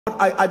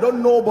I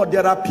don't know, but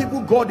there are people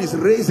God is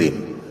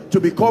raising to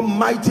become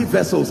mighty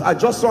vessels. I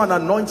just saw an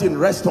anointing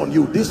rest on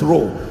you, this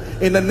row.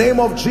 In the name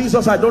of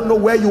Jesus, I don't know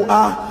where you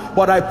are,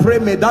 but I pray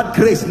may that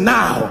grace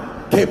now,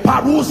 let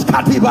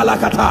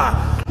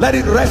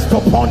it rest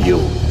upon you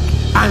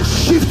and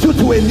shift you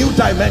to a new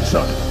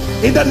dimension.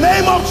 In the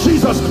name of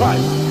Jesus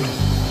Christ.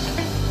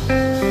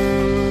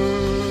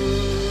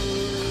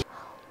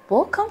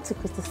 Welcome to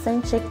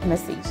Christocentric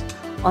Message.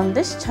 On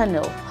this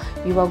channel,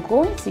 you are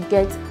going to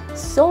get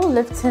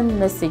soul-lifting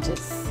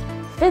messages,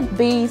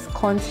 faith-based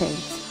content,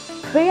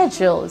 prayer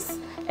drills,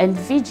 and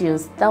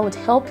videos that would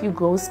help you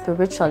grow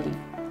spiritually.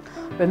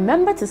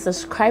 Remember to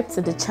subscribe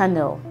to the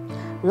channel,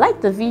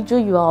 like the video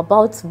you are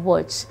about to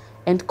watch,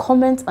 and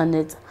comment on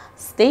it.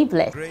 Stay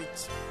blessed.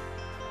 Great.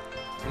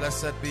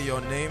 Blessed be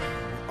your name.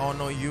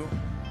 Honor you.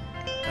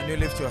 Can you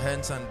lift your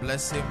hands and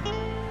bless him?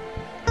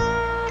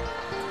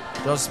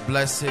 Just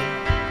bless him.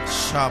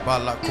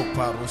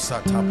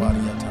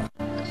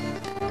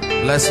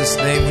 Bless his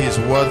name. He is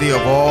worthy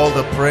of all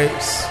the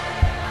praise,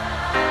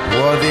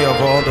 worthy of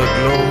all the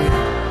glory.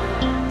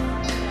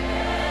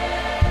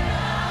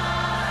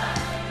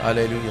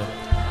 Hallelujah.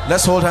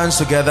 Let's hold hands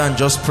together and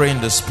just pray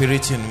in the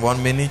spirit in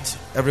 1 minute.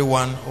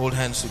 Everyone hold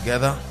hands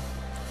together.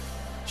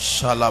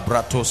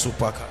 Shalabrato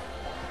supaka.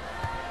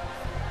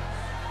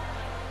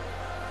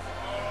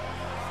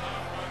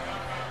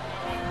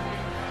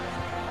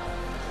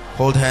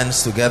 Hold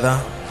hands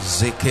together.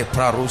 Zeke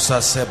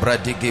prarusa sebra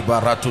digi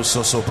baratu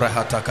soso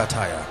brahata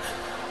kataya.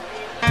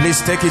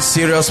 Please take it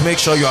serious. Make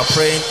sure you are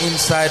praying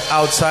inside,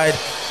 outside.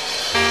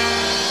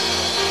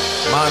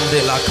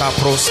 Mandela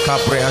kapros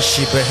kabrea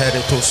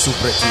shibehereto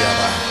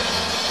subretiara.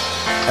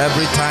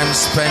 Every time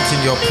spent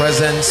in your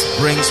presence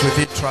brings with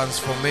it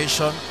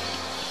transformation,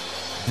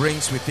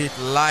 brings with it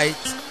light.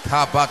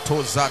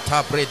 Kabato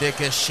zata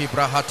bredeke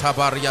shibrahata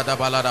bariada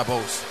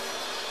baladabos.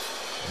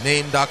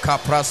 Nenda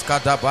kapraska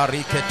da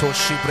bariketo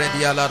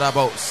shibredia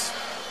larabos.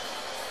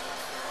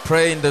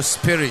 Pray in the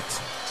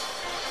spirit.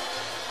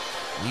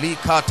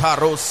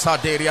 Likataro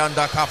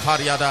saderianda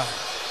kapariada.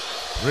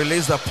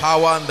 Release the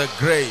power and the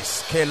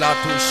grace.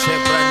 Kelatu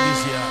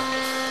shebrandizia.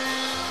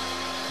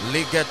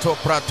 Ligeto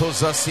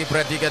pratoza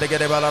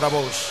sibredigede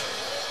balarabos.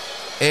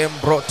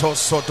 Embroto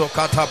soto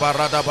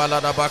katabarada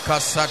baladabaka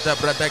sada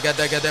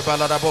bredegede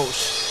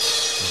balarabos.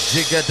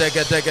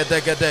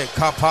 Jigedegedegedegede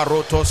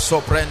kaparoto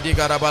soprendi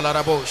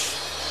garabalarabosh.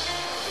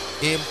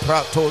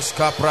 Impratos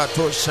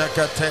kaprato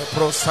shekete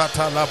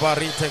prosata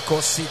labarite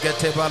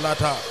kosigete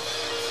balata.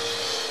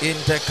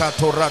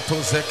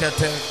 Indekatorato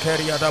zekete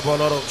keriada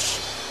bolorosh.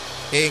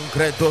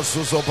 Ingredo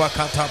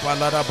zuzobakata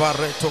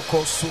balarabareto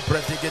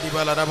kosupretigedi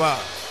balaraba.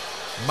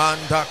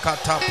 Manda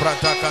kata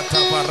prata kata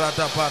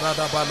barada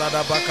barada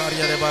balada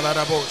bakaria de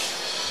balarabosh.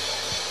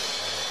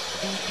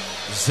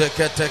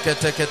 Zekete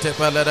kete kete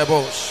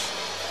balarabosh.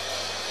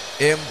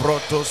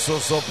 Embroto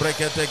soso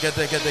brekete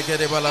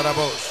gede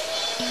balarabos.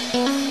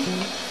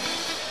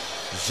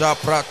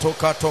 Japrato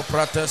kato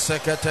prate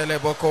sekete le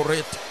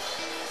bokorit.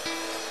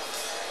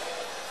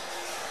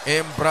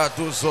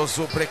 Embradu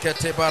zozo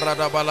brekete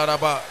barada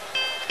balaraba.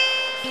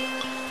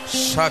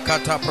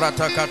 Shakata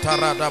prata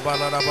katarada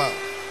balaraba.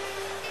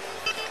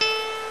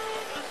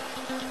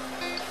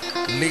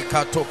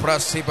 Likato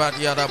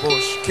prasibadia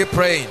rabosh. Keep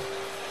praying.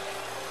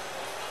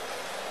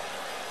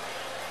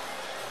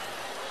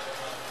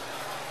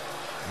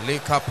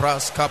 Lika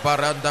pras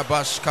kabaranda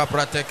bash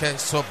kaprateke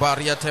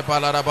sobariate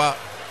balaraba.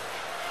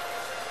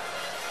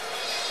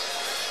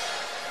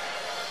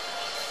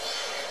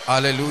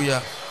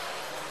 Hallelujah.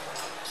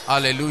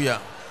 Hallelujah.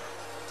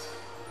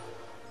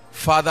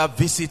 Father,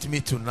 visit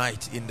me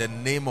tonight in the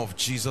name of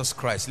Jesus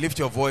Christ. Lift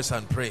your voice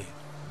and pray.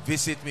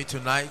 Visit me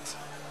tonight.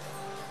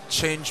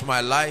 Change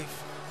my life.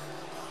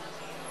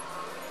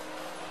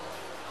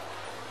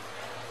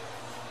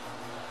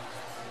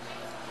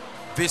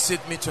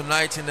 Visit me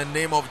tonight in the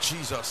name of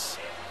Jesus.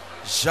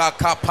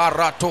 Jaka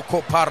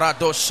paratoko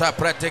parado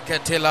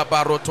shapreteke la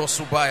baroto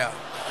subaya.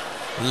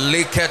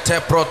 Likete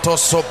proto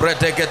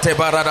sobredegete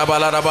barada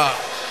baladaba.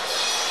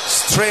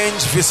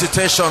 Strange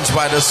visitations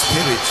by the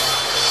Spirit.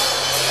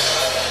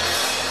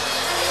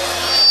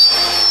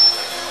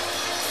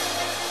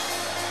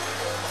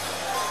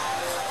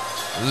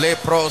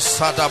 Lepro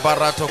sada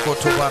barato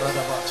kotu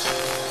baradaba.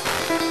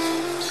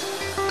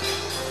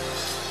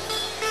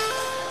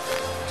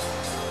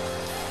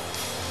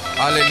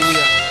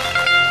 Hallelujah.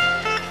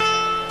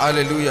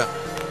 Hallelujah.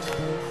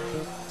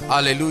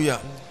 Hallelujah.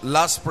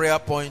 Last prayer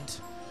point.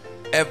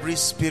 Every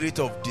spirit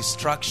of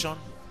distraction,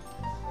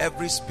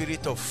 every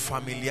spirit of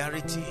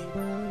familiarity,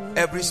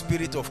 every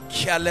spirit of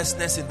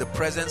carelessness in the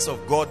presence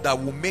of God that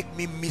will make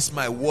me miss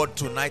my word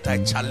tonight,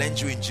 I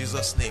challenge you in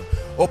Jesus' name.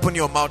 Open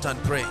your mouth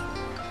and pray.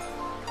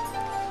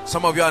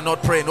 Some of you are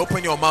not praying.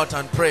 Open your mouth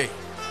and pray.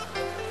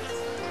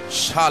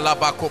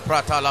 Shalabako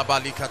prata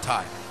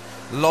labalikatai.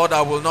 Lord,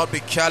 I will not be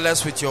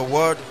careless with your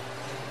word.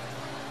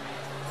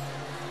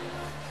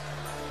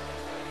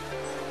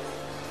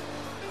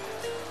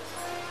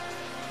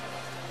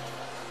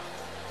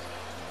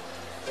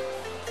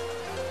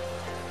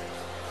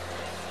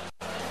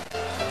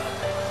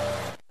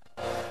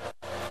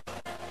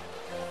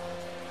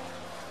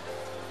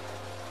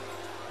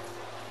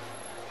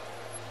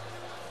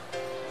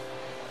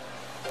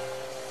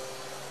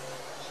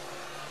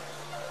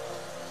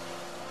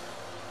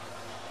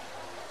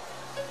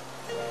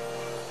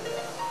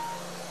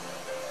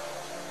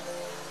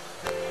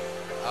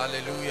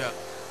 Hallelujah.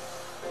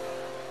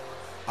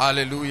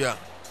 Hallelujah.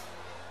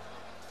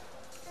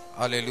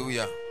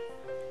 Hallelujah.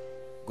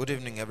 Good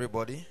evening,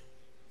 everybody.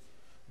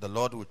 The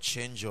Lord will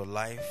change your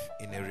life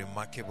in a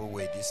remarkable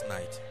way this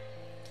night.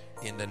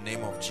 In the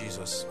name of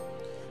Jesus.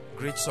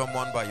 Greet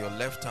someone by your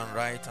left and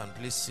right, and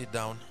please sit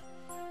down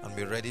and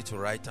be ready to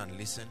write and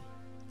listen.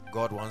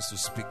 God wants to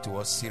speak to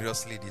us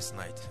seriously this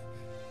night.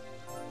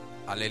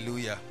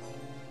 Hallelujah.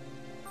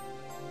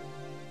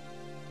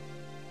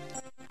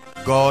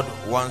 God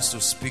wants to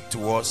speak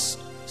to us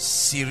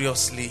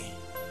seriously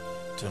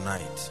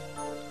tonight.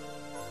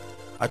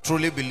 I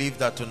truly believe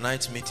that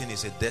tonight's meeting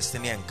is a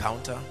destiny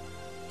encounter.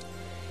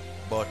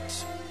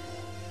 But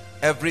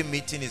every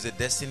meeting is a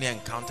destiny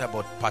encounter,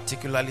 but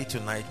particularly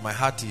tonight, my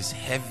heart is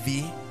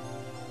heavy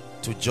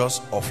to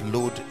just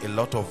offload a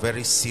lot of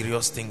very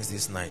serious things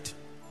this night.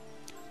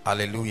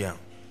 Hallelujah.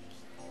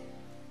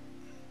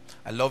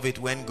 I love it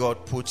when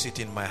God puts it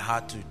in my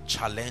heart to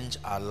challenge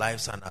our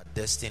lives and our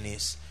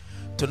destinies.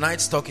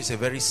 Tonight's talk is a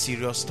very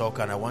serious talk,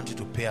 and I want you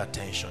to pay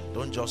attention.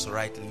 Don't just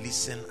write,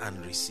 listen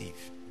and receive.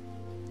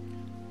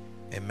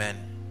 Amen.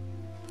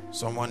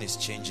 Someone is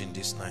changing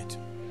this night.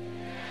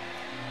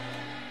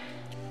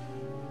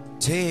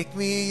 Take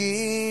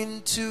me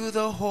into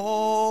the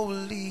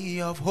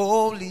Holy of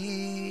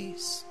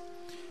Holies.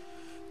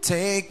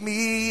 Take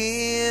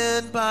me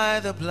in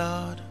by the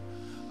blood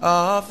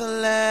of the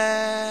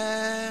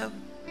Lamb.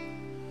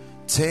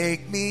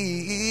 Take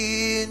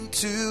me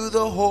into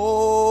the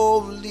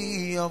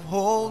Holy of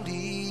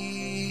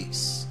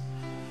Holies.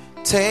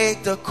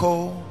 Take the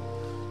coal,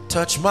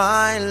 touch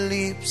my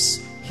lips,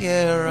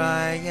 here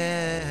I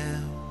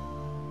am.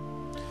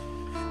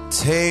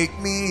 Take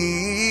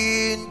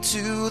me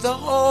into the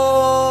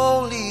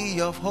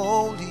Holy of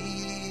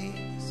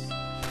Holies.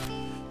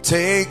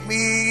 Take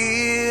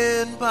me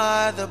in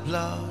by the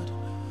blood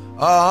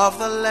of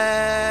the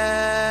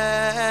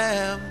Lamb.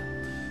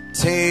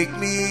 Take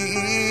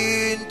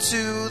me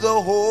into the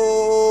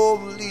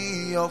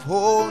Holy of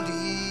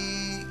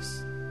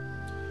Holies.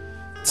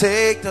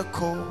 Take the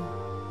coal,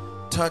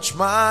 touch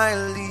my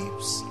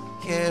lips,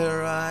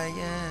 here I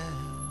am.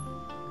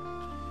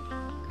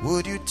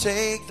 Would you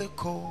take the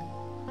coal,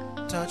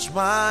 touch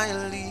my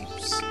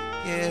lips,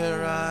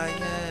 here I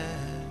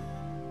am.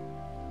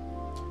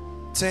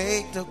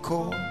 Take the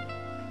coal,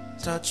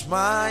 touch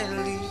my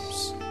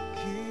lips,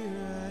 here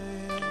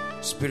I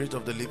am. Spirit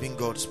of the living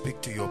God,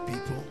 speak to your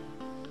people.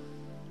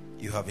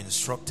 You have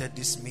instructed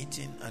this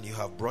meeting and you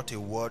have brought a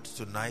word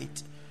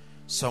tonight.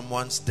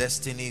 Someone's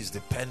destiny is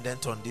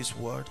dependent on this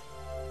word.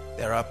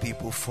 There are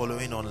people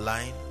following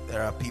online.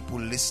 There are people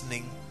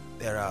listening.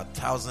 There are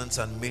thousands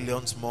and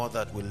millions more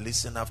that will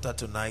listen after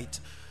tonight.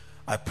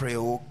 I pray,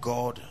 oh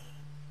God,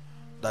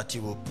 that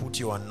you will put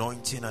your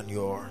anointing and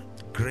your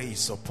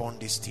grace upon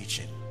this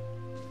teaching.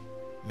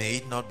 May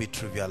it not be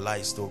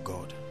trivialized, oh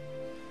God.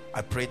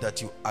 I pray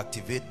that you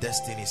activate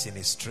destinies in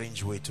a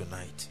strange way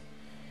tonight.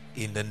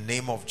 In the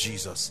name of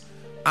Jesus,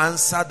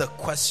 answer the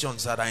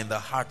questions that are in the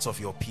hearts of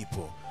your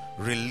people.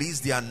 Release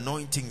the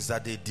anointings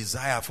that they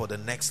desire for the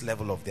next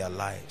level of their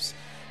lives.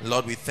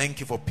 Lord, we thank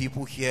you for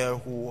people here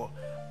who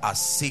are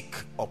sick,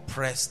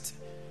 oppressed,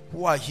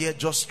 who are here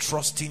just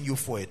trusting you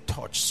for a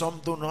touch.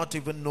 Some do not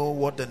even know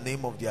what the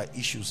name of their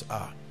issues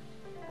are.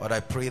 But I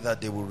pray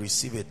that they will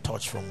receive a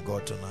touch from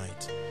God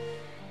tonight.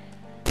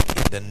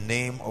 In the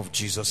name of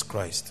Jesus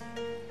Christ.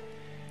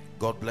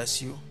 God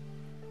bless you.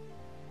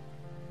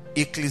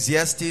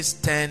 Ecclesiastes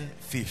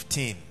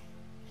 10:15.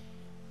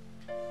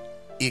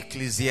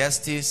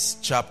 Ecclesiastes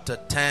chapter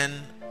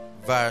 10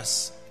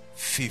 verse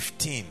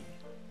 15.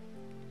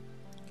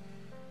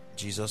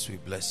 Jesus, we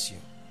bless you.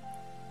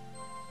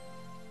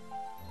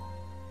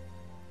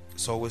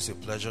 It's always a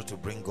pleasure to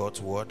bring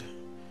God's word.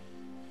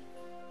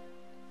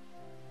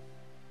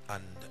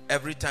 And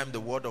every time the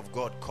word of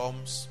God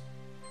comes,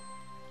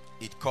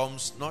 it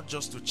comes not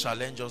just to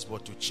challenge us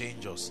but to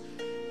change us.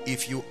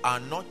 If you are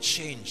not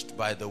changed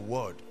by the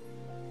word,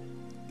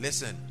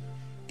 listen,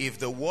 if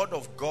the word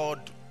of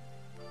God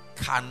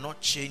cannot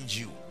change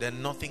you,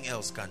 then nothing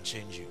else can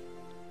change you.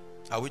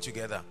 Are we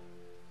together?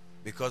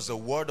 Because the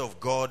word of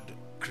God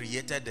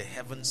created the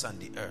heavens and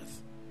the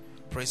earth.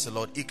 Praise the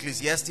Lord.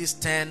 Ecclesiastes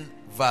 10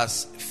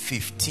 verse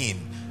 15.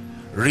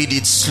 Read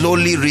it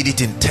slowly, read it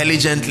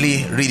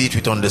intelligently, read it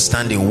with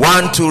understanding.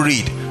 1, 2,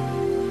 read.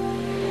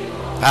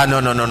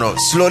 No.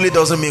 Slowly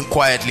doesn't mean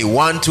quietly.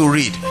 1, 2,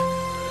 read.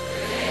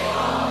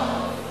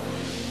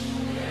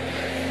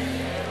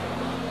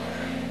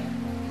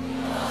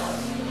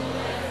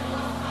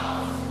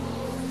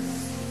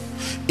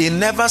 He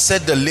never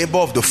said the labor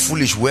of the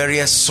foolish,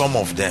 whereas some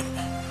of them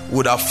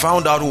would have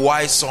found out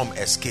why some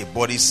escape.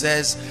 But he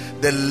says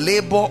the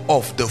labor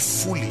of the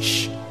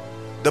foolish.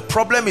 The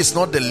problem is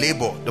not the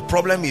labor. The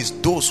problem is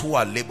those who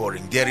are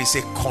laboring. There is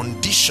a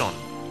condition.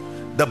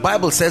 The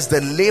Bible says the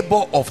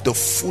labor of the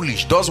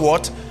foolish does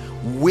what?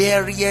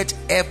 Wearieth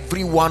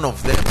every one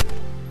of them.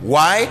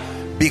 Why?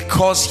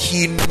 Because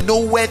he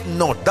knoweth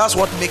not. That's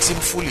what makes him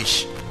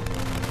foolish.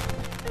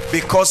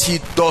 Because he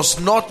does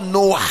not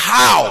know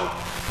how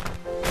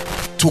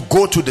to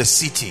go to the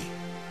city.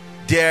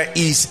 there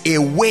is a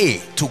way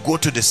to go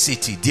to the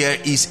city. There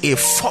is a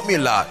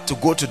formula to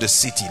go to the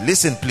city.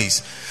 Listen,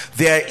 please.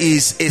 There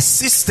is a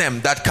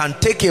system that can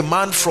take a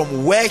man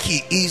from where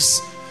he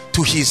is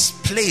to his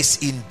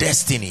place in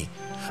destiny.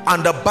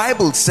 And the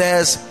Bible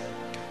says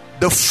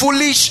the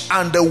foolish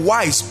and the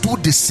wise do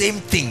the same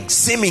thing.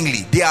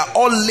 Seemingly, they are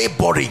all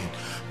laboring.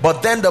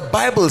 But then the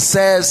Bible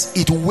says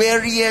it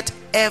wearieth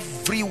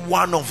every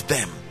one of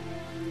them.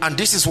 And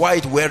this is why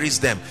it wearies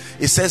them.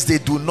 It says they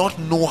do not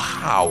know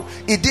how.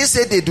 It did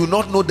say they do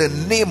not know the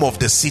name of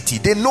the city.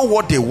 They know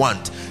what they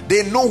want.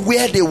 They know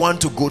where they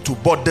want to go to.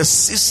 But the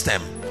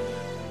system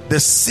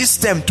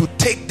to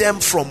take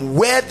them from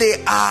where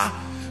they are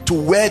to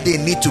where they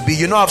need to be.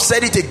 You know, I've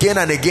said it again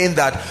and again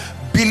that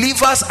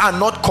believers are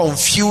not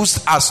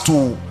confused as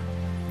to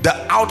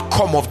the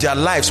outcome of their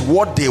lives,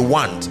 what they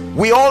want.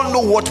 We all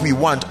know what we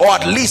want, or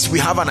at least we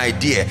have an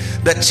idea.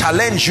 The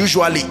challenge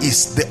usually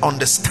is the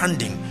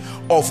understanding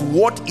of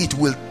what it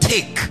will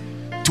take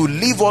to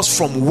leave us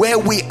from where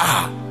we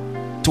are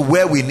to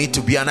where we need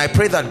to be. And I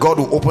pray that God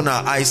will open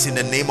our eyes in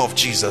the name of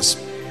Jesus.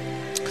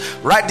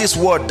 Write this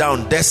word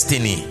down,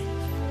 destiny.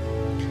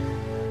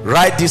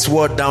 Write this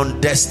word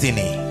down,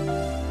 destiny.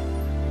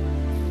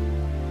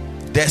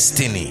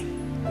 Destiny.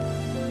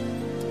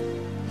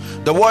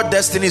 The word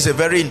destiny is a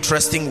very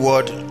interesting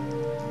word.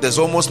 There's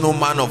almost no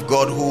man of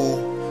God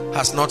who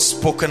has not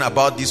spoken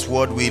about this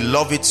word. We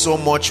love it so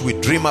much. We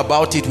dream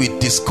about it. We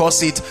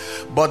discuss it.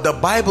 But the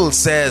Bible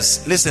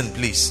says, listen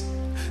please,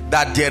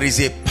 that there is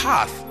a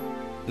path.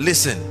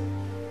 Listen,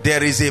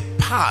 there is a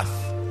path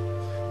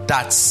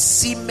that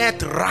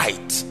seemeth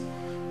right.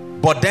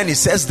 But then it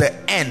says the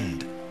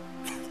end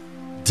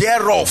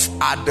thereof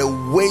are the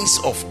ways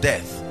of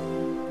death.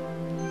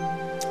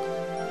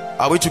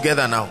 Are we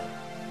together now?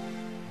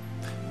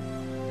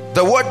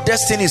 The word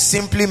destiny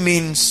simply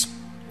means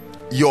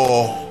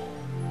your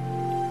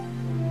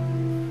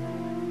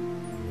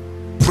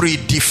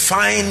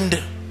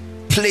predefined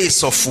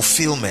place of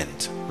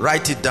fulfillment.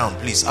 Write it down,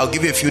 please. I'll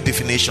give you a few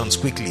definitions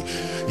quickly.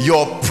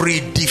 Your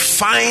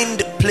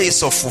predefined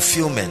place of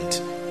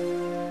fulfillment.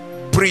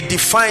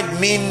 Predefined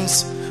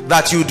means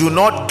that you do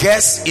not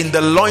guess in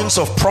the loins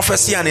of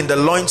prophecy and in the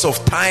loins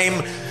of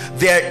time.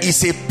 There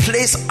is a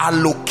place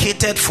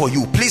allocated for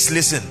you. Please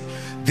listen.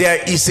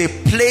 There is a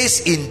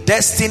place in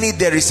destiny.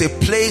 There is a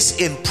place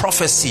in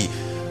prophecy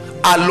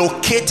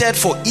allocated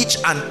for each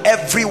and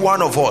every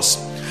one of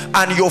us.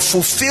 And your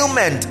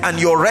fulfillment and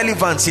your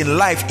relevance in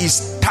life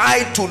is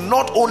tied to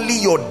not only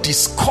your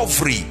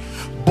discovery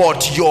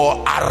but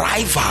your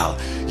arrival.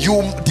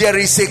 There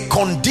is a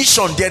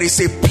condition, there is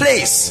a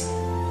place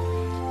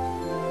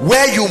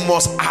where you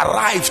must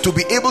arrive to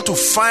be able to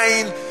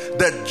find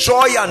the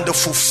joy and the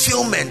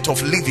fulfillment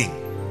of living.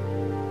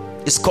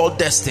 It's called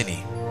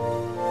destiny.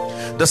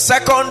 The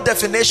second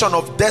definition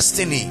of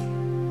destiny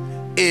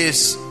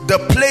is the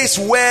place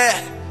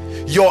where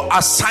your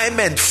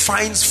assignment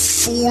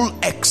finds full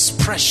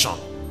expression.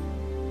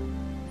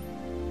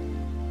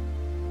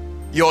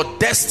 Your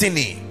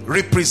destiny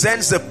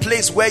represents the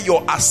place where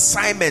your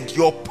assignment,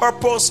 your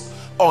purpose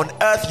on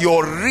earth,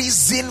 your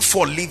reason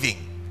for living,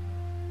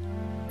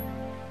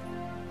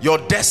 your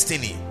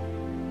destiny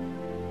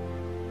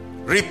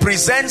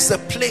represents the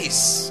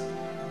place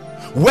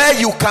where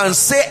you can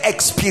say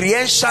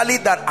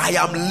experientially that I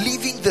am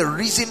living the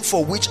reason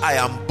for which I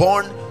am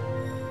born.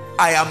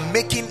 I am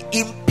making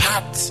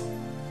impact.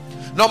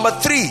 Number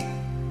 3,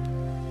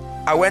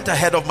 I went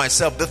ahead of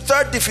myself. The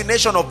third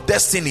definition of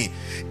destiny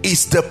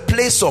is the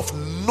place of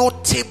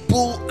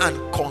notable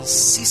and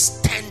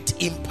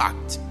consistent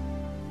impact.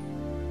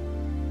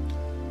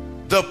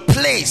 The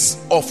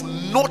place of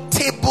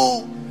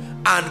notable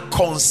and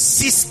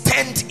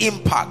consistent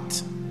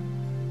impact.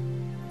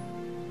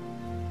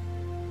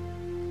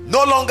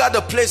 No longer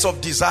the place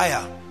of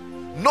desire,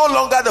 no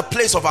longer the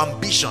place of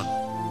ambition.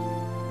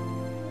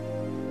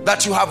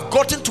 That you have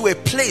gotten to a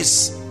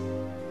place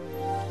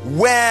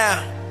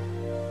where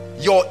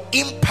your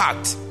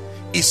impact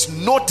is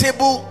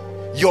notable,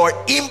 your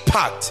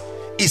impact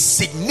is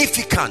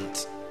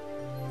significant.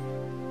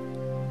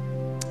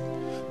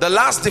 The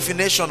last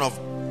definition of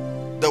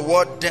the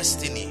word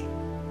destiny.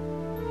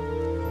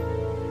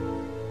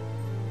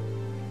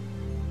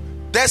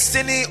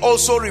 Destiny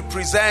also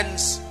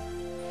represents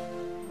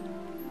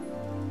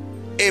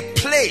a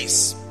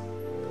place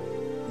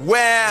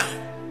where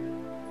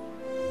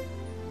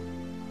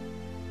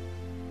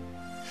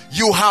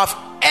you have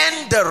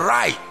earned the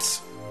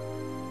right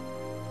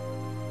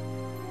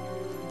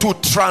to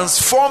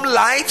transform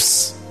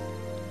lives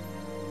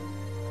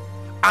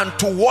and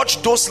to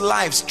watch those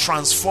lives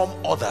transform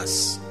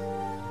others.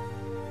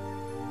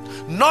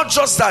 Not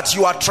just that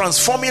you are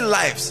transforming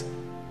lives,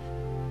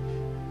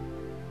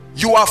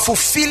 you are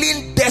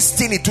fulfilling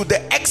destiny to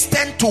the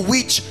extent to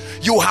which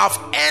you have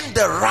earned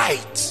the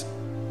right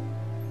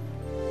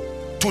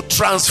to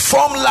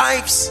transform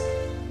lives,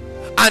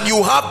 and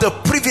you have the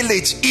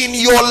privilege in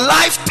your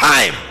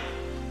lifetime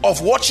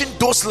of watching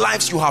those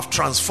lives you have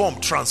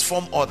transformed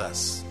transform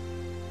others.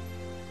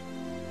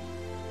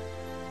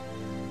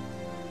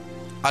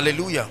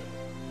 Hallelujah.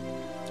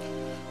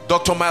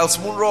 Dr. Miles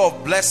Munro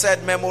of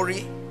blessed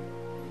memory,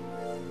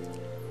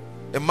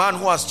 a man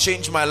who has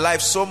changed my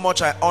life so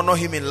much, I honor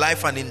him in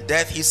life and in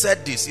death. He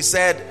said this, he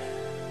said,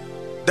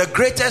 the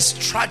greatest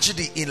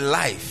tragedy in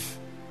life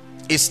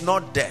is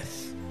not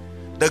death.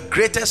 The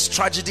greatest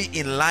tragedy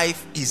in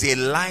life is a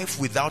life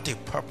without a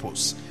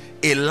purpose,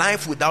 a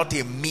life without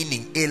a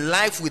meaning, a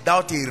life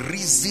without a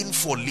reason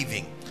for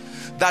living.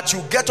 That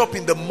you get up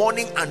in the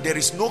morning and there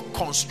is no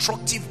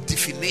constructive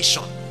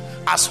definition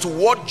as to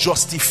what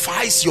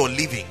justifies your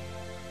living.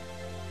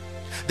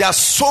 There are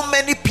so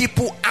many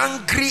people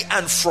angry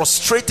and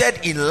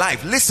frustrated in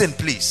life. Listen,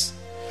 please.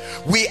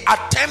 We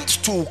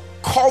attempt to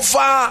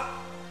cover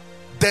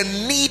the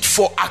need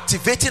for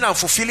activating and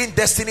fulfilling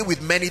destiny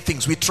with many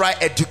things. We try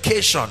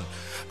education,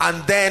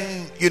 and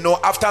then,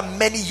 after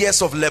many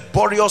years of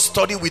laborious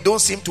study, we don't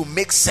seem to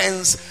make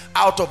sense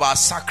out of our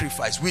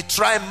sacrifice. We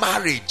try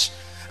marriage,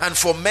 and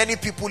for many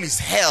people it's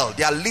hell.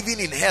 They are living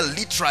in hell,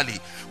 literally.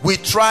 We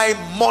try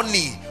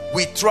money.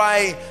 We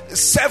try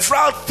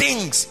several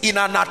things in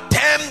an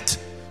attempt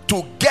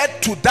to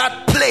get to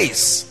that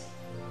place.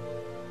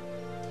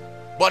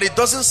 But it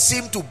doesn't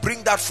seem to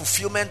bring that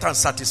fulfillment and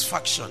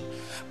satisfaction.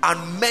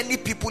 And many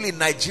people in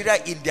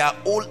Nigeria in their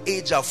old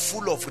age are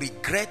full of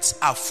regrets,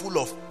 are full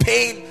of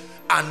pain,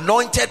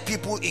 anointed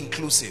people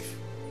inclusive.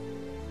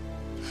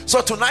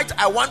 So tonight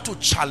I want to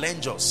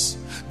challenge us.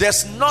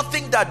 There's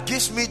nothing that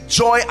gives me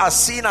joy as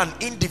seeing an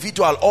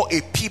individual or a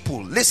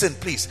people, listen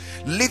please,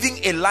 living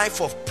a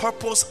life of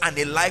purpose and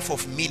a life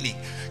of meaning.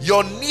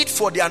 Your need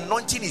for the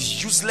anointing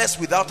is useless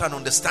without an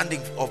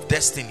understanding of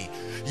destiny.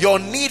 Your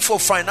need for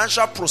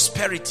financial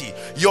prosperity,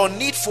 your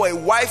need for a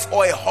wife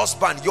or a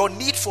husband, your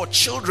need for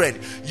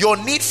children, your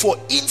need for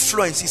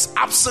influence is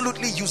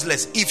absolutely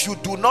useless if you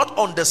do not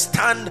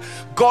understand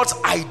God's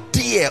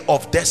idea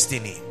of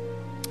destiny.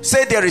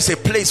 Say, there is a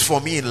place for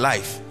me in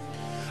life.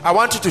 I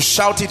want you to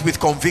shout it with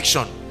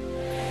conviction.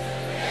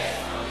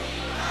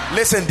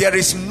 Listen, there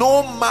is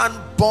no man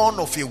born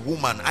of a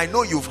woman. I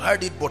know you've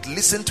heard it, but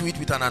listen to it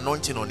with an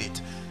anointing on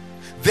it.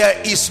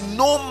 There is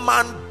no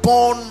man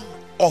born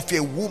of a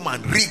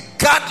woman,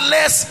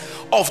 regardless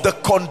of the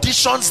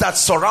conditions that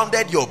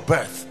surrounded your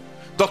birth.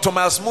 Dr.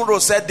 Miles Munro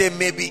said there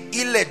may be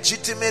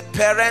illegitimate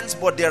parents,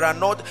 but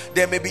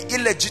there may be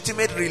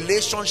illegitimate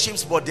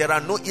relationships, but there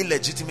are no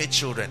illegitimate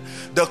children.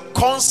 The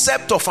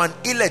concept of an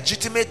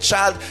illegitimate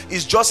child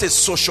is just a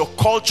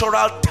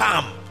socio-cultural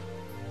term.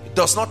 It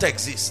does not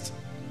exist.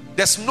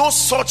 There's no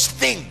such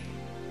thing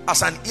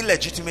as an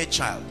illegitimate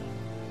child.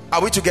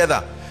 Are we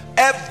together?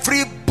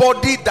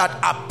 Everybody that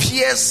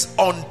appears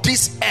on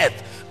this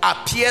earth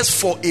appears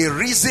for a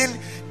reason,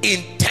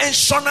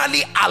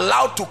 intentionally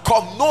allowed to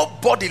come.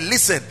 Nobody,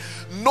 listen,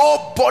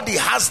 nobody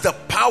has the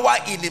power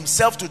in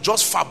himself to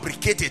just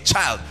fabricate a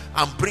child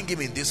and bring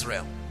him in this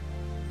realm.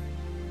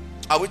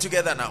 Are we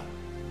together now?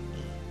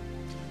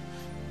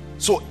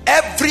 So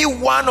every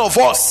one of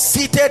us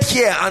seated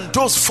here and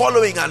those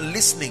following and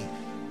listening,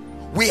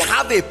 we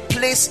have a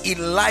place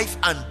in life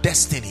and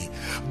destiny,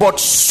 but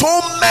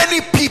so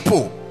many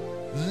people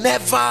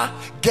never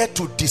get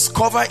to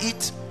discover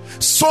it.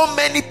 So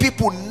many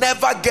people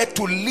never get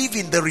to live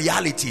in the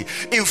reality.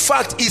 In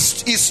fact,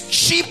 it's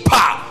cheaper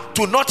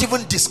to not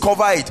even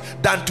discover it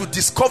than to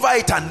discover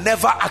it and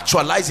never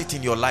actualize it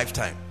in your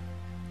lifetime.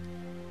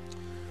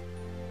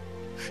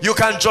 You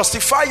can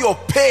justify your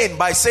pain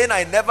by saying,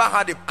 I never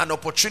had an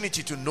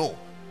opportunity to know.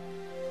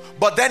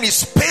 But then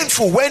it's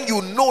painful when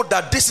you know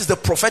that this is the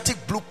prophetic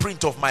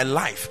blueprint of my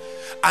life,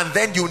 and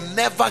then you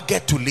never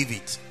get to live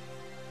it.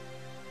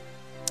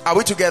 Are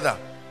we together?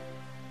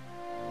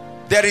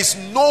 There is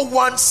no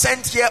one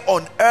sent here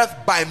on earth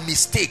by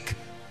mistake.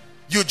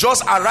 You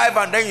just arrive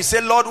and then you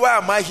say, Lord, why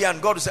am I here?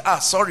 And God will say,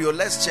 sorry,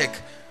 let's check.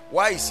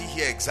 Why is he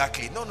here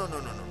exactly? No.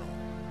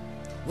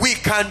 We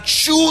can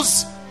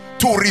choose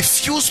to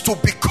refuse to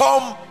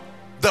become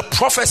the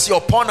prophecy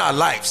upon our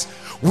lives.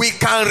 We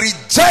can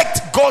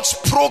reject God's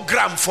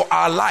program for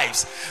our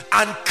lives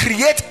and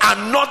create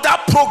another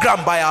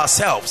program by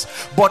ourselves.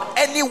 But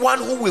anyone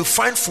who will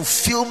find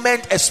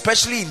fulfillment,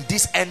 especially in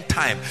this end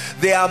time,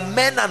 there are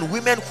men and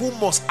women who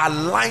must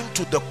align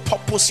to the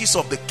purposes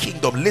of the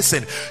kingdom.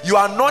 Listen, you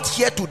are not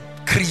here to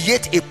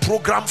create a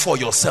program for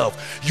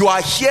yourself. You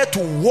are here to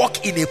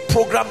walk in a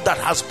program that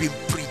has been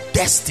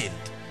predestined.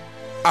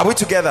 Are we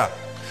together?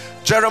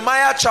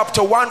 Jeremiah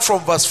chapter 1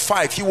 from verse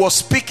 5. He was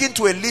speaking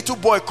to a little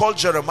boy called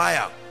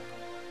Jeremiah,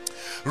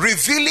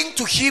 revealing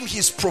to him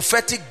his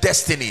prophetic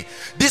destiny.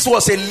 This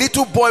was a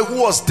little boy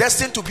who was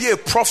destined to be a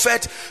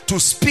prophet, to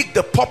speak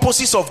the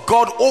purposes of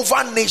God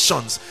over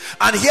nations.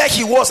 And here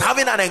he was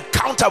having an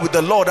encounter with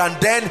the Lord, and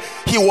then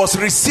he was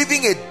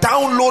receiving a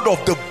download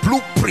of the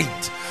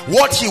blueprint,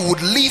 what he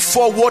would live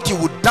for, what he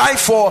would die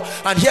for.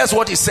 And here's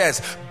what he says: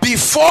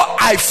 before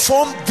I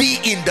formed thee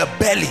in the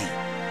belly,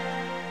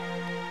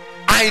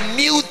 I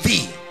knew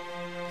thee,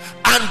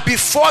 and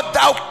before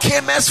thou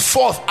camest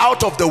forth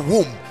out of the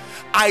womb,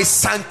 I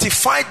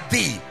sanctified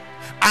thee,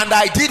 and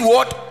I did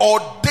what?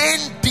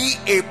 Ordained thee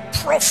a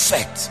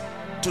prophet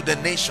to the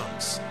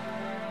nations.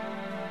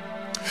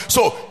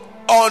 So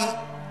on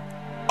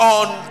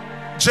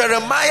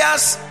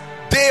Jeremiah's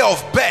day of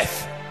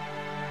birth,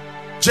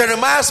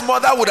 Jeremiah's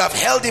mother would have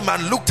held him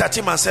and looked at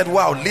him and said,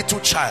 wow, little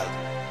child,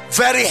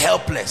 very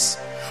helpless.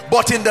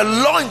 But in the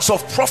loins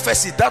of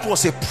prophecy, that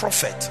was a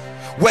prophet.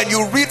 When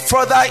you read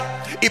further,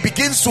 it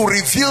begins to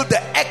reveal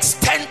the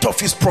extent of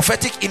his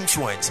prophetic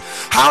influence,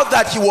 how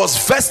that he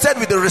was vested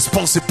with the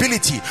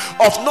responsibility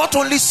of not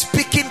only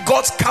speaking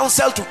God's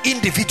counsel to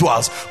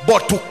individuals,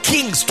 but to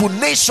kings, to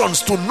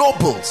nations, to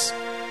nobles.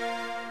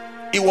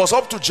 It was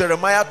up to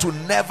Jeremiah to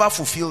never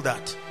fulfill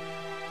that.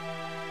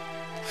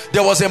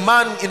 There was a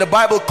man in the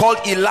Bible called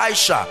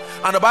Elisha,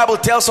 and the Bible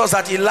tells us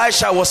that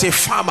Elisha was a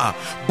farmer,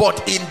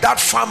 but in that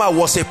farmer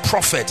was a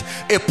prophet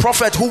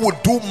who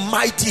would do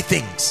mighty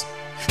things.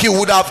 He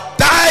would have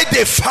died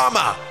a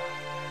farmer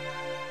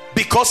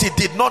because he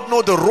did not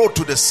know the road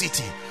to the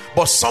city,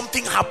 but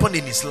something happened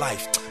in his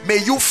life.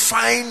 May you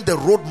find the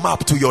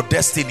roadmap to your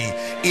destiny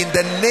in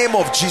the name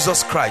of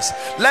Jesus Christ.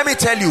 Let me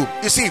tell you,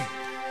 you see,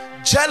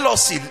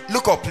 jealousy,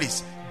 look up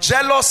please,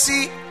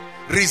 jealousy,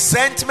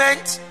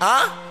 resentment,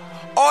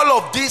 all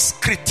of this,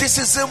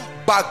 criticism,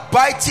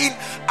 backbiting,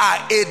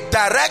 are a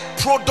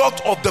direct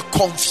product of the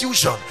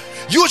confusion.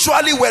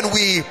 Usually when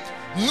we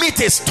meet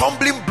a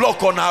stumbling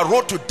block on our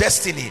road to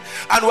destiny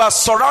and we are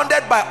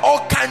surrounded by all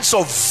kinds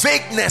of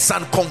vagueness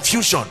and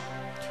confusion,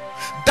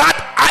 that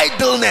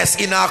idleness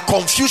in our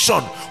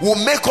confusion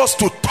will make us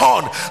to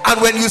turn.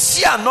 And when you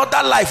see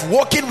another life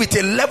walking with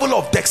a level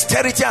of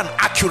dexterity and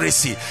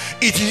accuracy,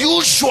 it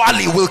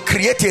usually will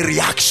create a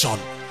reaction.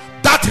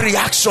 That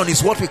reaction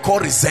is what we call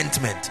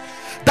resentment.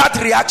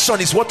 That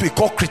reaction is what we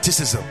call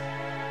criticism.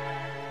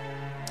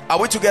 Are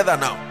we together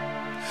now?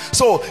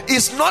 So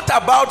it's not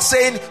about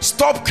saying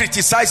stop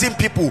criticizing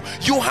people.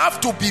 You have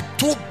to be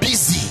too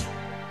busy.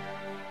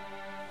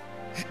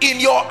 In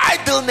your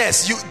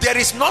idleness, there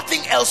is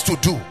nothing else to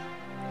do.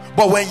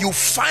 But when you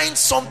find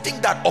something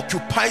that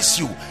occupies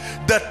you,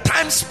 the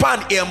time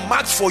span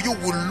earmarked for you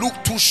will look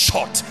too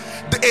short.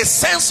 A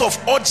sense of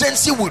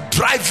urgency will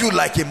drive you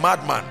like a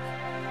madman.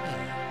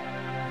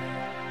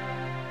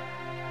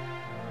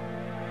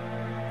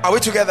 Are we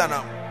together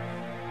now?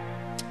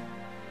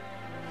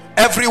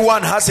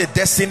 Everyone has a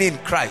destiny in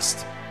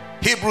Christ.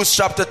 Hebrews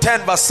chapter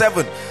 10 verse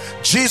 7.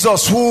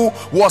 Jesus, who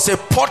was a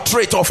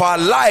portrait of our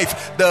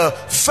life, the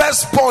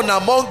firstborn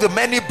among the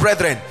many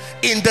brethren,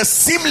 in the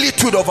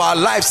similitude of our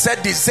life,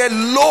 said this, said,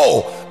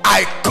 lo,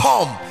 I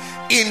come.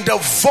 In the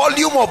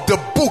volume of the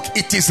book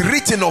it is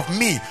written of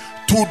me,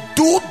 to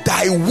do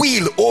thy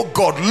will, O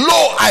God.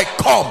 Lo, I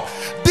come.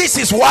 This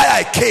is why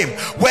I came.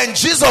 When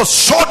Jesus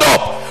showed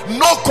up,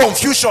 no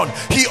confusion.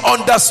 He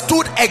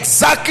understood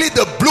exactly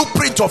the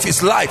blueprint of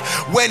his life.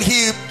 When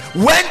he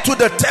went to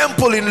the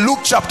temple in Luke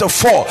chapter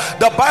 4,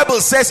 the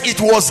Bible says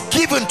it was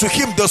given to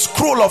him the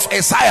scroll of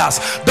Isaiah,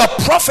 the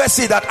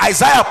prophecy that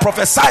Isaiah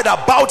prophesied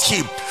about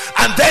him.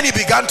 And then he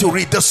began to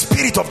read, the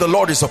Spirit of the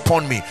Lord is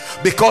upon me,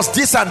 because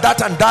this and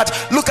that and that.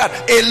 Look at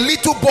a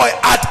little boy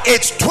at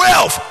age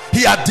 12.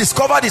 He had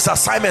discovered his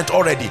assignment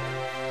already.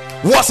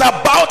 Was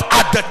about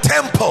at the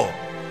temple,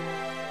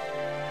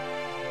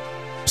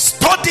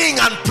 studying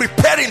and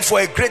preparing for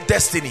a great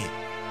destiny,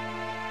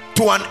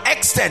 to an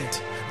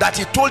extent that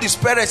he told his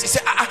parents, he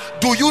said,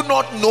 do you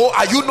not know,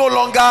 are you no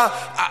longer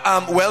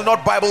well,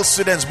 not Bible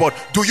students, but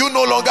do you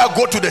no longer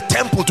go to the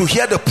temple to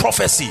hear the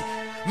prophecy?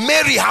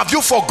 Mary, have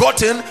you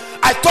forgotten?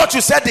 I thought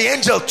you said the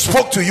angel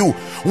spoke to you.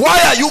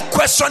 Why are you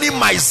questioning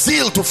my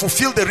zeal to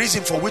fulfill the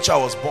reason for which I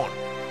was born?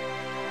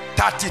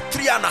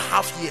 33 and a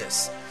half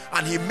years,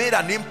 and he made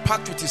an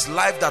impact with his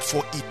life that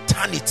for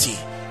eternity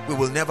we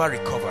will never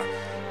recover.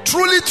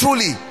 Truly,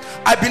 truly,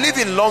 I believe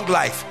in long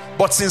life,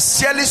 but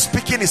sincerely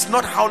speaking, it's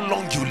not how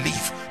long you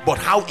live, but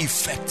how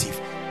effective.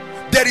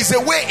 There is a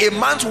way a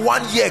man's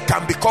 1 year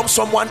can become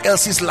someone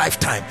else's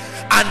lifetime.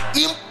 An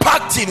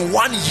impact in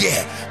 1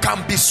 year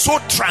can be so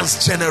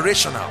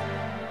transgenerational.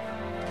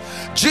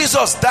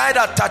 Jesus died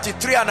at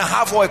 33 and a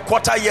half or a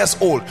quarter years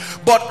old,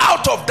 but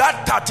out of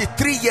that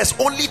 33 years,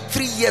 only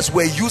 3 years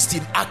were used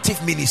in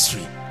active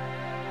ministry.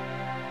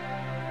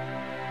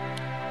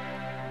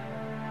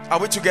 Are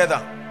we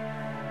together?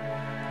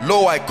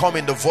 Lo, I come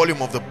in the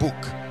volume of the book,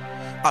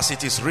 as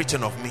it is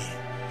written of me.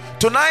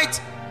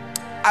 Tonight,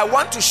 I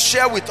want to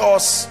share with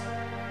us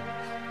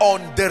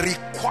on the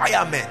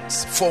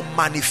requirements for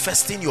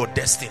manifesting your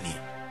destiny.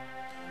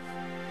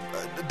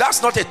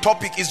 That's not a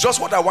topic, it's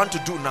just what I want to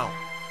do now.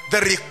 The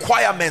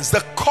requirements,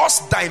 the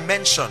cost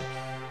dimension.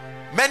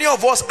 Many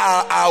of us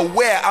are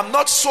aware. I'm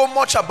not so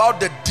much about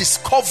the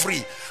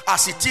discovery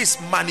as it is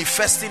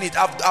manifesting it.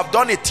 I've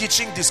done a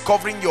teaching,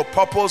 discovering your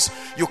purpose.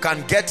 You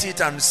can get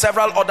it, and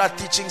several other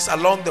teachings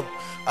along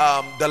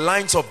the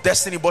lines of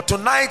destiny. But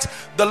tonight,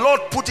 the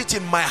Lord put it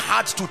in my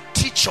heart to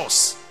teach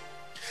us.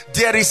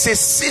 There is a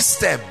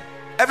system.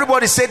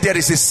 Everybody say there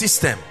is a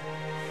system.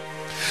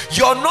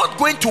 You're not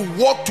going to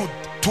walk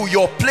to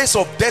your place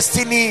of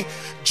destiny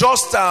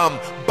just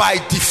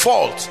by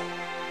default.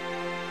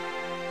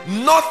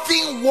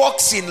 Nothing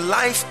works in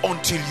life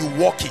until you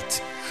walk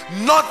it.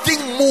 Nothing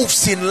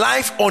moves in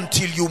life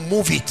until you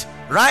move it.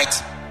 Right?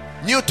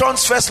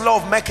 Newton's first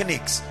law of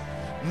mechanics.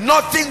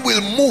 Nothing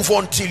will move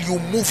until you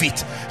move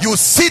it. You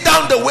sit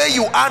down the way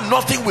you are,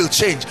 nothing will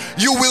change.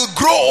 You will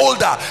grow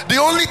older. The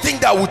only thing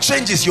that will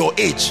change is your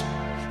age.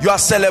 You are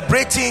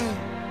celebrating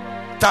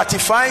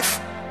 35,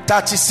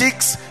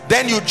 36,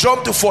 then you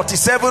jump to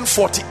 47,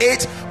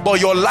 48, but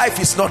your life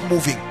is not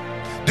moving.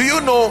 Do you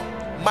know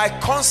my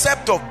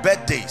concept of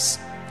birthdays?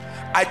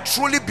 I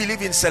truly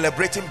believe in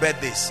celebrating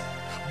birthdays,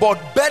 but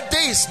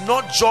birthday is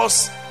not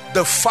just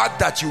the fact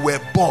that you were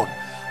born.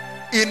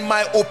 In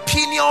my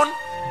opinion,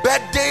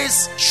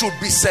 birthdays should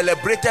be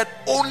celebrated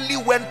only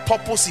when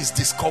purpose is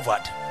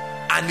discovered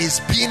and is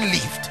being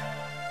lived.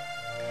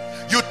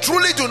 You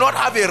truly do not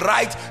have a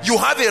right. You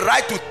have a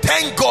right to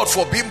thank God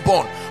for being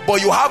born,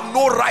 but you have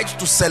no right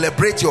to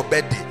celebrate your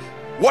birthday.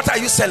 What are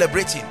you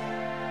celebrating?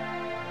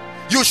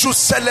 You should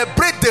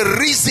celebrate the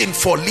reason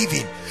for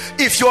living.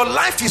 If your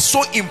life is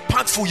so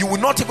impactful, you will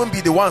not even be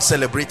the one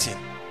celebrating.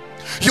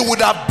 You would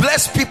have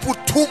blessed people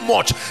too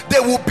much. They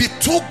will be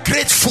too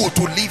grateful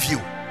to leave you.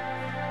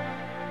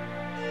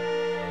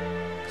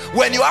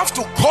 When you have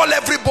to call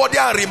everybody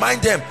and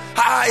remind them,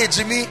 hey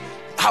Jimmy,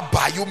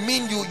 you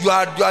mean you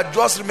are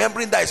just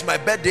remembering that it's my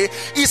birthday?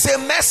 It's a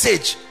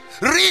message.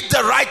 Read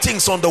the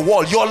writings on the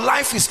wall. Your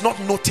life is not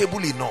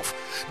notable enough.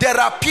 There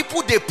are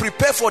people, they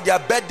prepare for their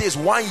birthdays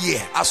 1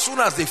 year. As soon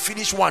as they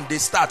finish one, they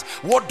start,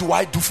 what do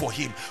I do for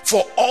him?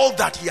 For all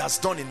that he has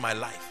done in my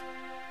life.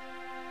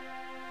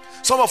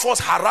 Some of us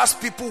harass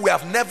people we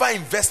have never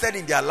invested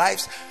in their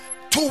lives.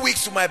 2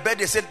 weeks to my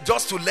birthday, said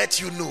just to let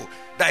you know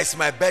that it's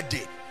my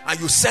birthday. And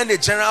you send a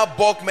general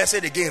bulk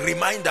message again,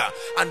 reminder.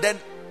 And then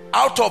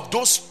out of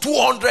those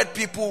 200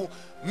 people,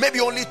 maybe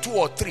only 2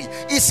 or 3.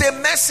 It's a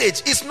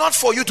message. It's not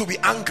for you to be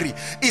angry.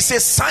 It's a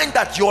sign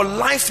that your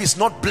life is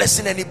not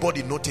blessing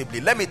anybody notably.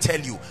 Let me tell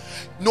you,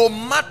 no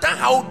matter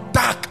how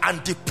dark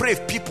and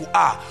depraved people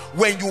are,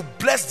 when you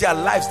bless their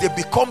lives, they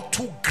become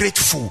too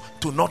grateful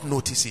to not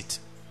notice it.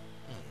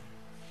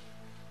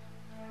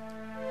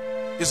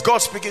 Is God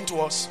speaking to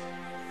us?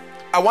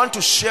 I want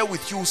to share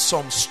with you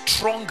some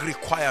strong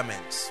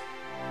requirements.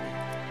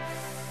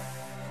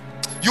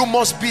 You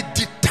must be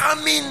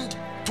determined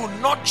to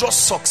not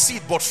just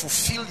succeed but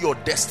fulfill your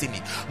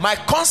destiny. My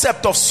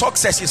concept of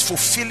success is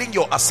fulfilling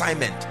your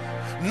assignment,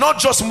 not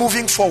just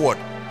moving forward,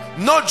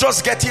 not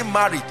just getting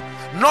married,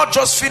 not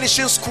just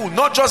finishing school,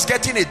 not just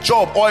getting a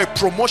job or a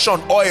promotion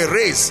or a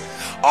raise.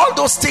 All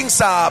those things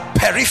are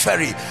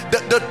periphery.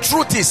 The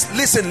truth is,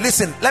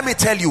 listen, let me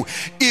tell you,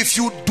 if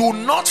you do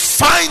not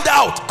find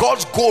out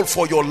God's goal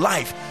for your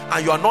life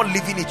and you are not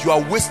living it, you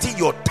are wasting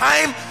your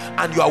time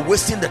and you are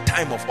wasting the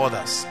time of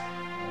others.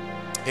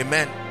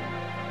 Amen.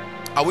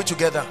 Are we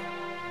together?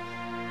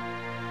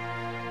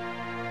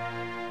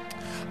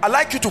 I'd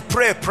like you to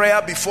pray a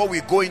prayer before we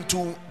go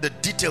into the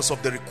details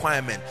of the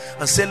requirement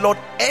and say, Lord,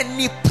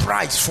 any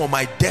price for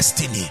my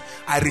destiny,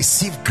 I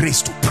receive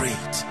grace to pray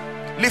it.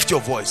 Lift your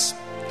voice.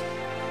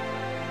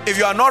 If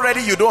you are not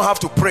ready, you don't have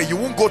to pray. You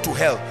won't go to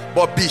hell,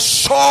 but be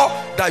sure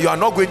that you are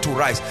not going to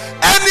rise.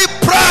 Any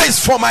price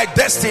for my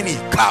destiny.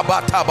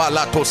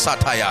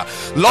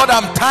 Lord,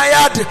 I'm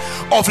tired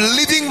of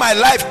living my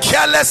life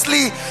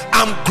carelessly.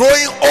 I'm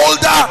growing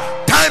older.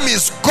 Time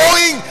is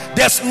going.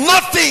 There's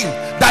nothing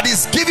that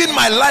is giving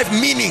my life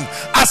meaning.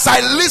 As I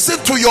listen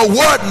to your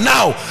word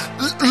now,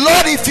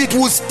 Lord, if it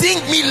will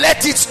sting me,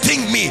 let it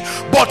sting me.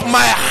 But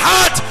my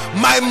heart,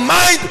 my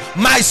mind,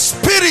 my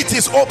spirit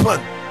is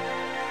open.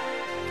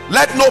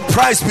 Let no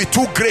price be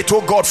too great,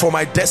 oh God, for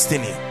my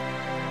destiny.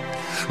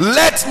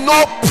 Let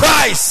no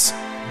price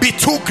be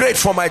too great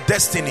for my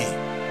destiny.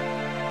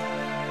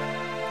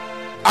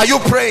 Are you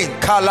praying?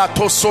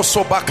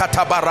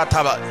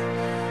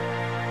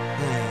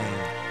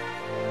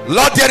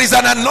 Lord, there is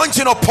an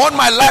anointing upon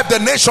my life the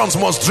nations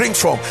must drink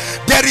from.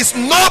 There is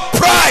no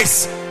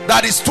price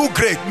that is too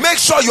great. Make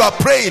sure you are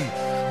praying.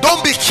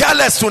 Don't be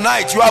careless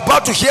tonight. You are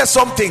about to hear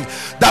something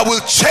that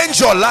will change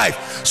your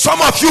life.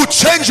 Some of you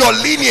change your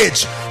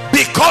lineage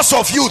because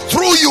of you,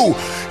 through you.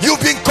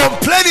 You've been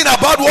complaining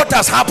about what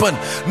has happened.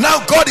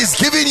 Now God is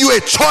giving you a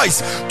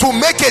choice to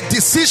make a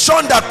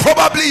decision that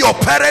probably your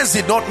parents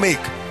did not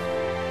make.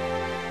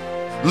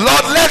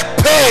 Lord, let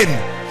pain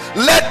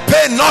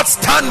not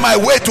stand my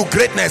way to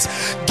greatness.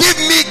 Give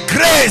me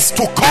grace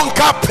to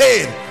conquer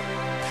pain.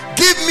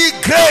 Give me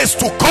grace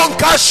to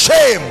conquer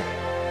shame.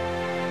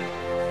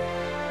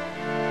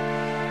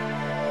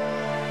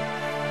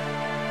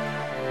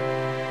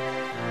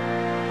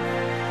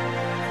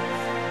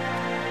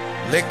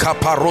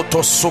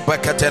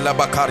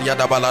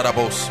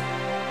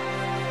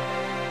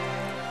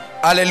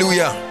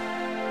 Hallelujah.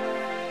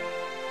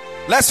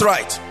 Let's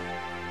write.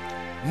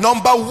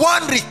 Number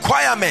one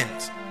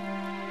requirement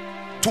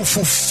to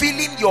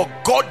fulfilling your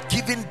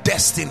God-given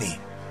destiny.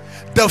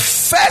 The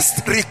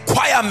first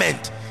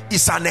requirement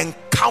is an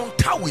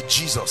encounter with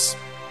Jesus.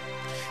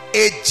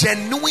 A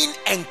genuine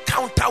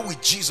encounter with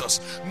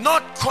Jesus.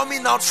 Not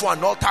coming out for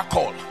an altar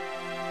call.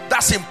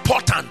 That's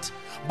important.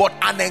 But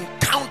an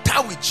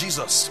encounter with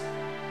Jesus.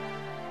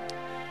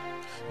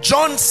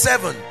 John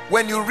 7.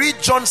 When you read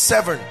John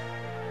 7,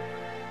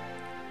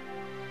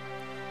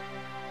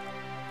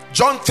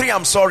 John 3,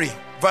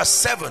 verse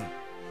 7.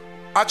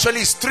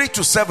 Actually, it's 3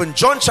 to 7.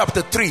 John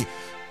chapter 3,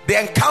 the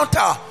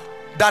encounter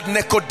that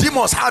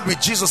Nicodemus had with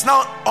Jesus.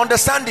 Now,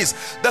 understand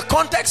this. The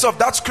context of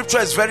that scripture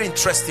is very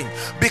interesting,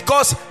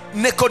 because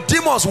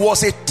Nicodemus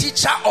was a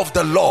teacher of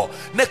the law.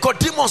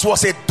 Nicodemus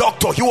was a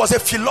doctor. He was a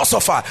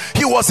philosopher.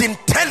 He was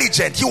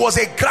intelligent. He was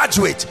a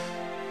graduate.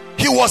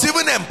 He was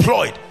even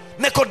employed.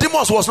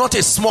 Nicodemus was not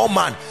a small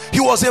man. He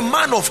was a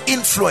man of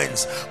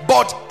influence.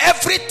 But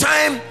every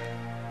time,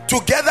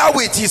 together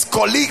with his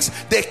colleagues,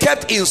 they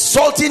kept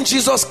insulting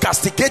Jesus,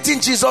 castigating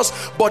Jesus,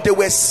 but there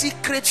were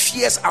secret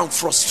fears and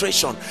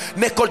frustration.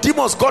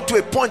 Nicodemus got to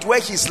a point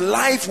where his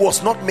life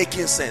was not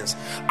making sense,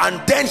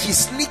 and then he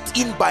sneaked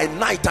in by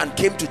night and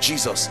came to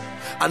Jesus.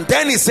 And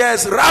then he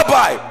says,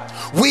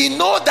 Rabbi, we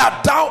know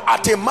that thou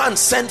art a man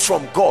sent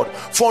from God,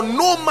 for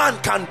no man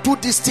can do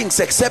these things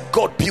except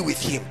God be with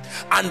him.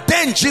 And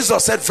then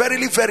Jesus said,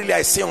 verily, verily,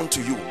 I say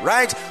unto you,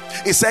 right?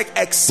 He said,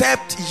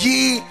 except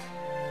ye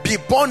be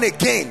born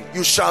again,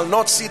 you shall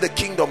not see the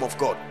kingdom of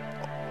God.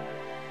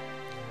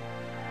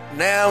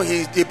 Now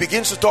he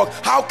begins to talk.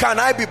 How can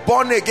I be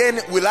born again?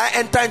 Will I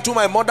enter into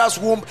my mother's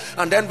womb?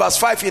 And then verse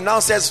 5, he now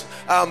says,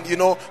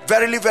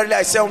 verily, verily,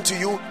 I say unto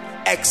you,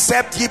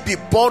 except ye be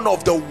born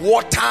of the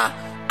water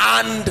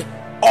and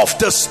of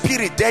the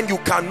Spirit, then you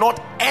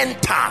cannot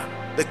enter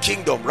the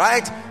kingdom,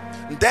 right?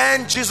 And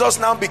then Jesus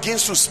now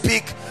begins to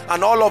speak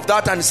and all of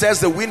that, and he says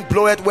the wind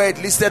bloweth where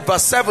it listed.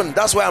 Verse 7,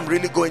 that's where I'm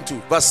really going to.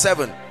 Verse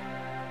 7.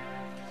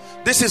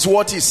 This is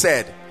what he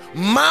said.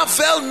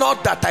 Marvel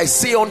not that I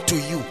say unto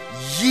you,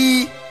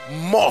 ye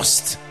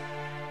must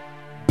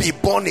be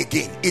born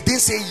again. It didn't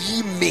say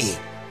ye may.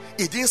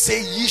 It didn't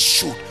say ye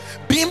should.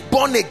 Being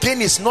born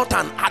again is not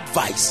an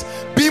advice.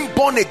 Being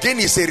born again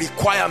is a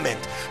requirement.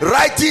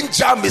 Writing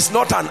jam is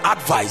not an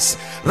advice.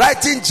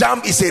 Writing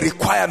jam is a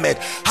requirement.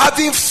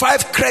 Having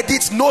 5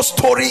 credits, no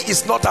story,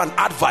 is not an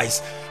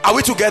advice. Are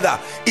we together?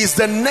 Is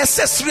the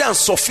necessary and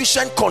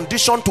sufficient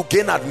condition to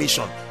gain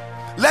admission.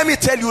 Let me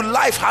tell you,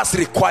 life has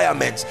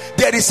requirements.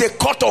 There is a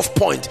cutoff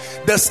point.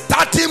 The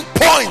starting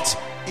point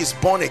is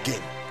born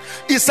again.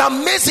 It's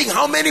amazing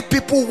how many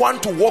people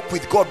want to walk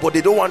with God, but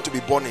they don't want to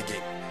be born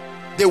again.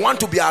 They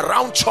want to be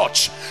around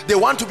church. They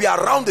want to be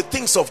around the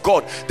things of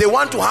God. They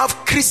want to have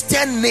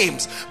Christian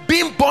names.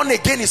 Being born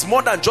again is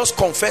more than just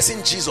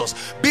confessing Jesus.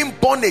 Being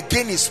born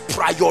again is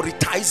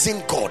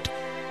prioritizing God.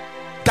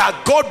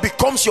 That God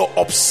becomes your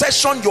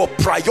obsession, your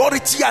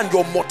priority, and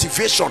your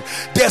motivation.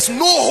 There's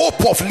no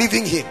hope of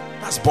leaving him.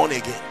 That's born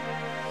again.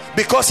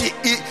 Because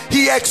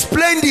he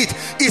explained it.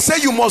 He said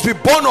you must be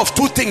born of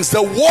 2 things,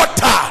 the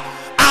water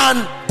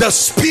and the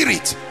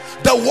Spirit.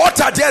 The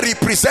water there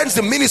represents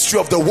the ministry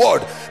of the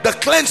word, the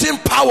cleansing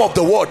power of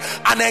the word,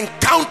 an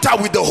encounter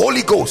with the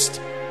Holy Ghost.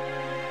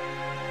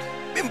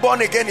 Being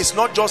born again is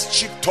not just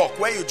cheap talk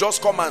where you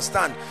just come and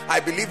stand.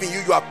 I believe in you.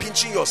 You are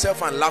pinching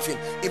yourself and laughing.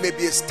 It may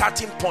be a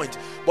starting point,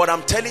 but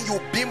I'm telling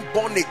you, being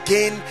born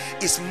again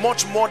is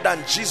much more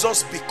than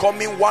Jesus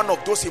becoming one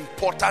of those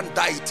important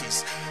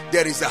deities.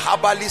 There is a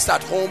herbalist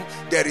at home.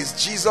 There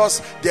is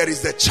Jesus. There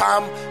is the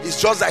charm.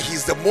 It's just that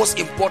he's the most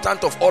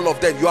important of all of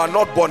them. You are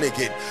not born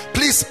again.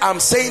 Please, I'm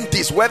saying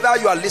this, whether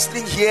you are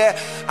listening here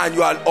and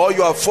you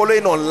are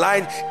following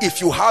online,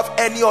 if you have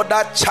any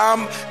other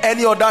charm,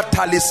 any other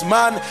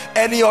talisman,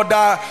 any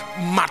other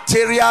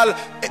material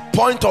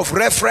point of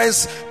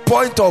reference,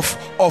 point of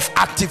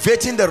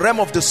activating the realm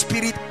of the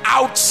Spirit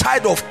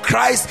outside of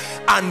Christ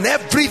and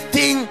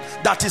everything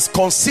that is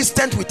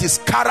consistent with his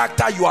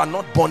character, you are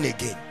not born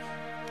again.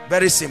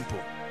 Very simple.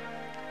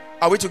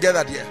 Are we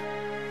together there?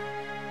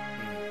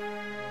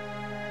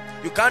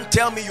 You can't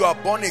tell me you are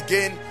born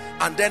again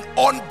and then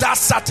under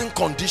certain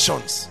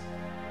conditions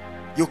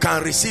you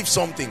can receive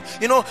something.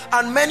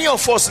 And many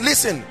of us,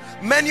 listen,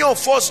 many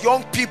of us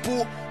young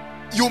people,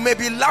 you may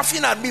be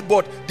laughing at me,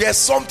 but there's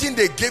something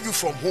they gave you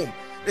from home.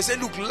 They say,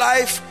 look,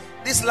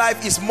 this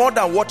life is more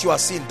than what you are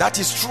seeing. That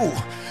is true.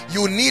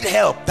 You need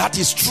help. That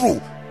is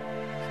true.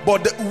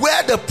 But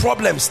where the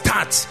problem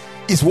starts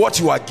is what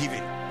you are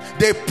giving.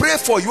 They pray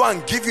for you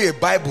and give you a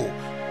Bible,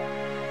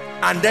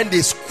 and then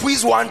they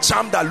squeeze one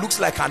charm that looks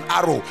like an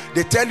arrow.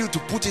 They tell you to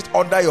put it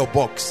under your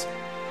box.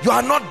 You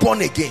are not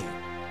born again.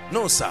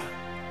 No, sir.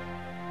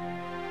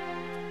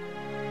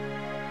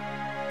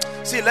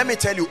 See, let me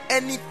tell you,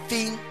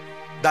 anything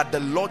that the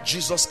Lord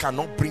Jesus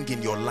cannot bring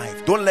in your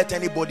life, don't let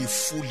anybody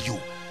fool you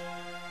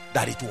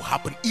that it will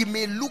happen. It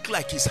may look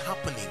like it's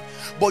happening,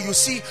 but you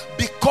see,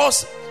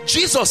 because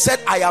Jesus said,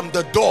 I am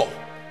the door.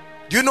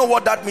 Do you know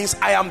what that means?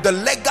 I am the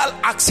legal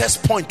access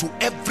point to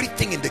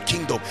everything in the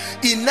kingdom.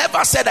 He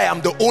never said I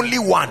am the only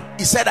one.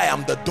 He said I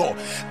am the door.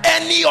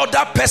 Any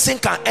other person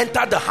can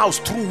enter the house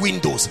through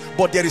windows,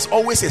 but there is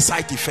always a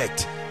side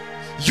effect.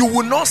 You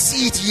will not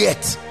see it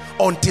yet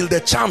until the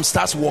charm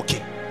starts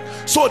working.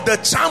 So the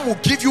charm will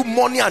give you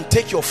money and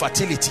take your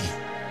fertility.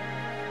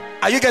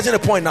 Are you getting the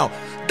point now?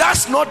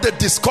 That's not the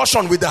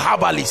discussion with the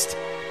herbalist.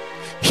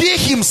 He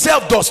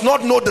himself does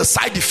not know the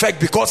side effect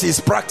because he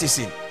is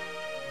practicing.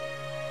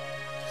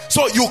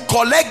 So you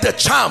collect the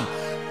charm,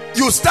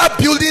 you start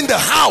building the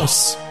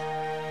house,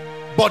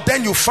 but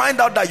then you find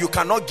out that you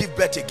cannot give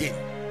birth again,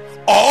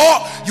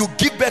 or you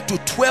give birth to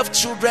 12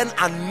 children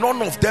and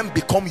none of them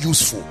become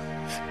useful.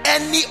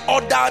 Any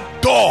other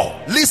door,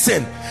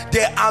 listen,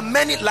 there are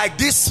many like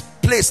this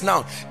place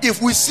now.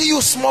 If we see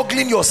you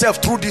smuggling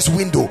yourself through this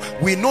window,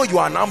 we know you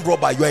are an armed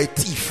robber, you are a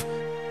thief.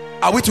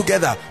 Are we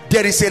together?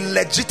 There is a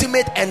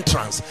legitimate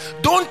entrance.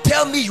 Don't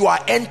tell me you are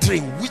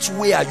entering. Which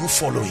way are you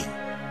following?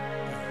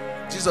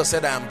 Jesus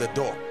said, I am the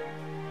door.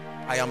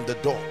 I am the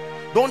door.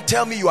 Don't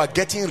tell me you are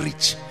getting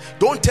rich.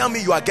 Don't tell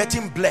me you are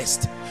getting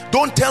blessed.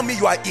 Don't tell me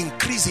you are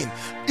increasing.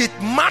 It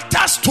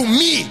matters to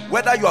me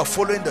whether you are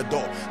following the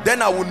door.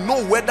 Then I will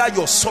know whether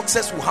your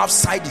success will have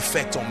side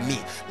effects on me.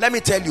 Let me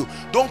tell you,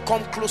 don't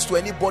come close to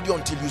anybody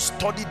until you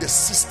study the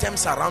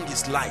systems around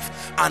his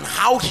life and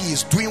how he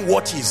is doing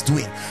what he is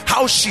doing,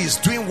 how she is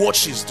doing what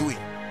she is doing.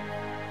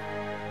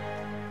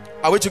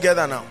 Are we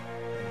together now?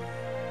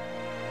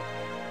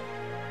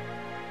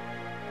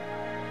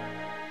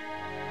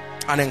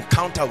 An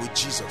encounter with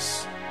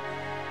Jesus.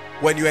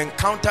 When you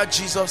encounter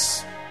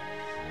Jesus,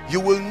 you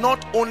will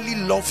not only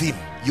love him,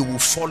 you will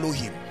follow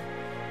him.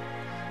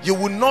 You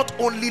will not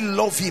only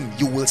love him,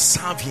 you will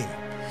serve him.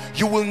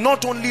 You will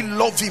not only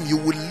love him, you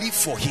will live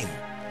for him.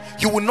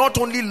 You will not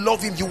only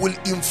love him, you will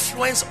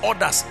influence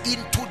others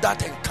into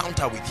that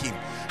encounter with him.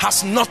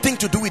 Has nothing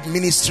to do with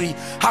ministry,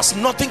 has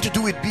nothing to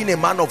do with being a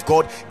man of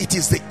God. It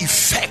is the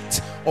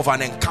effect of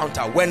an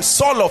encounter. When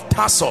Saul of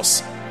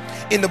Tarsus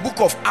in the book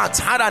of Acts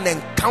had an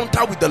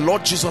encounter with the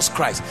Lord Jesus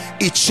Christ,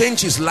 it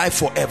changed his life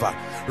forever.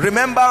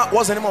 Remember,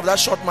 what's the name of that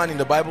short man in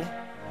the Bible?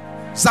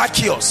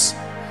 Zacchaeus.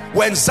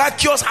 When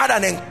Zacchaeus had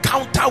an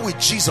encounter with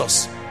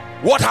Jesus,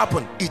 what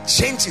happened? It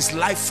changed his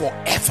life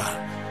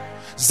forever.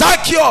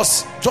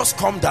 Zacchaeus, just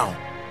come down,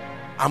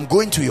 I'm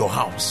going to your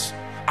house.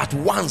 At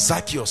once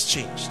Zacchaeus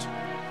changed.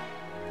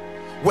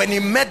 When he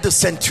met the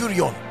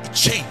centurion, it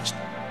changed.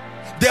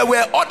 There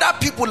were other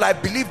people I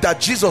believe that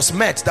Jesus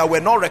met that were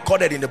not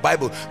recorded in the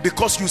Bible,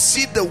 because you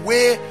see the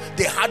way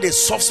they had a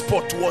soft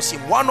spot towards him.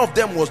 One of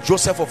them was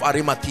Joseph of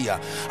Arimathea.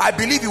 I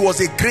believe he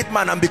was a great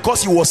man, and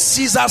because he was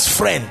Caesar's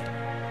friend,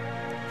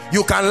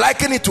 you can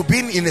liken it to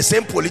being in the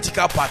same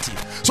political party.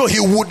 So he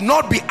would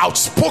not be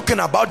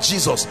outspoken about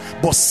Jesus,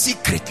 but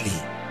secretly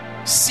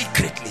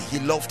he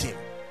loved him.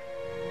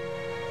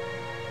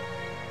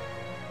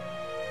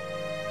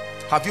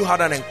 Have you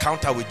had an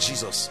encounter with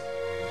Jesus?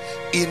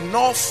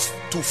 Enough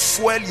to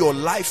fuel your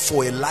life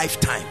for a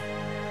lifetime.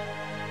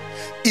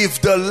 If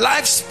the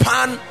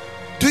lifespan,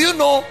 do you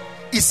know,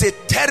 it's a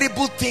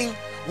terrible thing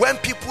when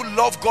people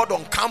love God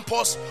on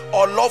campus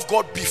or love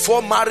God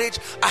before marriage.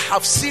 I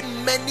have seen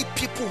many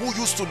people who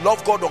used to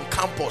love God on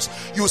campus.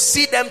 You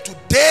see them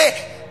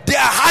today, they are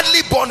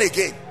hardly born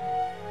again.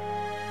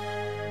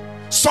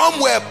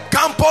 Some were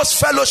campus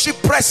fellowship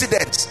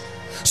presidents.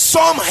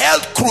 Some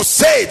held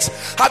crusades.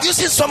 Have you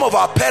seen some of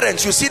our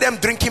parents? You see them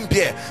drinking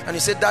beer and you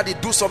say, Daddy,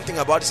 do something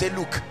about it. Say,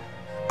 look,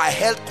 I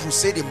held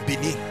crusade in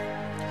Benin,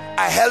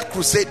 I held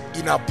crusade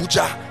in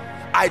Abuja,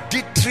 I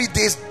did 3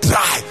 days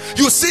dry.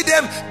 You see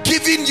them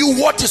giving you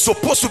what is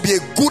supposed to be a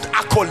good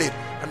accolade,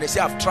 and they say,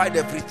 I've tried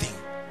everything.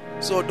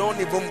 So don't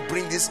even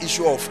bring this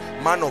issue of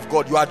man of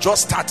God. You are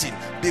just starting.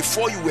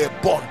 Before you were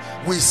born,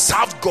 we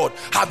served God.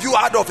 Have you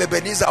heard of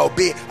Ebenezer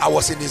Obey? I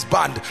was in his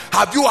band.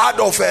 Have you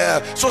heard of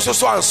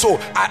so and so?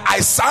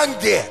 I sang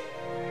there.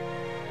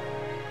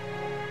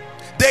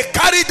 They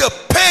carry the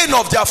pain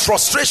of their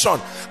frustration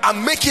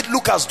and make it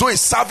look as though it's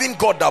serving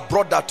God that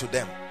brought that to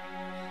them.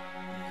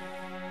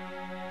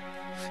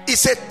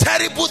 It's a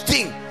terrible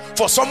thing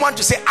for someone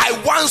to say, I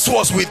once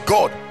was with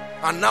God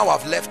and now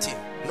I've left him.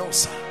 No,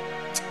 sir.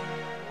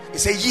 He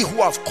said, ye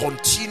who have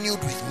continued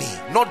with me,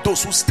 not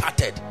those who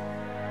started.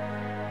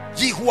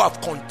 Ye who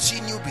have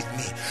continued with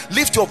me.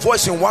 Lift your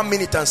voice in 1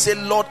 minute and say,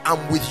 Lord,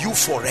 I'm with you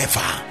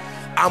forever.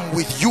 I'm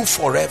with you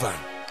forever.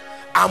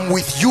 I'm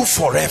with you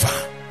forever.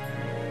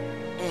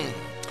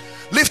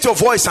 Lift your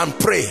voice and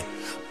pray.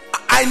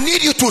 I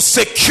need you to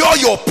secure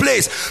your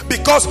place,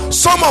 because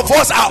some of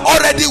us are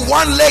already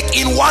one leg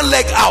in, one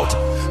leg out.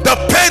 The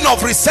pain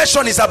of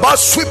recession is about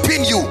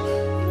sweeping you.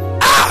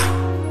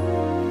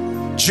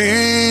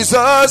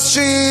 Jesus,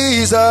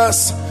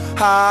 Jesus,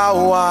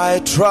 how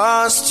I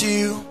trust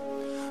you,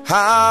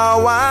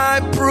 how I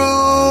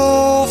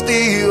prove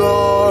thee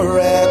o'er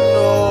and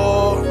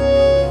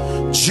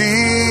o'er.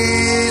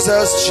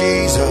 Jesus,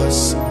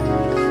 Jesus,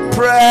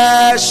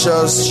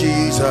 precious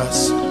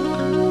Jesus,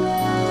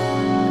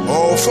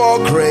 oh, for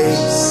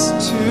grace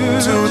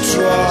to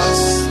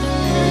trust.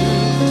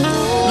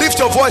 Lift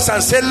your voice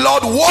and say,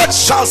 Lord, what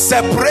shall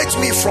separate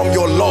me from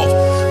your love?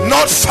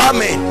 Not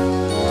famine,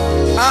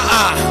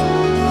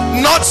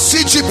 not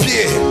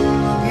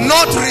CGPA,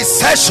 not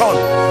recession.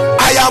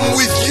 I am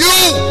with you,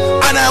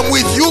 and I am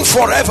with you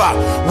forever.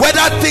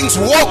 Whether things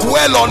work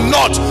well or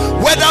not,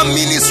 whether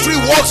ministry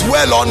works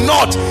well or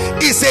not,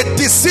 is a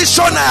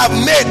decision I have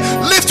made.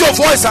 Lift your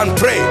voice and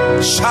pray.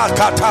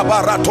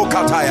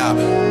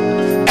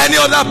 Any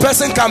other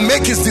person can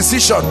make his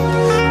decision.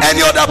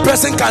 Any other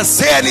person can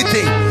say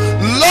anything.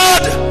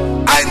 Lord,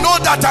 I know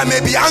that I may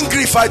be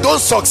angry if I don't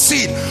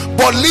succeed,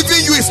 but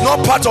leaving you is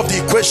not part of the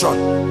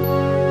equation.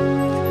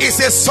 It's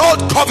a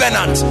salt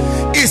covenant.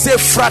 It's a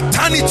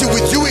fraternity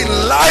with you in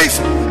life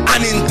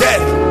and in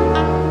death.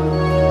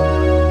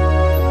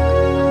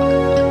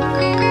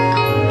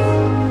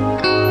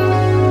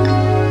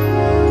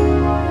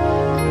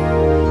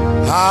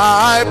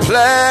 I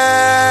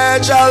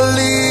pledge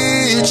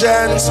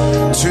allegiance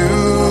to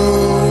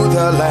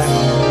the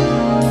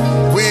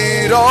Lamb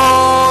with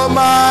all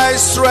my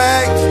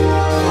strength,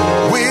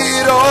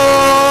 with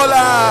all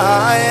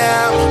I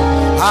am.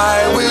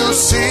 I will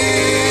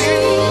sing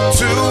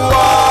to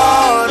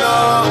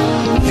honor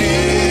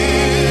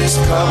His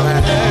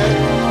command.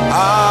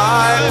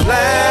 I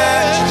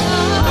pledge.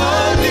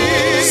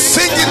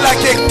 Sing it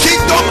like a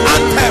kingdom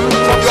anthem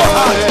from your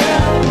heart.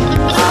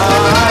 I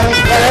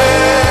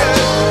pledge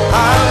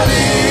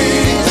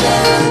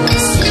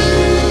allegiance to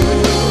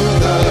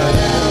the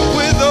Lamb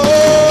with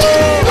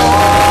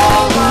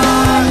all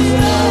my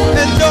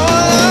and all I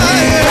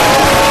am.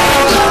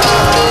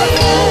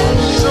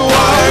 So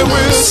I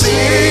will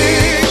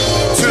sing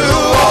to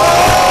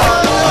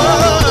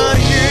honor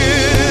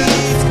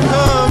His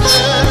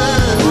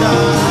command. I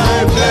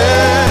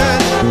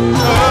pledge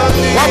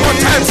allegiance. One more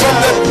time from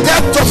the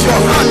depth of your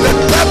heart, the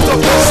depth of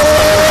your soul.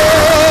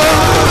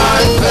 I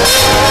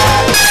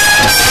pledge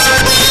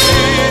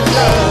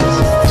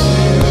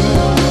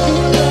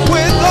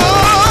with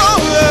all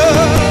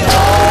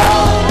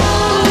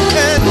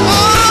and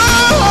all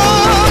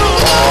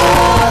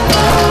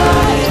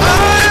I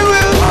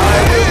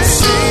will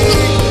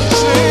sing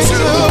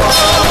to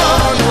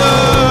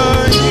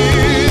honor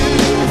You.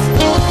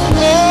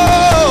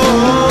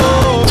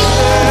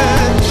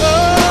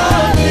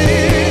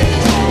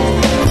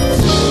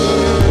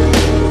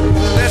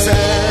 Listen,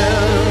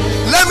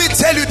 let me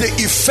tell you the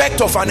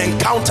effect of an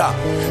encounter.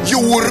 You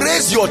will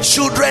raise your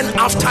children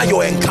after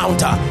your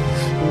encounter.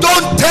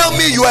 Don't tell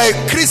me you are a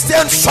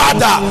Christian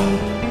father.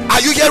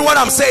 Are you hearing what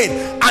I'm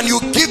saying? And you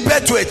give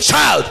birth to a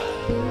child,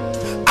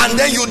 and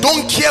then you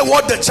don't care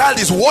what the child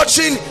is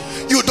watching.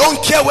 You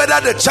don't care whether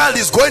the child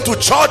is going to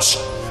church.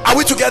 Are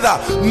we together?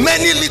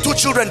 Many little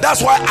children.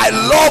 That's why I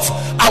love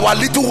our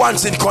little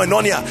ones in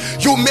Koinonia.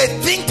 You may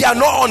think they are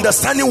not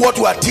understanding what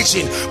we are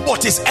teaching,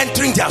 but it's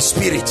entering their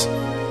spirit.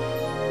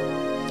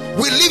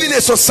 We live in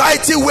a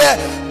society where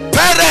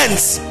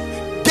parents,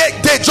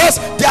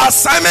 their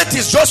assignment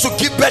is just to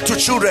give birth to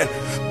children.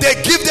 They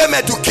give them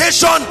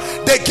education,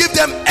 they give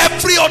them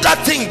every other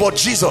thing but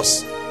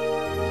Jesus.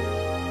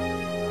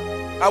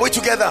 Are we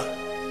together?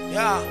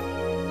 Yeah.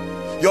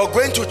 You're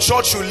going to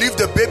church, you leave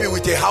the baby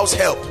with a house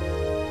help.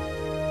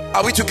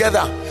 Are we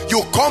together?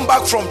 You come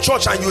back from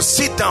church and you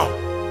sit down.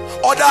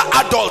 Other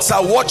adults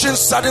are watching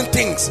certain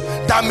things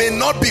that may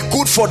not be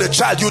good for the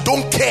child. You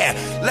don't care.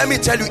 Let me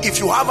tell you, if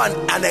you have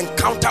an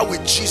encounter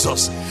with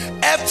Jesus,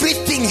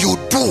 everything you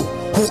do,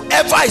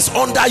 whoever is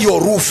under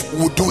your roof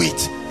will do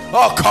it.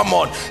 Oh, come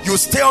on. You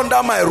stay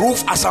under my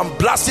roof. As I'm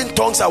blasting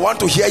tongues, I want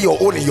to hear your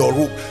own in your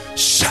room.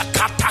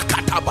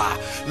 Shakatakataba,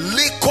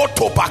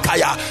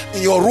 likotopakaya.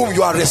 In your room,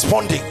 you are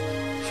responding.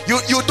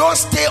 You don't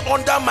stay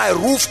under my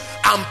roof.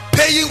 I'm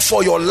paying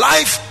for your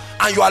life,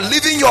 and you are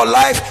living your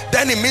life.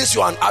 Then it means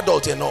you are an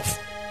adult enough.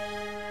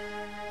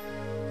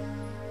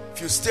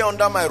 If you stay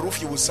under my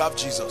roof, you will serve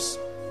Jesus.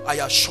 I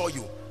assure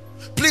you.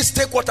 Please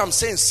take what I'm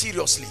saying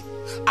seriously.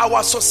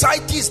 Our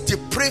society is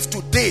depraved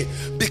today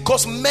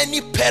because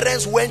many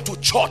parents went to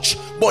church,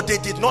 but they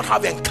did not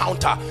have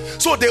encounter.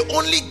 So they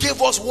only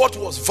gave us what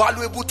was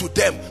valuable to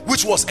them,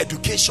 which was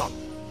education.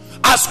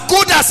 As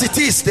good as it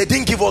is, they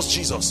didn't give us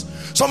Jesus.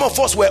 Some of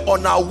us were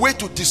on our way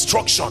to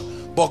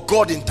destruction, but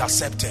God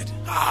intercepted.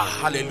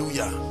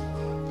 Hallelujah.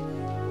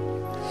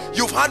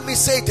 You've heard me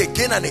say it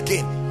again and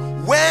again.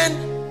 When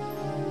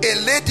a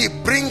lady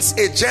brings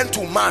a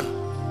gentleman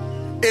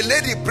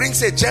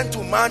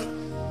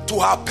to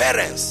her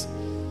parents,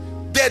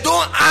 they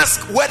don't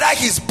ask whether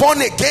he's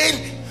born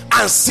again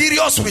and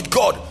serious with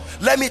God.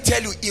 Let me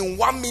tell you, in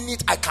 1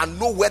 minute I can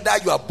know whether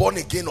you are born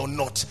again or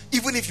not,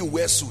 even if you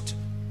wear suit.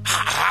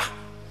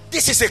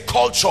 This is a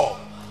culture.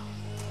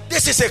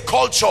 This is a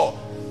culture.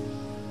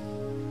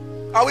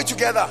 Are we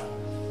together?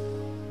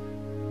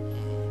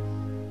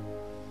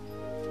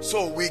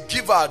 So we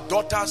give our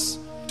daughters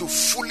to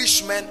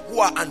foolish men who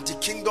are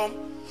anti-kingdom.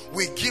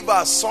 We give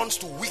our sons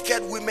to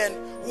wicked women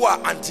who are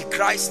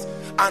antichrist,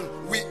 and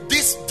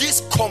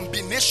this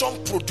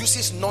combination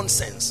produces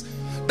nonsense.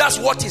 That's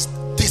what is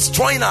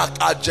destroying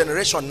our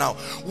generation now.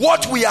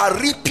 What we are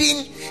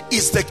reaping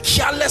is the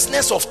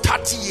carelessness of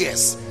 30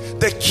 years,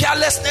 the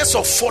carelessness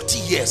of 40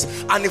 years,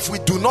 and if we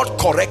do not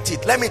correct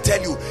it, let me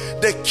tell you,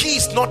 the key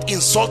is not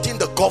insulting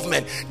the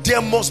government.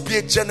 There must be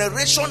a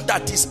generation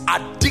that is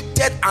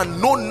addicted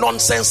and no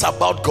nonsense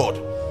about God.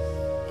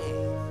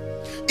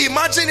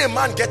 Imagine a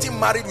man getting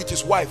married with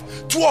his wife.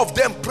 Two of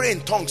them pray in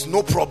tongues,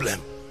 no problem.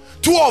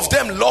 Two of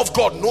them love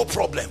God, no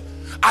problem.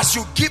 As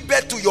you give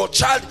birth to your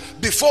child,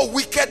 before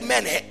wicked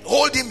men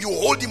hold him, you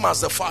hold him as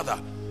the father.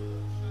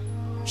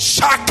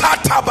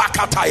 Shakata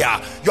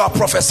bakataya. You are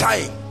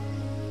prophesying.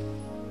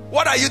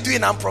 What are you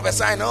doing? I'm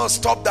prophesying. Oh,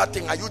 stop that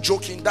thing. Are you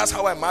joking? That's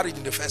how I married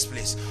in the first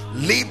place.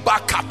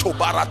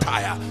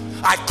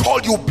 I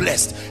call you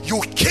blessed.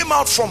 You came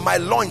out from my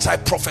loins. I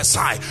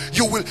prophesy.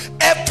 You will.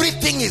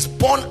 Everything is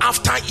born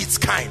after its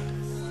kind.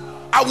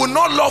 I will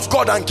not love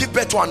God and give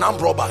birth to an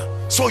armed robber.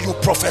 So you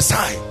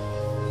prophesy.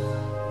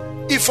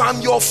 If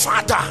I'm your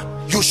father,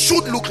 you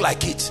should look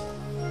like it.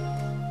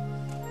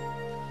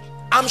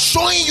 I'm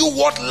showing you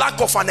what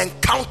lack of an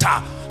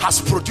encounter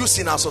has produced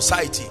in our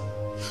society.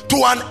 To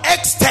an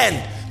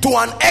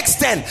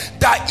extent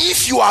that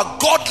if you are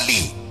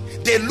godly,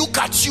 they look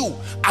at you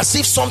as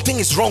if something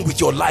is wrong with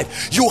your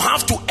life. You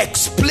have to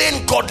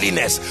explain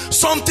godliness,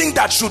 something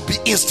that should be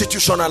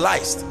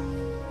institutionalized.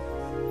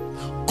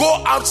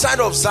 Go outside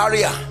of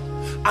Zaria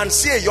and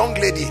see a young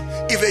lady.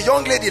 If a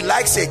young lady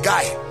likes a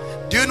guy,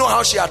 do you know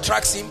how she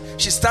attracts him?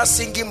 She starts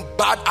singing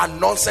bad and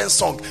nonsense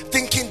songs,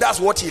 thinking that's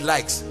what he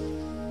likes.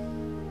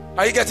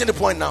 Are you getting the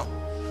point now?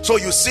 So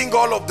you sing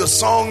all of the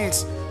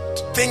songs,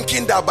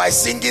 thinking that by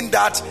singing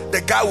that,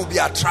 the guy will be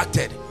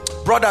attracted.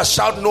 Brothers,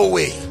 shout no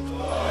way.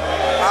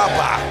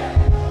 Abba.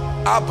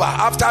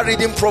 After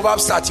reading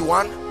Proverbs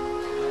 31.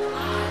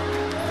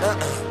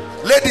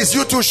 Ladies,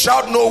 you too,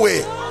 shout no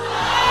way.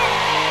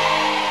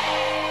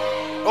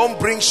 Don't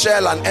bring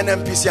Shell and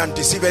NMPC and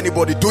deceive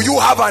anybody. Do you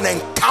have an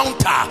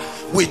encounter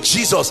with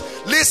Jesus?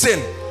 Listen,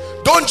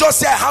 don't just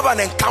say I have an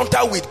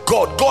encounter with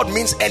God. God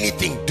means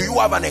anything. Do you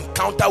have an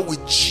encounter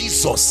with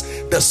Jesus,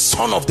 the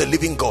Son of the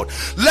living God?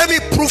 Let me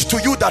prove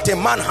to you that a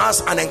man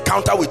has an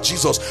encounter with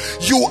Jesus.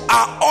 You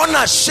are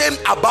unashamed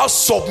about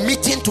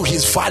submitting to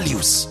his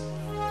values.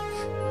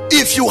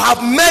 If you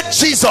have met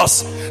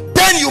Jesus,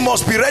 then you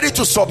must be ready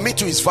to submit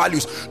to his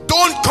values.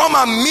 Don't come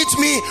and meet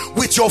me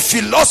with your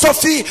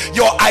philosophy,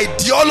 your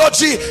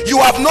ideology. You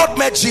have not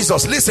met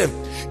Jesus. Listen,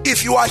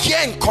 if you are here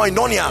in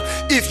Koinonia,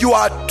 if you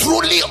are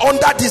truly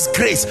under this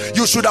grace,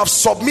 you should have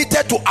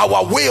submitted to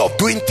our way of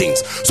doing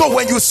things. So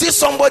when you see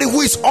somebody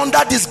who is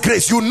under this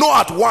grace, you know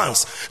at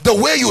once the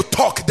way you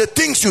talk, the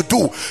things you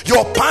do,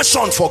 your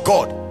passion for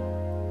God.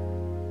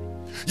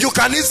 You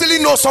can easily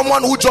know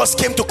someone who just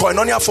came to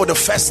Koinonia for the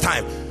first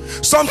time.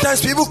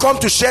 Sometimes people come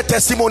to share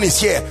testimonies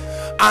here,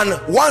 and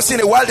once in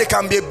a while they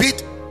can be a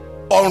bit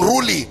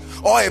unruly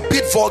or a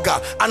bit vulgar,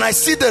 and I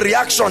see the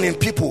reaction in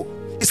people.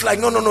 It's like,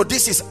 no,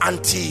 this is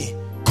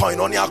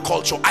anti-Koinonia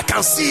culture. I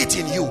can see it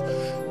in you.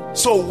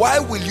 So why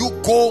will you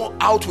go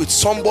out with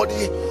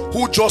somebody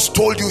who just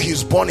told you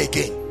he's born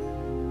again?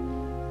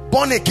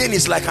 Born again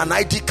is like an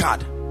ID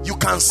card. You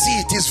can see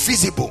it is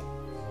visible.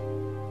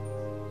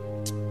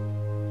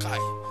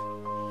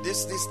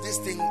 This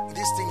thing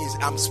is,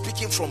 I'm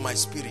speaking from my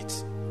spirit.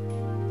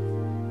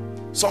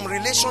 Some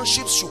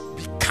relationships should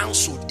be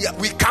cancelled. Yeah,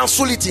 we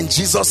cancel it in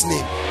Jesus'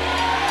 name.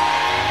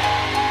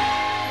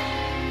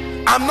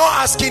 I'm not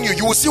asking you.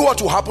 You will see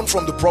what will happen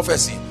from the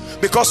prophecy,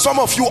 because some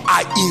of you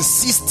are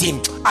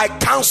insisting. I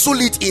cancel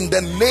it in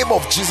the name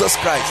of Jesus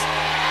Christ.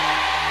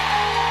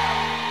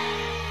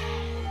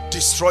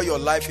 Destroy your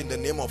life in the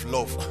name of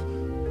love.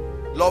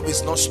 Love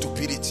is not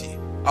stupidity.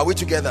 Are we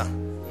together?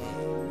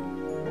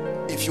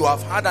 If you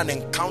have had an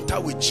encounter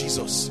with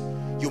Jesus,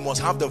 you must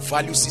have the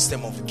value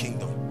system of the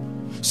kingdom.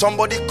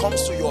 Somebody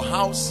comes to your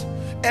house,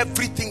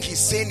 everything he's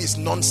saying is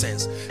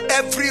nonsense.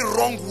 Every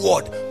wrong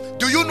word.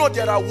 Do you know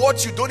there are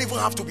words you don't even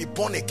have to be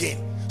born again?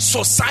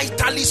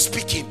 Societally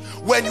speaking,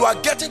 when you are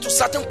getting to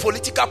certain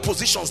political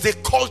positions, they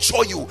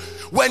culture you.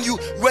 When you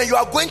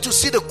are going to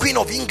see the Queen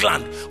of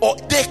England, or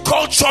they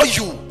culture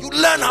you. You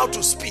learn how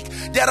to speak.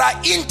 There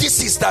are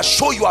indices that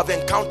show you have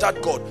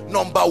encountered God.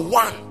 Number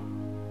one,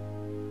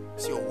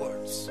 it's your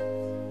words.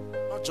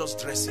 Not just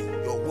dressing,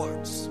 your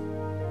words.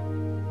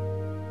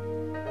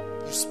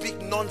 You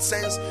speak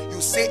nonsense,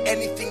 you say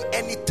anything,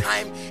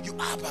 anytime.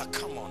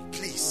 Come on,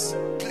 please.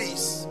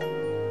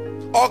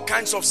 All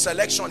kinds of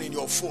selection in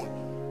your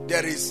phone.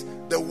 There is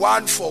the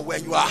one for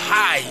when you are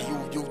high,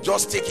 you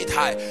just take it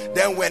high.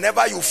 Then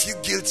whenever you feel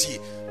guilty,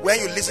 when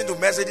you listen to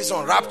messages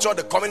on rapture,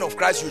 the coming of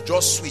Christ, you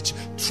just switch.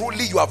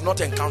 Truly, you have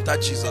not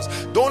encountered Jesus.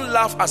 Don't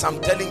laugh as I'm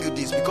telling you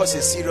this, because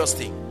it's a serious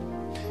thing.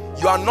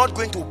 You are not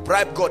going to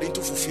bribe God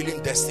into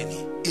fulfilling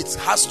destiny. It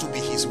has to be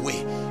his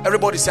way.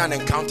 Everybody say an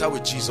encounter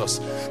with Jesus.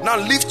 Now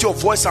lift your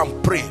voice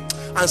and pray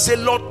and say,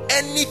 Lord,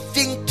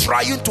 anything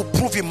trying to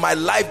prove in my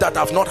life that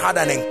I've not had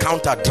an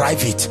encounter,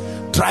 drive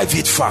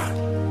it far.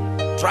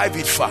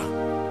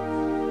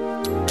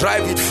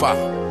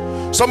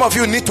 Some of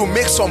you need to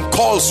make some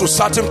calls to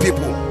certain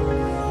people.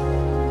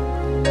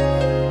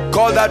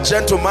 Call that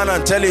gentleman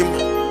and tell him,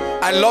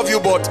 I love you,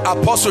 but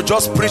Apostle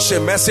just preached a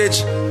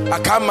message. I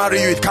can't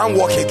marry you, it can't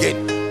work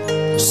again.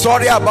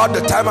 Sorry about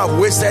the time I've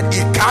wasted,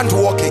 it can't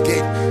work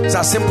again. It's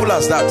as simple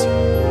as that.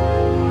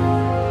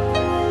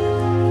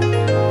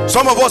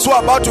 Some of us who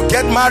are about to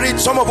get married,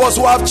 some of us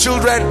who have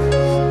children,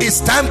 it's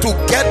time to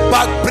get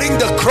back. Bring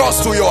the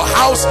cross to your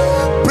house.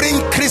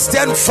 Bring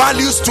Christian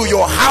values to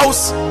your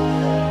house.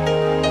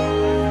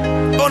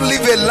 Don't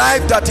live a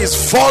life that is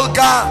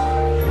vulgar.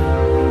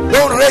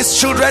 Don't raise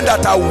children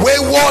that are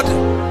wayward,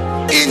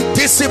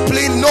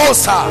 indisciplined. No,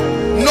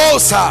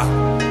 sir.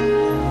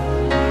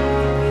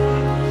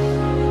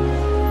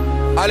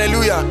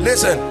 Hallelujah.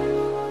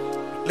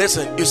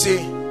 Listen, you see,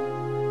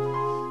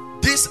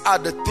 these are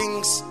the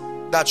things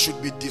that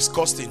should be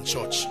discussed in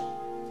church.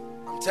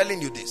 I'm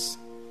telling you this.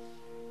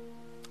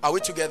 Are we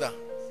together?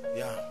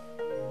 Yeah.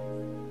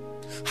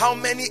 How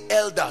many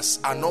elders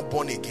are not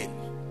born again?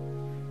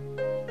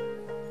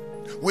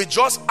 We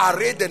just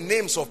array the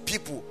names of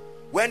people.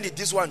 When did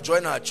this one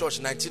join our church?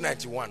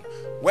 1991.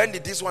 When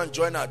did this one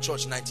join our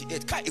church?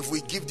 98. If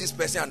we give this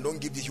person and don't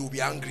give this, he will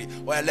be angry.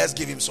 Well, let's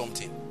give him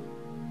something.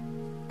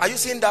 Are you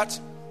seeing that?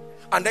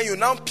 And then you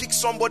now pick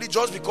somebody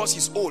just because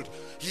he's old.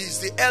 He is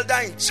the elder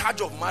in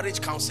charge of marriage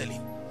counseling.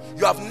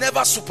 You have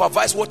never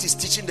supervised what he's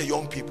teaching the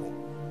young people.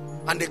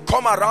 And they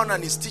come around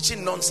and he's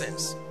teaching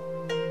nonsense.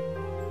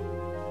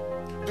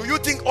 Do you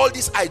think all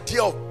this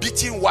idea of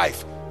beating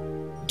wife,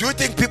 do you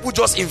think people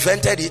just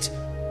invented it?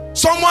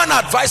 Someone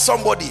advised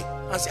somebody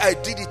and said, I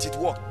did it, it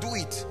worked. Do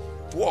it,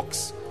 it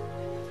works.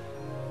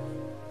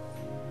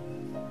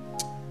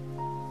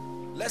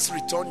 Let's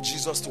return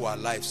Jesus to our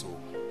lives. Oh.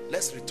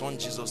 Let's return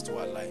Jesus to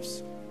our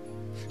lives.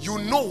 You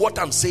know what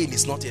I'm saying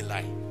is not a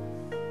lie.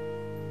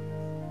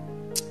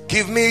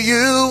 Give me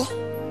you.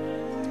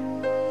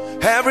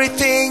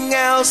 Everything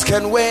else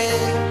can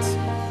wait.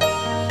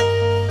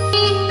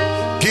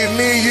 Give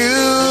me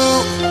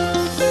you.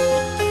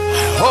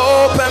 I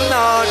hope I'm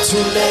not too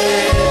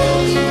late.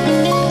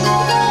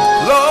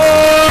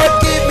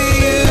 Lord, give me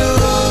you.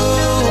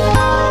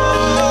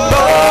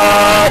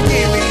 Lord,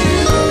 give me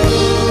you.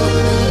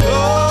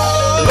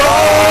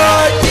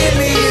 Lord, give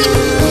me you.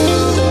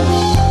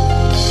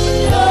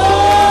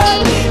 Lord,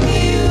 give me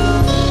you.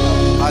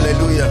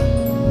 Hallelujah.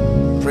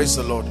 Praise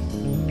the Lord.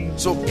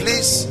 So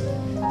please,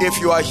 if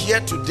you are here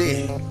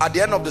today, at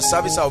the end of the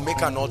service, I'll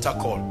make an altar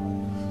call.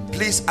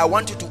 Please, I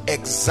want you to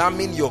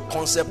examine your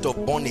concept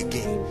of born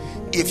again.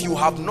 If you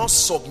have not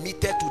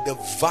submitted to the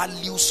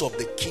values of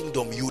the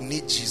kingdom, you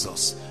need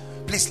Jesus.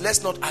 Please,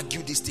 let's not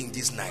argue this thing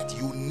this night.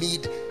 You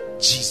need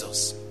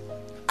Jesus.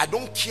 I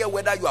don't care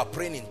whether you are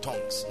praying in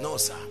tongues. No,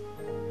 sir.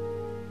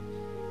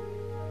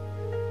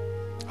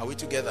 Are we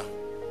together?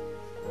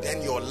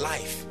 Then your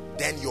life,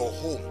 then your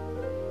home.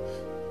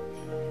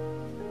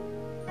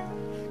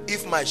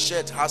 If my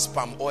shirt has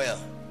palm oil,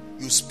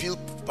 you spill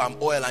palm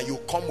oil and you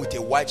come with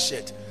a white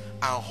shirt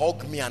and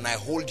hug me and I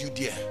hold you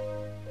there.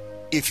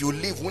 If you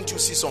leave, won't you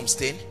see some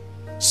stain?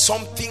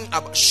 Something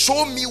about,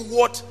 show me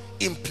what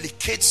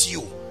implicates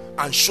you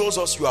and shows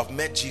us you have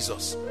met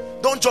Jesus.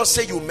 Don't just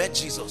say you met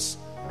Jesus.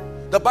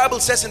 The Bible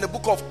says in the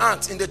book of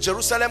Acts, in the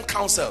Jerusalem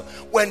council,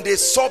 when they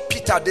saw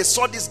Peter, they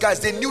saw these guys,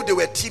 they knew they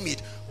were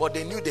timid, but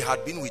they knew they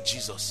had been with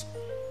Jesus.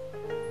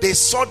 They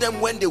saw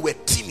them when they were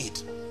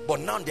timid, but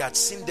now they had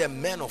seen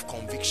them men of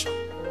conviction.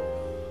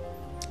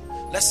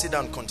 Let's sit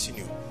down and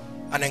continue.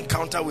 An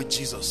encounter with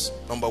Jesus,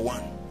 number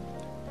one.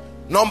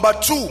 Number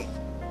two,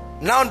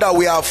 now that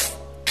we have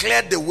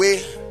cleared the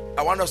way,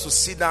 I want us to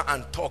sit down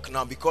and talk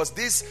now, because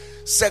this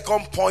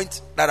second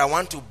point that I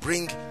want to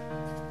bring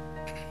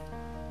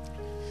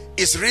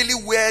is really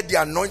where the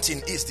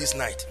anointing is this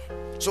night.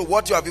 So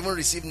what you have even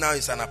received now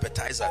is an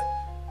appetizer.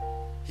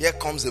 Here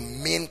comes the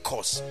main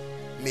course.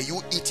 May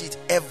you eat it,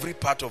 every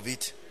part of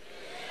it,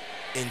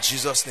 in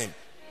Jesus' name.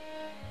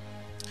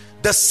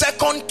 The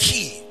second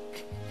key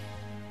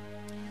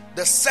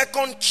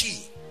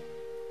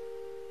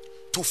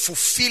to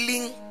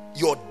fulfilling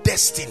your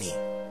destiny,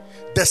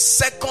 the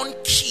second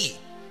key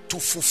to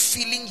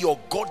fulfilling your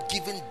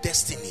God-given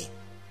destiny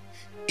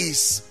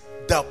is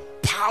the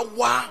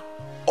power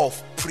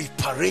of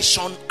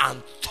preparation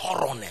and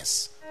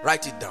thoroughness.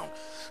 Write it down.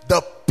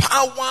 The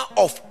power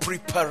of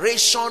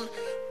preparation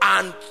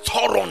and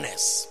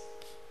thoroughness.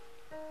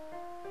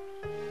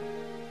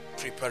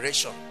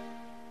 Preparation,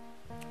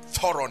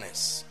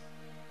 thoroughness.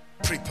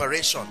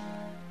 Preparation,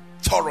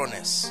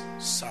 thoroughness.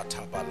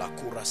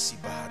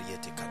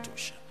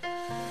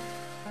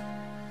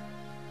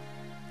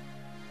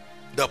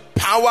 The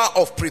power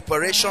of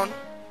preparation,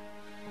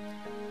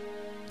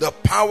 the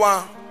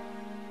power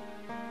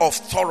of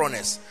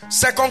thoroughness.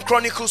 2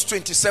 Chronicles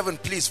 27,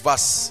 please,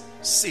 verse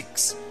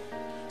 6.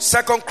 2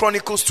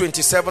 Chronicles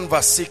 27,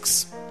 verse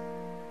 6.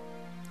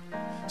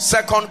 2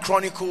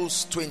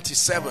 Chronicles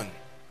 27.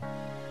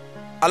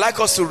 I like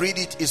us to read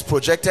it. It's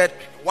projected.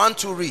 1,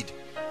 2, read.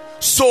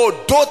 So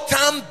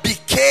Dotham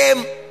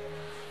became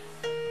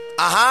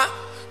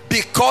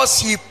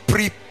because he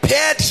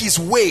prepared his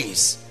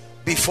ways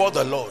before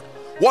the Lord.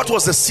 What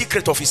was the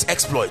secret of his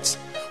exploits?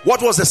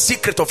 What was the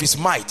secret of his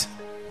might?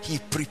 He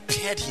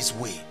prepared his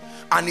way,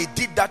 and he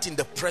did that in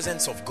the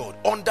presence of God,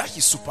 under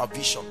his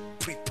supervision.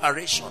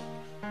 Preparation.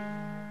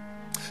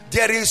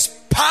 There is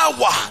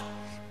power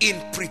in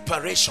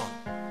preparation.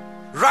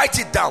 Write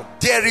it down.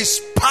 There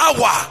is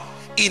power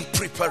in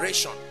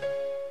preparation.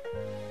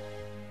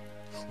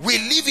 We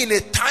live in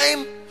a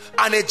time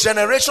and a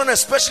generation,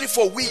 especially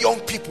for we young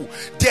people,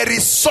 there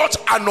is such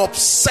an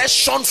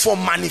obsession for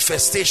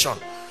manifestation.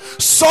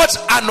 Such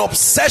an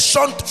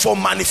obsession for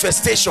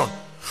manifestation.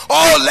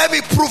 Oh, let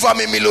me prove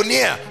I'm a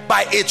millionaire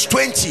by age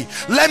 20.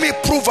 Let me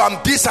prove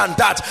I'm this and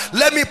that.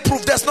 Let me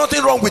prove. There's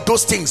nothing wrong with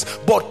those things.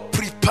 But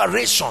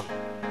preparation.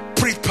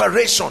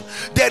 preparation.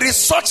 There is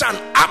such an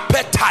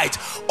appetite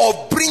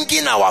of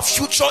bringing our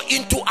future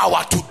into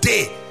our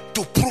today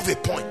to prove a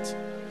point.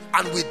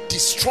 And we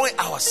destroy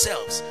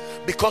ourselves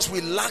because we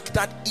lack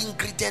that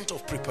ingredient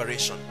of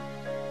preparation.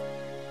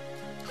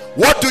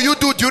 What do you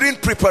do during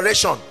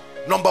preparation?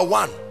 Number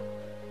one.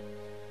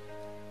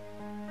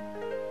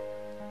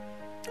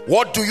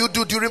 What do you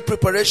do during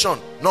preparation?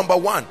 Number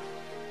one,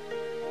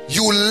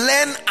 you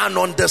learn and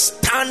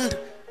understand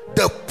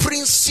the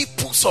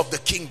principles of the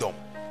kingdom.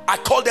 I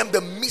call them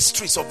the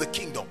mysteries of the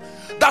kingdom.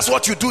 That's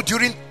what you do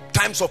during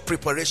times of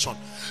preparation.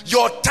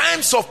 Your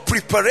times of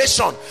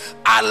preparation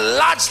are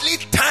largely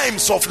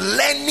times of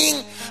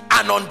learning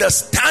and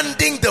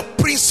understanding the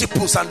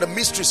principles and the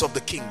mysteries of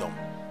the kingdom.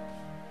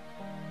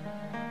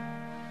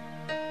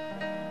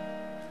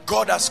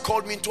 God has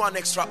called me into an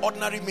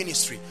extraordinary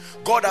ministry.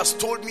 God has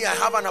told me I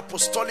have an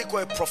apostolic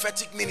or a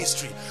prophetic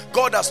ministry.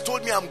 God has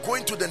told me I'm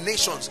going to the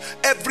nations.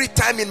 Every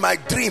time in my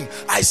dream,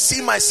 I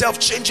see myself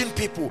changing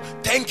people.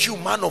 Thank you,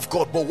 man of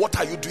God. But what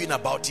are you doing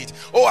about it?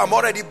 Oh, I'm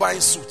already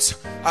buying suits.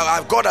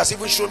 God has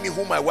even shown me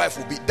who my wife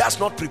will be. That's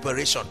not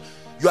preparation.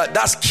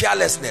 That's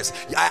carelessness.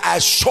 I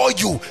assure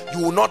you,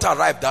 you will not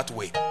arrive that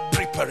way.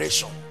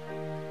 Preparation.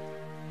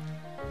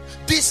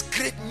 This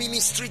great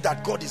ministry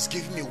that God is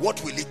giving me,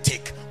 what will it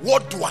take?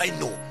 What do I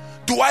know?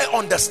 Do I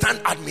understand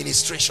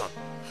administration?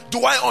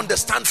 Do I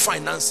understand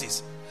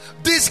finances?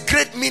 This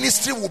great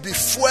ministry will be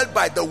fueled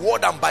by the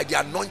word and by the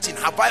anointing.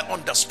 Have I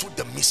understood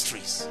the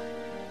mysteries?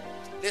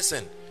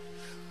 Listen,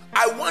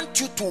 I want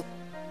you to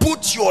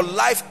put your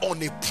life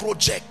on a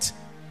project.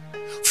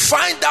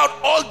 Find out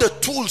all the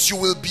tools you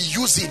will be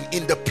using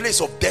in the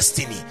place of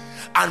destiny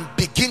and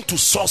begin to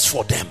source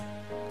for them.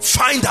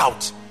 Find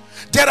out.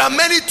 There are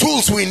many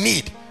tools we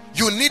need.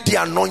 You need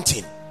the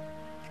anointing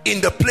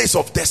in the place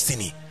of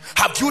destiny.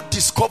 Have you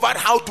discovered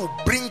how to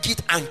bring it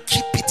and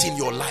keep it in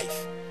your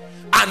life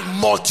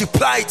and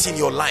multiply it in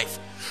your life?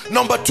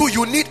 Number two,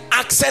 you need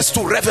access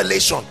to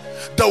revelation,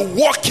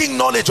 the working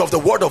knowledge of the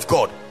word of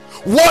God.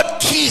 What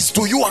keys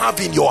do you have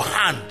in your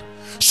hand?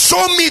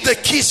 Show me the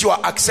keys you are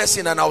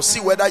accessing and I'll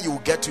see whether you will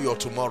get to your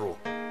tomorrow.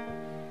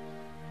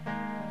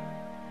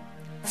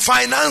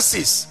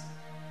 Finances.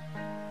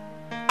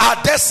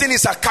 Our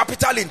destinies are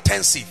capital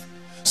intensive,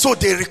 so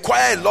they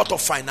require a lot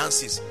of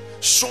finances.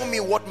 Show me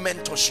what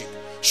mentorship.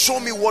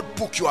 Show me what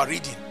book you are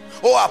reading.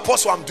 Oh,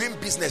 apostle, I'm doing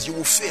business. You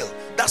will fail.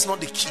 That's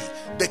not the key.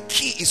 The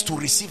key is to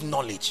receive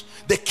knowledge.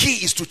 The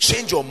key is to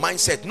change your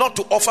mindset, not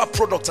to offer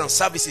products and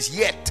services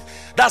yet.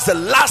 That's the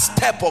last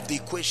step of the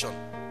equation.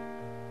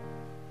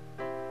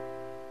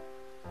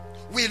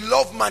 We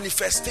love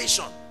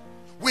manifestation.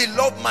 We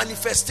love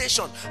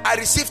manifestation. I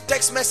receive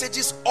text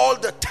messages all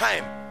the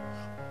time,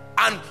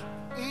 and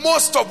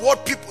most of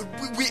what people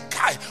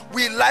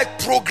we like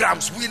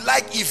programs, we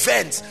like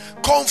events,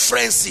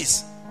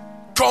 conferences,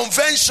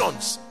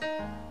 conventions.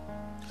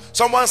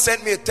 Someone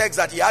sent me a text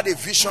that he had a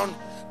vision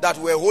that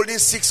we're holding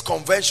 6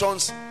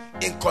 conventions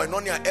in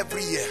Koinonia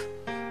every year.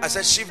 I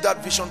said, shift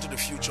that vision to the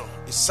future.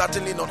 It's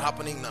certainly not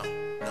happening now.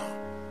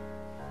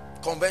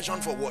 No.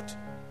 Convention for what?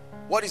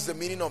 What is the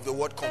meaning of the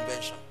word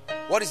convention?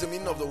 What is the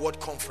meaning of the word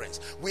conference?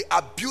 We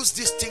abuse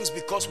these things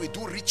because we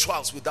do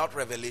rituals without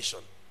revelation.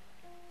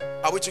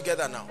 Are we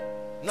together now?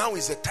 Now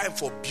is the time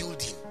for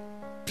building.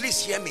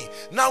 Please hear me.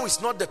 Now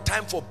is not the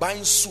time for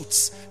buying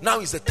suits.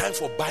 Now is the time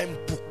for buying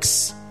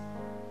books.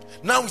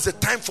 Now is the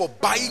time for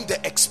buying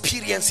the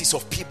experiences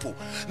of people.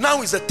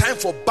 Now is the time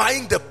for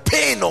buying the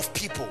pain of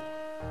people.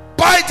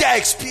 Buy their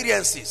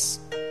experiences.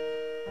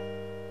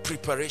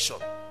 Preparation.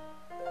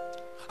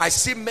 I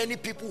see many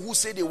people who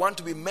say they want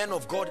to be men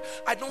of God.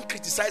 I don't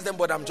criticize them,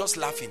 but I'm just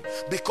laughing.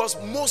 Because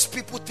most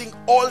people think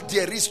all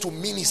there is to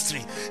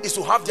ministry is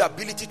to have the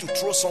ability to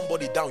throw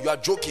somebody down. You are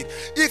joking.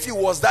 If it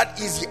was that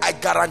easy, I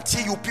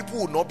guarantee you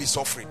people would not be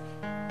suffering.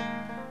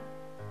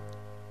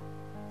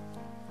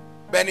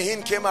 Benny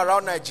Hinn came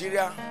around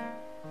Nigeria,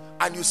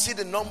 and you see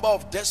the number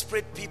of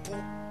desperate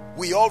people.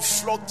 We all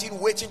flocked in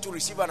waiting to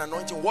receive an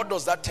anointing. What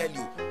does that tell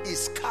you?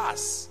 It's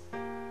scarce.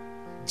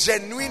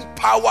 Genuine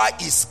power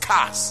is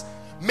scarce.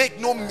 Make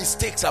no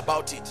mistakes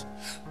about it.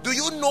 Do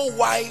you know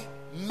why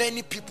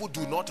many people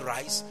do not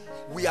rise?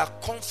 We are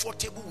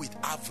comfortable with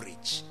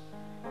average.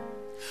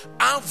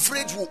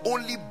 Average will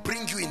only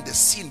bring you in the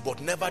scene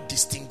but never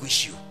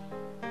distinguish you.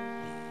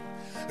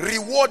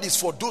 Reward is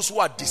for those who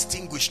are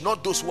distinguished,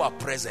 not those who are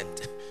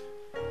present.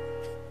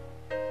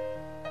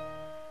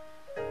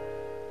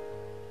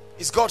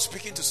 Is God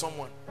speaking to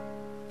someone?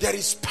 There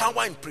is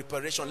power in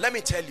preparation. Let me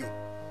tell you,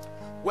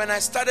 when I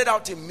started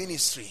out in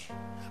ministry,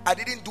 I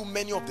didn't do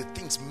many of the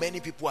things many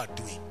people are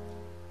doing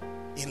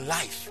in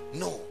life.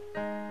 No.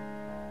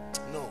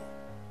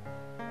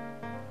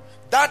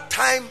 That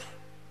time,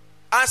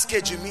 ask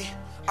Ejimi,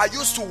 I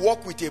used to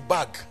walk with a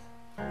bag.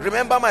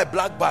 Remember my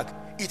black bag?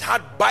 It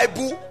had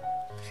Bible.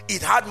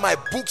 It had my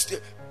books,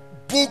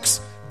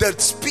 the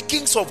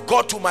speakings of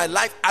God to my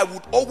life. I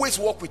would always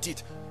walk with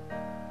it.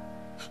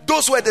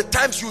 Those were the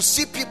times you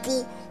see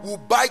people who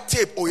buy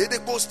tape,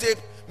 Oyedepo's tape,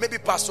 maybe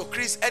Pastor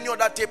Chris, any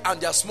other tape,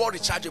 and they are small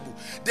rechargeable.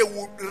 They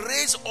will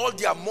raise all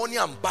their money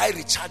and buy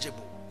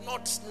rechargeable.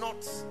 Not.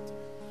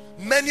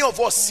 Many of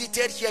us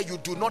seated here, you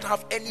do not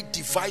have any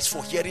device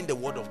for hearing the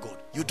word of God.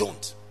 You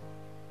don't.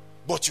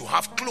 But you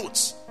have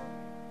clothes.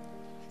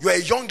 You are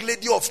a young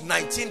lady of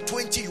 19,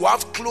 20. You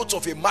have clothes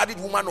of a married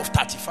woman of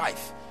 35.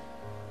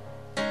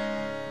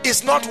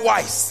 It's not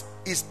wise.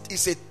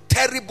 It's a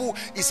terrible,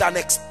 it's an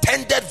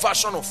extended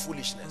version of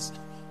foolishness.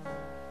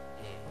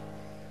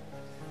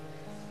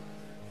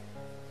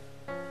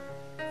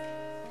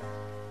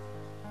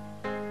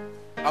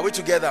 Are we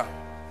together?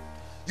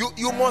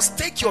 You must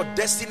take your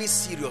destiny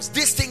serious.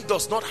 This thing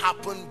does not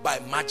happen by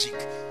magic.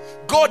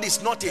 God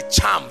is not a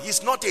charm.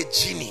 He's not a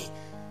genie.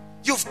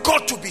 You've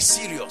got to be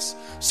serious.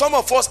 Some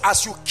of us,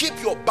 as you keep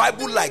your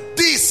Bible like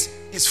this,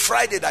 it's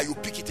Friday that you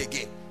pick it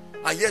again,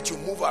 and yet you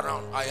move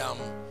around. I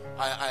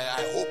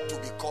hope to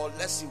be called,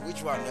 let's see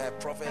which one,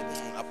 prophet,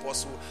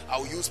 apostle.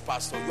 I'll use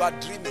pastor. You are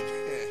dreaming.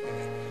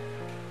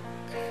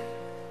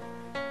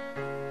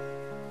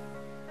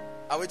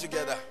 Are we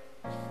together?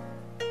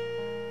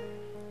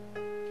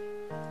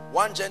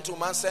 One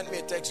gentleman sent me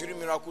a text during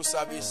miracle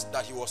service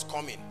that he was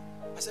coming.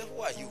 I said,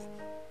 who are you?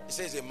 He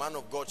says, a man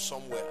of God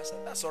somewhere. I said,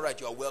 that's all right,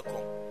 you are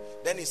welcome.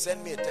 Then he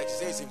sent me a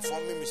text. He says, he's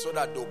informing me so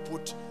that they'll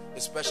put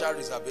a special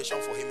reservation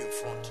for him in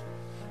front.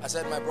 I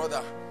said, my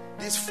brother,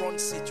 this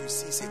front seat you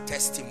see is a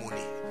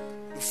testimony.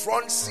 The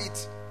front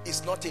seat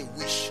is not a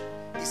wish,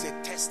 it's a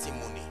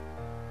testimony.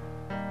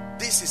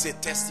 This is a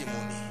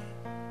testimony.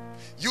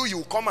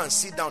 You come and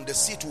sit down, the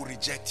seat will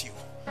reject you.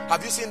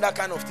 Have you seen that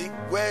kind of thing?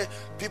 Where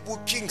people,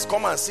 kings,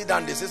 come and sit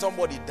down, they say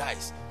somebody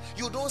dies.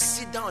 You don't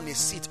sit down in a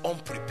seat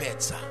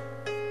unprepared, sir.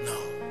 No.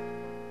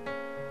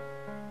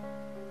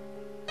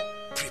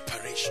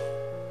 Preparation.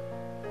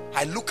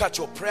 I look at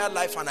your prayer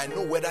life and I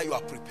know whether you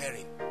are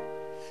preparing.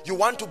 You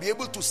want to be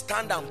able to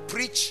stand and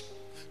preach.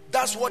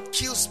 That's what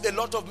kills a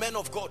lot of men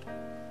of God.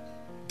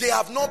 They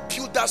have not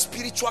built that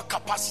spiritual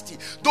capacity.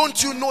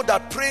 Don't you know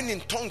that praying in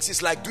tongues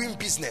is like doing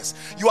business?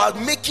 You are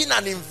making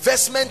an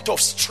investment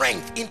of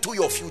strength into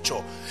your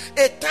future.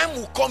 A time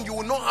will come, you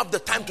will not have the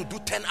time to do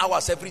 10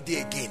 hours every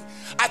day again.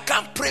 I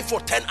can't pray for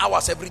 10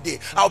 hours every day.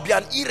 I'll be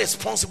an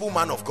irresponsible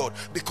man of God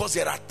because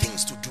there are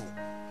things to do.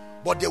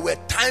 But there were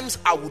times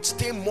I would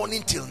stay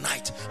morning till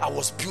night. I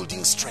was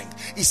building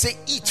strength. He said,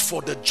 eat, for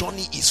the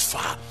journey is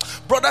far.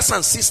 Brothers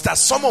and sisters,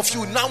 some of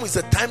you, now is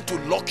the time to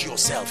lock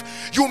yourself.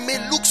 You may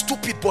look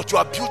stupid, but you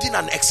are building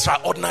an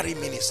extraordinary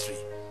ministry.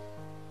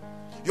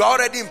 You are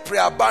already in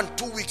prayer band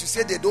 2 weeks. You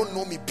say they don't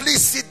know me.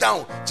 Please sit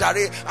down,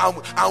 Jare,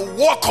 and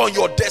work on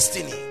your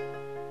destiny.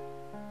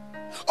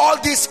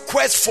 All this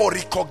quest for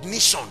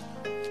recognition.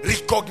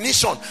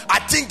 I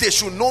think they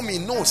should know me.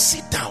 No,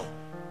 sit down.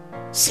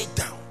 Sit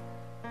down.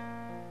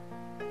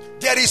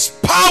 There is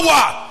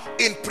power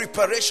in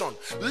preparation.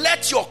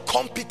 Let your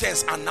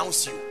competence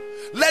announce you.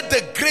 Let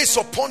the grace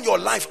upon your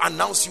life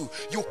announce you.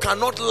 You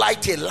cannot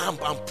light a lamp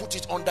and put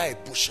it under a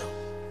bushel.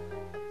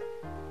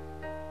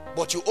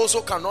 But you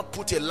also cannot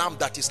put a lamp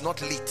that is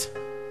not lit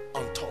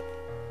on top.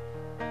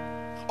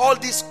 All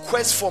this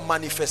quest for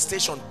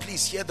manifestation,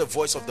 please hear the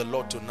voice of the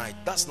Lord tonight.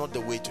 That's not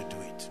the way to do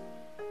it.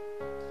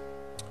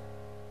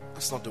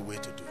 That's not the way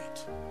to do it.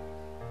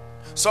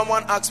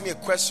 Someone asked me a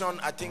question,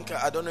 I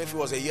don't know if it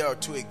was a year or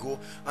two ago,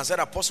 and said,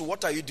 Apostle,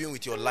 what are you doing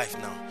with your life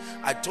now?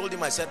 I told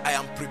him, I said, I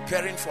am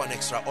preparing for an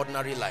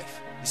extraordinary life.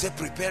 He said,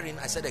 preparing?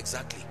 I said,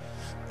 exactly.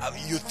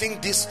 You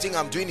think this thing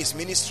I'm doing is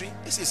ministry?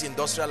 This is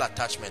industrial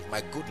attachment.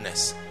 My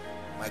goodness.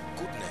 My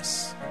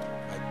goodness.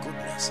 My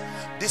goodness.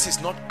 This is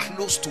not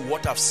close to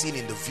what I've seen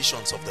in the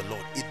visions of the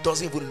Lord. It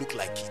doesn't even look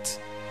like it.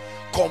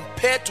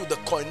 Compared to the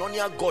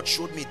koinonia God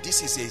showed me,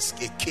 this is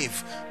a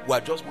cave. We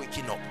are just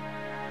waking up.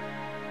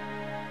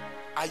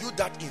 Are you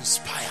that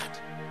inspired?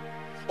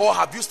 Or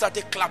have you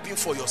started clapping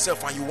for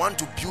yourself and you want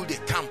to build a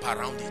camp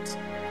around it?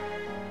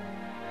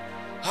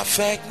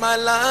 Affect my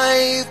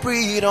life,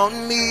 breathe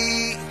on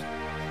me.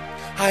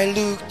 I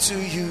look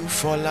to you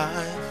for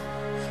life.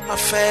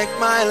 Affect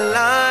my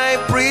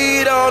life,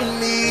 breathe on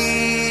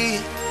me.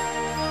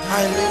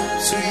 I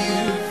look to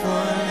you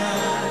for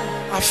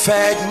life.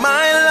 Affect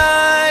my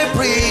life,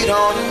 breathe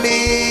on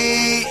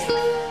me.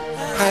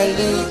 I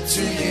look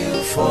to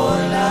you for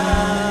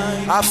life.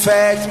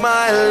 Affect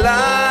my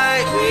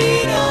life,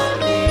 breathe on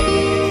me.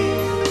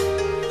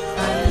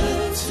 I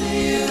look to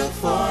you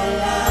for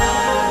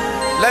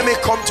life. Let me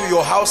come to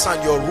your house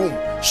and your room.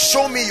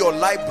 Show me your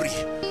library,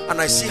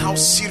 and I see how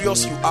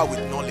serious you are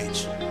with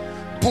knowledge.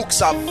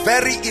 Books are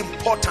very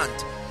important.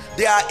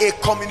 They are a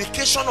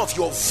communication of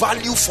your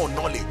value for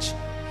knowledge.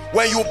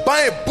 When you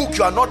buy a book,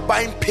 you are not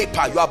buying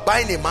paper, you are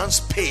buying a man's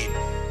pain.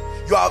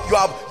 You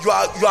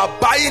are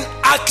buying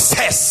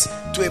access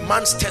to a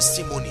man's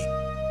testimony,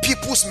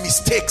 people's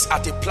mistakes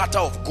at a platter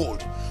of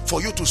gold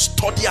for you to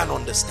study and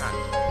understand.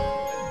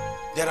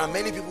 There are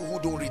many people who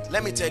don't read.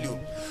 Let me tell you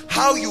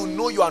how you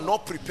know you are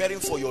not preparing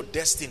for your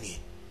destiny.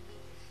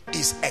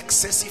 is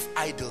excessive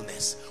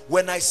idleness.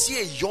 When I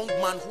see a young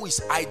man who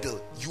is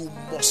idle, you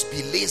must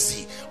be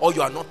lazy or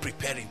you are not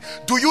preparing.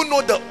 Do you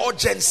know the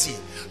urgency?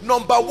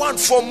 Number one,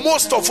 for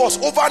most of us,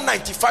 over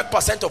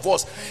 95% of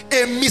us,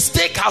 a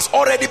mistake has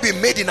already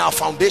been made in our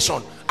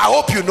foundation. I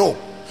hope you know.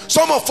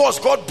 Some of us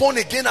got born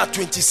again at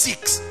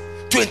 26,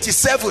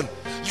 27.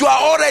 You are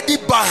already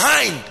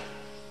behind.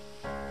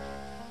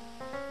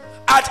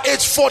 At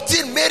age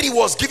 14, Mary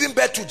was giving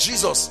birth to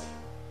Jesus.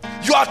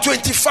 You are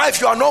 25,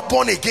 you are not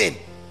born again.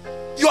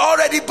 You are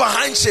already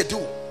behind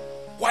schedule.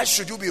 Why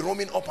should you be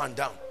roaming up and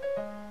down?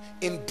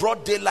 In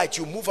broad daylight,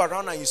 you move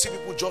around and you see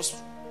people just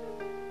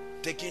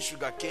taking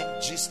sugar cane,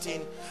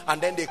 gisting,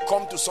 and then they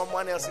come to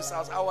someone else's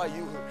house. How are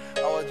you?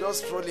 I was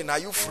just strolling. Are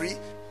you free?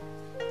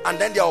 And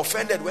then they are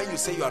offended when you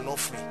say you are not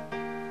free.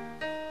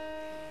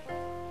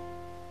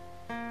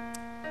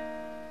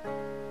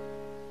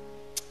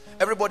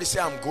 Everybody say,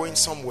 I'm going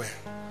somewhere.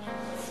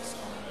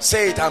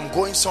 Say it, I'm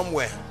going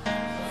somewhere.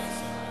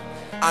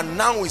 And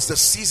now is the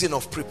season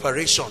of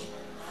preparation.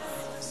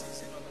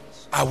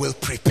 I will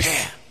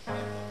prepare.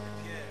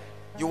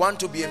 You want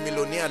to be a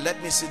millionaire?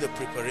 Let me see the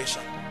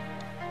preparation.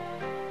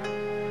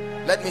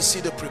 Let me see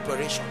the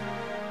preparation.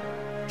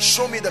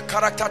 Show me the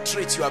character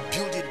traits you are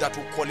building that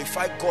will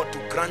qualify God to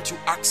grant you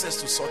access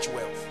to such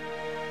wealth.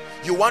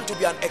 You want to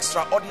be an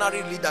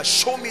extraordinary leader?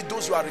 Show me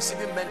those you are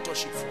receiving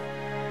mentorship from.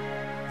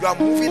 You are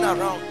moving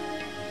around,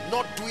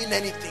 not doing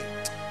anything.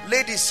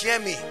 Ladies, hear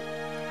me.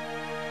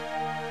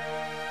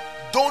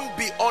 Don't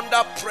be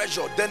under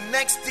pressure. The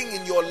next thing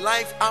in your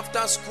life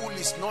after school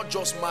is not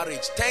just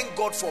marriage. Thank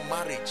God for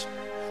marriage,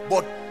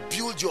 but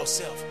build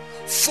yourself.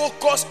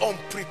 Focus on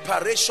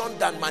preparation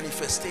than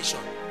manifestation.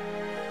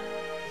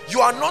 You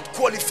are not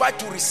qualified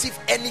to receive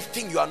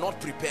anything you are not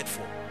prepared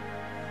for.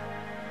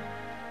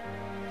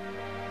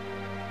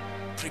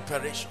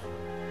 Preparation.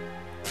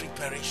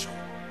 Preparation.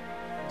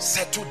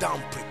 Settle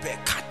down, prepare.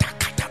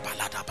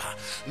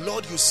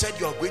 Lord, you said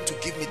you are going to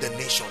give me the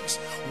nations.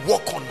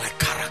 Work on my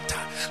character.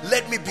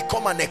 Let me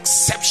become an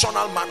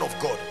exceptional man of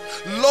God.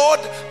 Lord,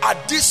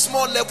 at this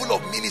small level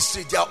of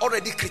ministry, they are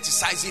already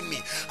criticizing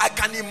me. I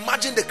can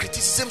imagine the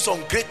criticisms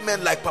on great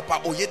men like Papa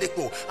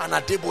Oyedepo and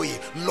Adeboye.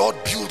 Lord,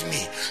 build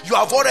me. You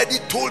have already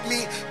told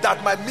me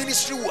that my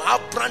ministry will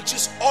have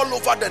branches all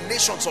over the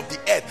nations of the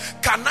earth.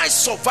 Can I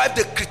survive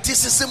the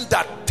criticism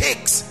that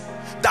takes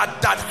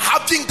that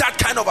having that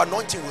kind of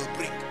anointing will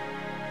bring?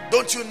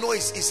 Don't you know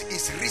it's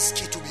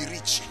risky to be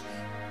rich?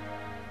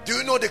 Do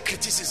you know the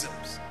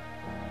criticisms?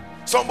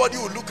 Somebody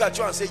will look at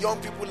you and say,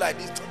 young people like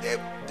this, they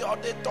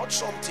touch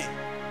something.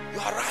 You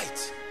are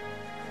right.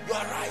 You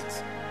are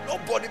right.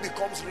 Nobody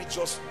becomes rich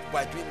just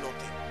by doing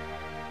nothing.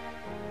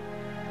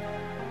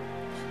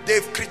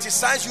 They've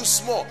criticized you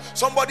small.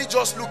 Somebody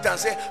just looked and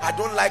said, I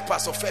don't like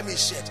Pastor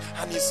Femi's shirt.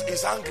 And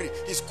he's angry.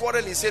 He's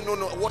quarreling. He said, no,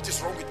 what is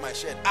wrong with my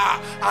shirt?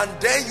 And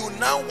then you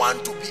now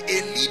want to be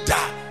a leader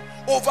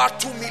over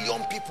 2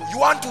 million people. You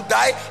want to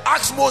die?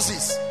 Ask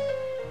Moses.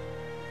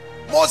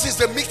 Moses,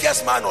 the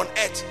meekest man on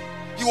earth.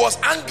 He was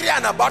angry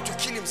and about to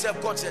kill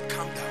himself. God said,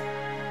 calm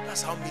down.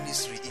 That's how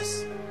ministry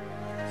is.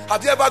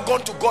 Have you ever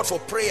gone to God for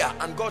prayer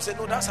and God said,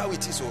 no, that's how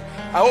it is? So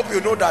I hope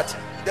you know that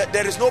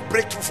there is no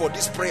breakthrough for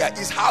this prayer.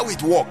 It's how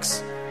it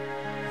works.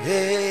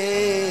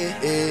 Hey,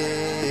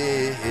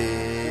 hey,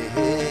 hey,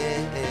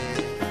 hey, hey.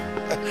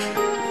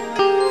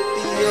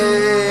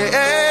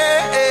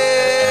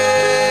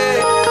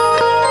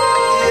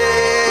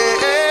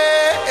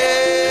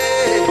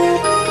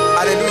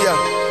 Hallelujah.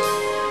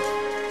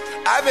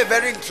 I have a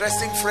very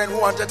interesting friend who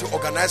wanted to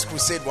organize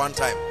crusade one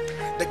time.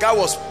 The guy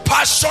was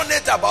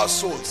passionate about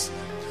souls.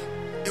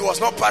 He was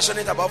not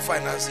passionate about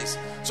finances.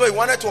 So he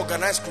wanted to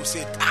organize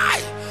crusade.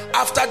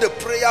 After the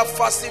prayer,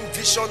 fasting,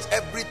 visions,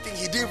 everything,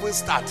 he didn't even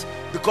start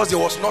because there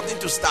was nothing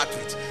to start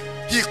with.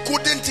 He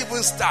couldn't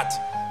even start.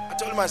 I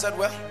told him, I said,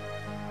 well,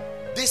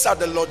 these are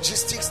the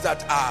logistics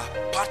that are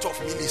part of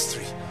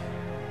ministry.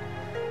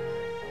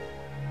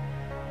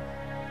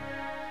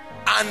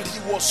 And he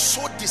was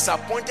so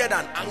disappointed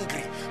and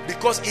angry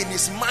because in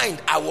his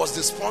mind, I was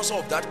the sponsor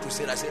of that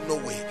crusade. I said, no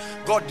way.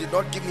 God did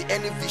not give me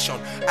any vision.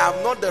 I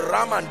am not the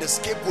ram and the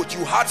scapegoat.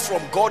 You heard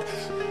from God.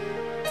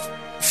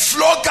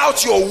 Flog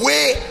out your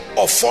way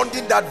of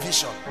funding that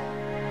vision.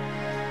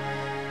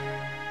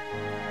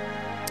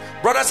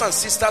 Brothers and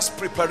sisters,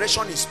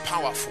 preparation is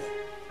powerful.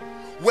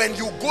 When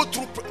you go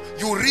through,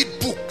 you read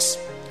books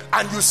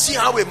and you see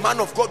how a man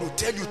of God will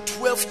tell you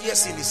 12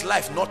 years in his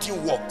life,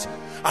 nothing worked.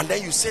 And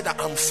then you say that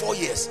I'm 4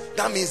 years.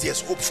 That means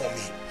there's hope for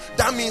me.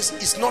 That means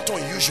it's not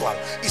unusual.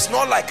 It's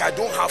not like I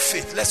don't have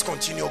faith. Let's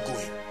continue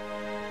going.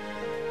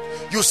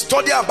 You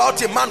study about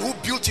a man who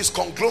built his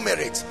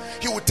conglomerate.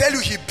 He will tell you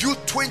he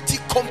built 20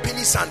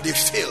 companies and they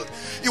failed.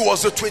 It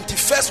was the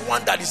 21st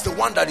one that is the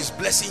one that is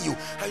blessing you.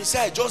 And you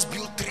say, I just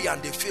built 3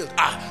 and they failed.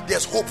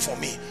 There's hope for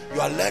me. You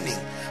are learning.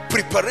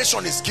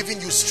 Preparation is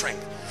giving you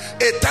strength.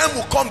 A time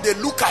will come, they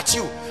look at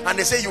you and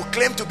they say, you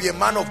claim to be a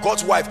man of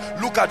God's wife.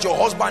 Look at your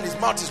husband, his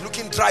mouth is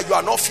looking dry. You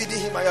are not feeding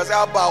him. And you say,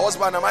 Abba,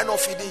 husband, am I not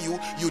feeding you?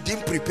 You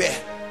didn't prepare.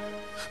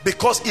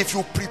 Because if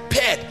you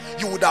prepared,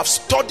 you would have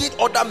studied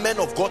other men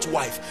of God's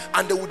wife,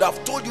 and they would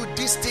have told you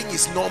this thing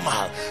is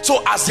normal.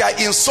 So as they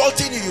are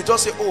insulting you, you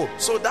just say, oh,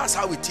 so that's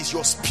how it is.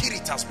 Your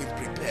spirit has been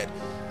prepared.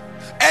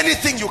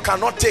 Anything you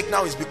cannot take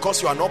now is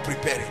because you are not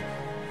preparing.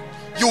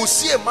 You will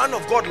see a man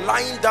of God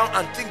lying down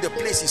and think the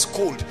place is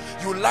cold.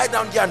 You lie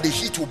down there and the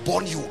heat will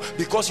burn you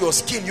because your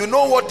skin. You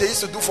know what they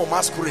used to do for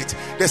masquerade?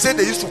 They say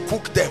they used to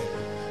cook them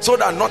so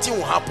that nothing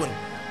will happen.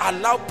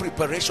 Allow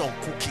preparation,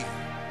 cooking.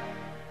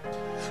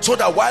 So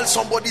that while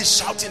somebody is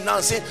shouting now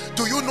and saying,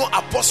 do you know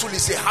Apostle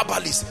is a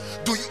herbalist?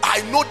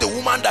 I know the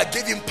woman that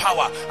gave him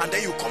power. And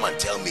then you come and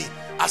tell me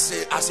as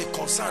a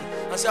concern.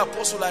 I say,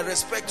 Apostle, I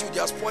respect you. They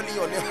are spoiling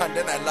your name. And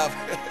then I laugh.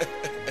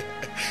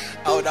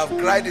 I would have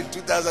cried in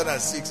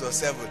 2006 or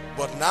 7.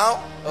 But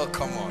now, oh,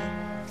 come on.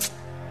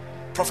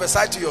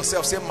 Prophesy to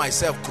yourself. Say,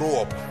 myself,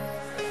 grow up.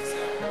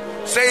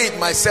 Say it,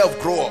 myself,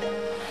 grow up.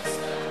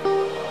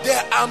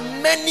 There are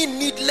many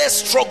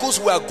needless struggles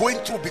we are going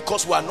through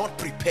because we are not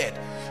prepared.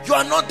 You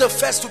are not the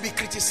first to be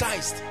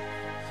criticized.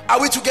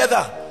 Are we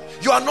together?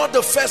 You are not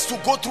the first to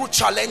go through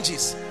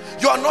challenges.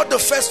 You are not the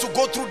first to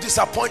go through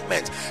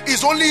disappointment.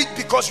 It's only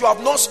because you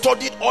have not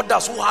studied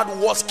others who had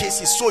worse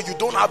cases, so you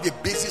don't have a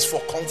basis for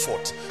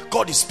comfort.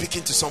 God is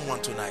speaking to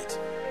someone tonight.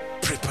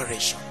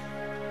 Preparation.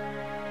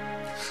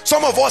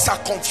 Some of us are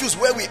confused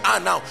where we are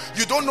now.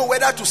 You don't know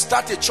whether to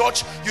start a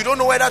church. You don't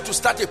know whether to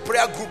start a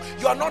prayer group.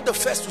 You are not the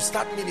first to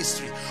start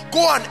ministry. Go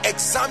and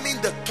examine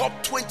the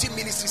top 20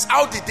 ministries.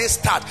 How did they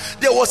start?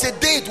 There was a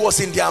day it was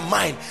in their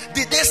mind.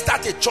 Did they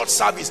start a church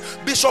service?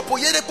 Bishop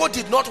Oyedepo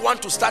did not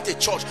want to start a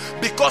church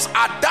because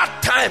at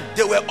that time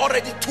there were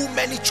already too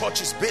many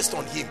churches based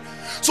on him.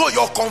 So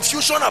your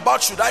confusion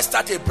about should I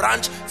start a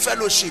branch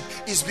fellowship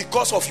is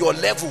because of your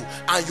level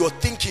and your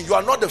thinking. You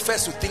are not the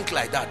first to think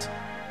like that.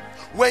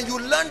 When you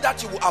learn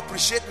that, you will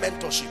appreciate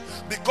mentorship,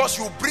 because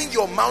you bring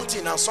your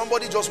mountain and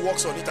somebody just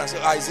walks on it and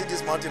says, is it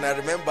this mountain? I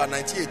remember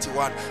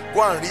 1981.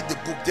 Go and read the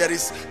book. There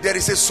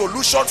is a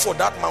solution for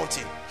that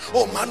mountain.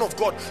 Oh, man of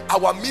God,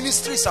 our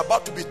ministry is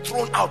about to be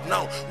thrown out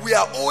now. We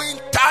are owing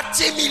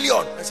 30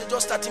 million. I said,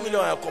 just 30 million,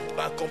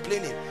 I'm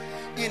complaining.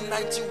 In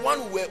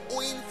 91, we were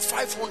owing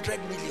 500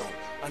 million.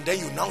 And then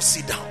you now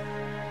sit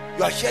down.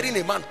 You are hearing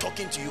a man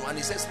talking to you and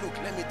he says, look,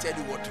 let me tell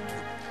you what to do.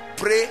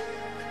 Pray,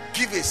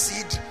 give a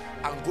seed,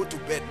 and go to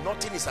bed.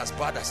 Nothing is as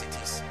bad as it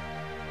is.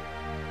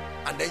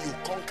 And then you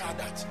conquer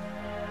that.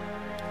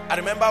 I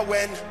remember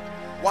when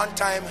one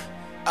time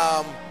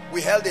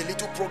we held a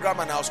little program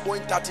and I was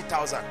owing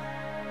 30,000.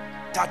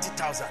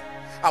 30,000.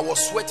 I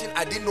was sweating.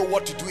 I didn't know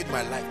what to do with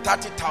my life.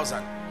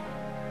 30,000.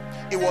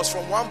 It was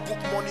from one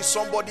book money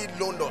somebody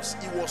loaned us.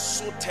 It was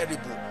so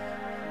terrible.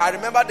 I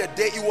remember the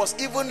day. It was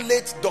even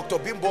late Dr.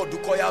 Bimbo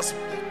Dukoya's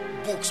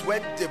books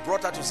when they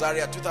brought her to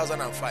Zaria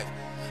 2005.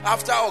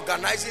 After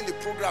organizing the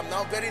program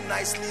now very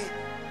nicely,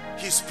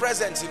 his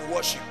presence in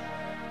worship.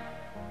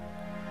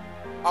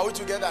 Are we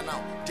together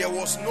now? There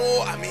was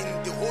no,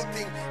 the whole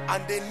thing,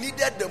 and they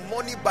needed the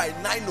money by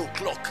 9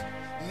 o'clock.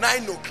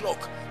 9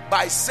 o'clock.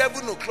 By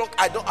 7 o'clock,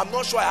 I'm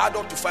not sure I had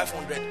up to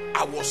 500.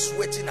 I was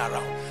sweating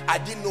around. I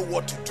didn't know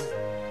what to do.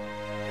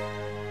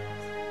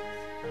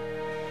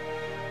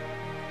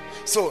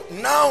 So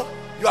now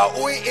you are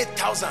owing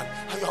 8,000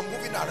 and you are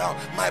moving around.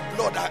 My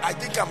blood, I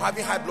think I'm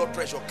having high blood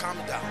pressure. Calm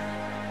down.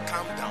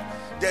 Calm down.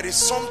 There is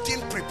something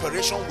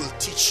preparation will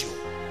teach you,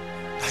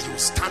 that you will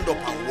stand up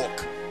and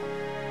walk.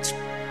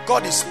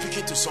 God is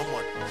speaking to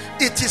someone.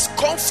 It is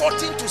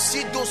comforting to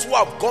see those who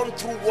have gone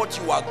through what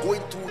you are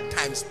going through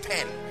times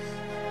 10.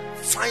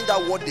 Find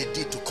out what they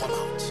did to come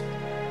out.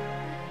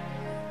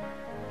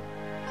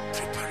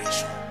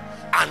 Preparation.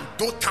 And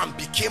Dothan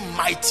became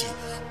mighty,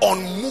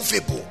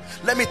 unmovable.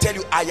 Let me tell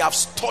you, I have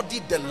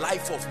studied the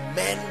life of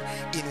men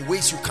in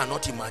ways you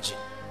cannot imagine.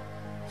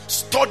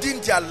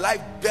 Studying their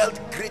life built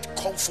great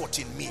comfort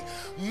in me.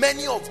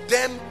 Many of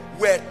them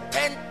were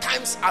 10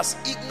 times as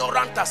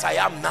ignorant as I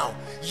am now,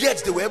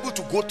 yet they were able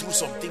to go through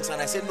some things,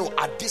 and I said, no,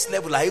 at this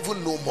level I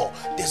even know more.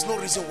 There's no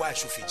reason why I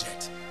should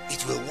fidget.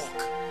 It will work.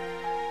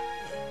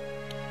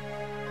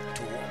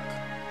 To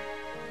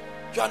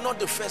work. You are not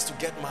the first to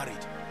get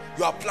married.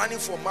 You are planning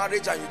for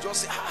marriage and you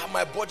just say,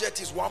 my budget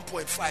is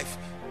 1.5.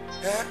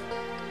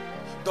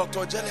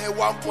 Dr. Jenny,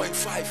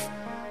 1.5.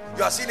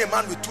 You are seeing a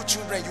man with 2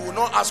 children, you will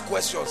not ask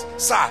questions.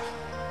 Sir,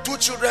 2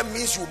 children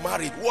means you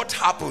married. What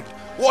happened?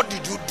 What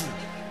did you do?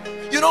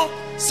 You know,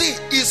 see,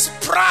 it's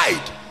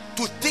pride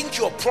to think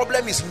your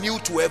problem is new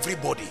to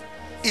everybody.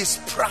 It's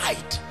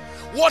pride.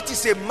 What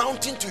is a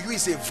mountain to you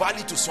is a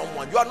valley to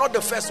someone. You are not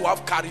the first to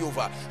have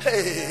carryover.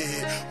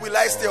 Hey, will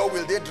I stay or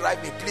will they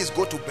drive me? Please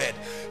go to bed.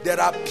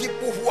 There are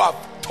people who have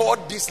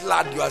toured this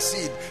land you are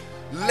seeing,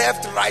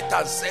 left, right,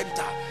 and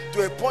center,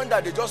 to a point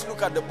that they just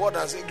look at the board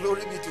and say,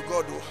 glory be to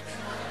God.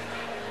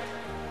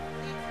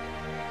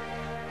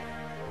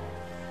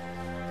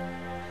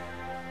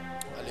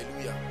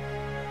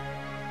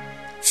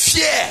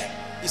 Fear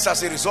is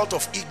as a result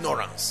of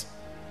ignorance.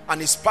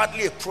 And it's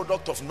partly a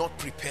product of not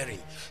preparing.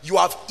 You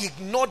have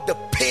ignored the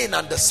pain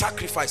and the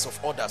sacrifice of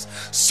others.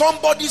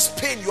 Somebody's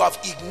pain you have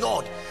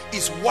ignored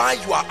is why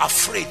you are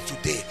afraid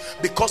today.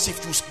 Because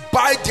if you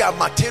buy their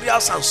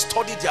materials and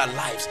study their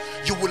lives,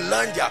 you will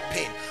learn their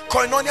pain.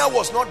 Koinonia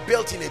was not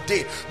built in a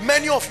day.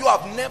 Many of you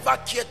have never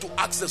cared to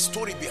ask the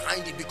story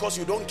behind it because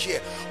you don't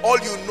care. All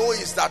you know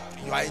is that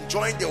you are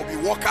enjoying, there will be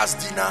workers'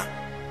 dinner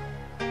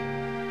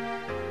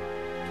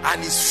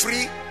and it's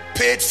free,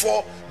 paid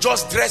for,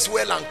 just dress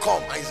well and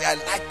come. And you say, I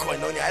like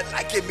Koinonia, I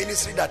like a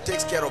ministry that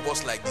takes care of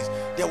us like this.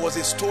 There was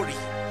a story.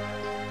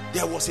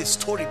 There was a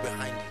story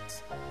behind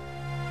it.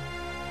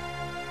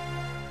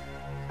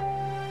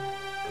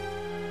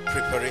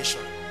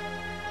 Preparation.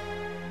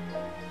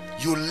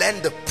 You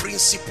learn the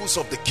principles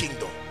of the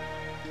kingdom.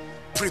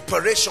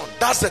 Preparation.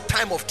 That's the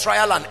time of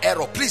trial and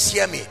error. Please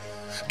hear me.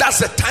 That's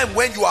the time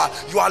when you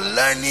are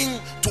learning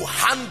to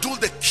handle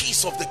the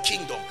keys of the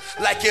kingdom.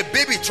 Like a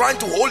baby trying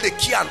to hold a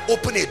key and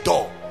open a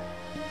door.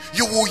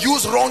 You will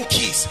use wrong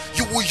keys.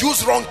 You will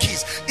use wrong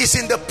keys. It's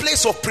in the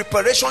place of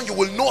preparation you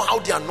will know how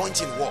the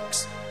anointing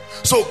works.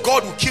 So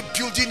God will keep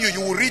building you.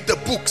 You will read the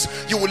books.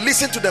 You will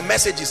listen to the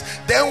messages.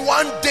 Then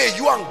one day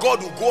you and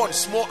God will go on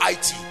small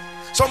IT.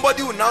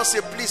 Somebody will now say,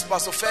 please,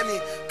 Pastor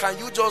Femi, can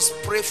you just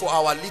pray for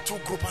our little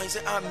group? And you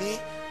say, me?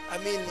 I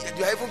mean,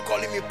 you're even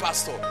calling me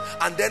pastor.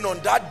 And then on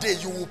that day,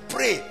 you will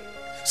pray.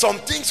 Some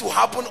things will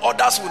happen,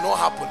 others will not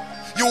happen.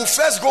 You will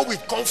first go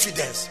with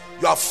confidence.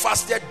 You have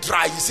fasted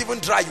dry. It's even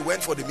dry, you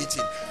went for the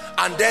meeting.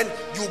 And then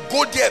you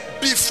go there,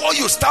 before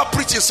you start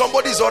preaching,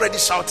 somebody is already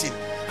shouting.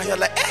 And you're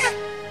like,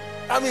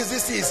 that means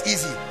this is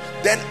easy.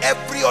 Then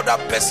every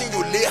other person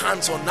you lay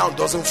hands on now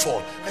doesn't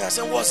fall. And you're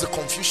saying, what's the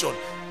confusion?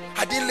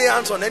 I didn't lay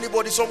hands on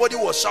anybody. Somebody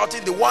was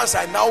shouting. The ones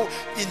are now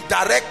in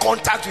direct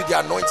contact with the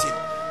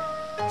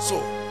anointing. So,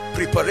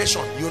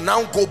 preparation. You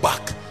now go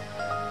back.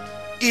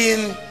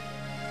 In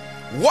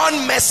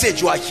one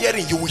message you are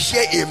hearing, you will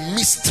hear a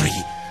mystery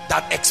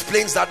that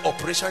explains that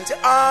operation. And say,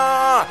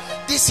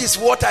 this is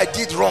what I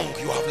did wrong.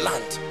 You have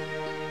learned.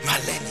 You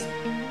are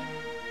learning.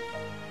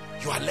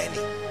 You are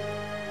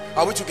learning.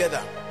 Are we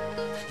together?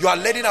 You are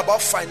learning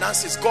about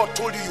finances. God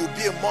told you you'll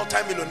be a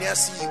multi-millionaire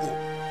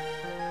CEO.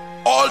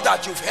 All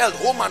that you've held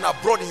home and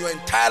abroad in your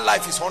entire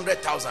life is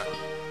 100,000,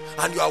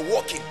 and you are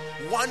working.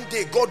 One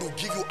day God will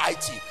give you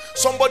IT.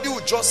 Somebody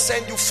will just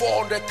send you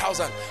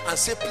 400,000 and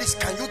say, please,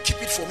 can you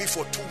keep it for me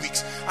for 2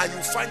 weeks? And you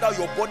find out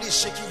your body is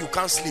shaking, you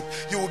can't sleep.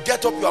 You will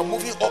get up, you are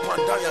moving up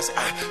and down. You say,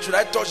 should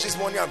I touch this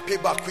money and pay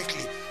back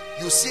quickly?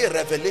 You see a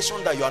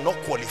revelation that you are not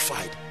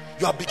qualified.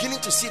 You are beginning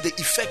to see the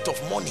effect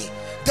of money.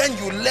 Then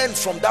you learn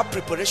from that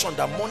preparation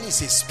that money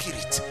is a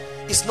spirit.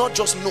 It's not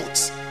just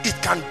notes. It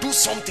can do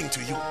something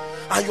to you.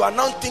 And you are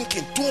now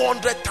thinking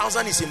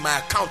 200,000 is in my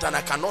account and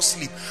I cannot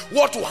sleep.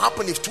 What will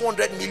happen if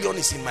 200 million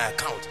is in my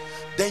account?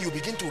 Then you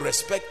begin to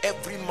respect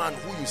every man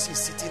who you see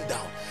sitting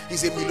down.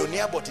 He's a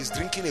millionaire, but he's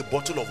drinking a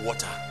bottle of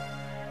water.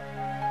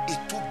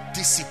 It took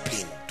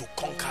discipline to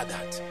conquer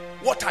that.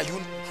 What are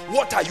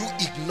you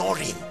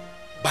ignoring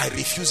by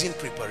refusing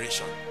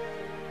preparation?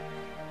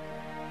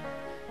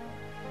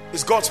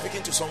 Is God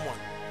speaking to someone?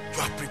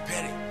 You are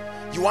preparing.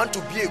 You want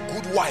to be a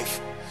good wife.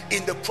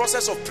 In the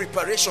process of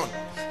preparation,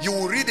 you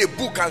will read a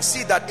book and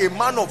see that a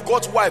man of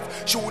God's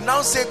wife, she will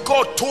now say,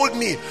 God told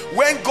me.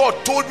 When God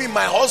told me,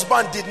 my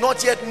husband did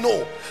not yet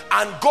know,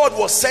 and God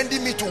was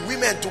sending me to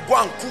women to go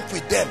and cook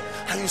with them.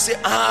 And you say,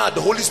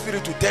 the Holy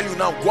Spirit will tell you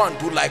now, go and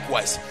do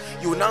likewise.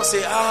 You will now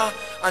say,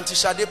 Auntie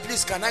Shade,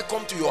 please, can I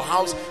come to your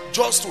house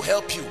just to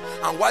help you?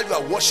 And while you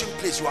are washing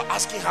plates, you are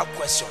asking her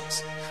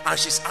questions, and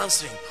she's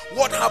answering.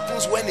 What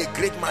happens when a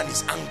great man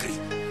is angry?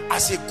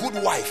 As a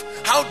good wife,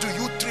 how do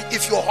you treat,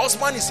 if your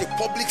husband is a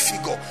public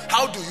figure,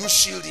 how do you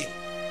shield him?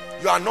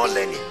 You are not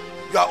learning.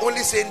 You are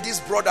only saying, this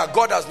brother,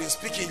 God has been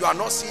speaking. You are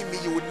not seeing me.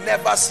 You will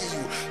never see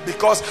you,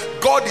 because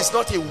God is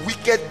not a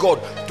wicked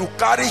God to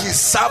carry his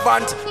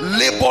servant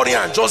laboring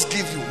and just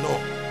give you. No,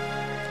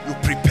 you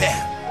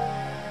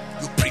prepare.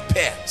 You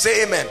prepare.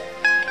 Say amen.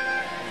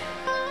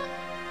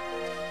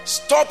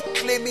 Stop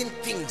claiming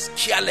things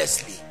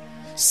carelessly.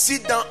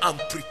 Sit down and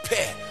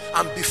prepare,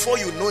 and before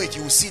you know it,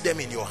 you will see them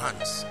in your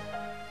hands.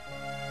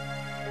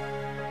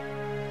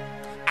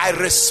 I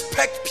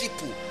respect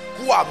people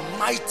who are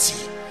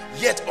mighty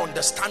yet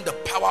understand the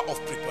power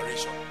of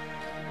preparation.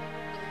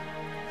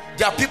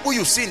 There are people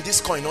you see in this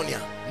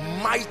koinonia,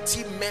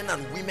 mighty men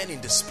and women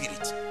in the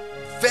spirit,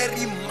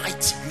 very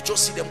mighty. You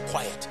just see them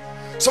quiet.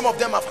 Some of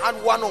them have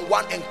had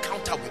one-on-one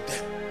encounter with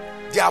them.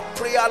 Their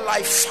prayer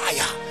life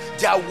fire,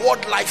 their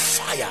word life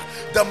fire.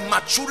 The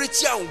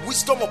maturity and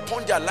wisdom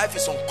upon their life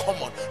is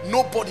uncommon.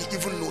 Nobody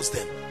even knows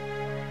them.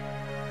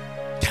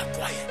 They are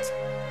quiet.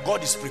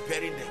 God is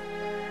preparing them.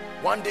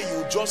 One day you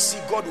will just see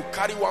God will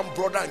carry one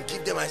brother and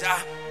give them and say,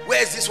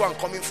 where is this one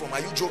coming from? Are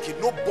you joking?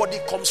 Nobody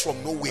comes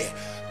from nowhere.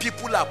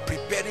 People are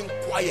preparing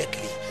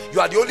quietly. You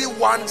are the only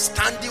one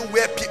standing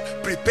where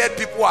prepared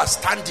people are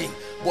standing,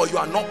 but you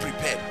are not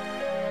prepared.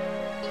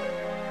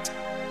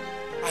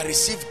 I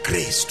receive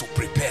grace to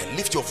prepare.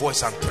 Lift your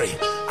voice and pray.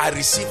 I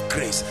receive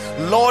grace.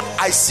 Lord,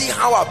 I see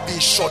how I've been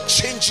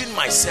shortchanging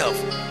myself.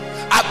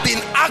 I've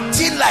been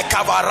acting like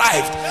I've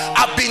arrived.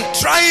 I've been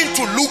trying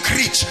to look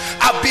rich.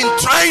 I've been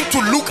trying to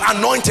look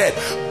anointed.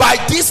 By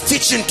this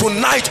teaching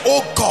tonight,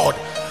 oh God,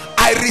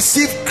 I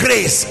receive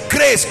grace.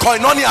 Grace,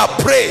 koinonia,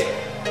 pray.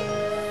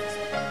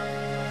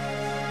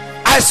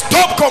 I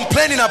stop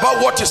complaining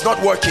about what is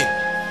not working.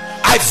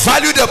 I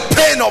value the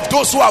pain of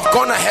those who have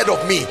gone ahead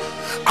of me,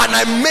 and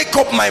I make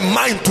up my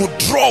mind to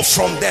draw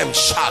from them.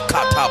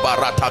 Shakata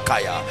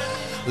baratakaya.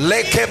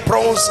 Leke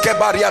bronze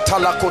bariata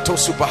lakoto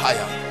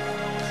subahaya.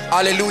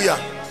 Hallelujah.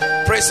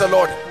 Praise the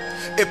Lord.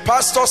 A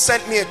pastor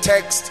sent me a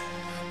text,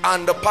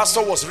 and the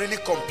pastor was really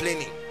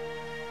complaining.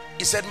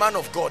 He said, man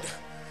of God,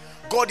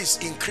 God is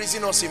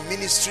increasing us in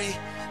ministry,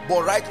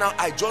 but right now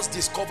I just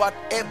discovered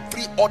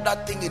every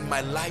other thing in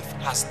my life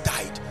has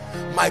died.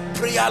 My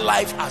prayer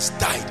life has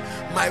died.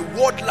 My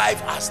word life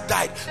has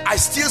died. I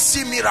still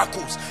see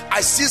miracles.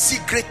 I still see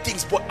great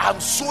things, but I'm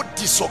so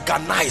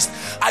disorganized.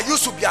 I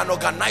used to be an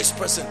organized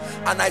person,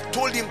 and I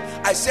told him,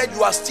 I said,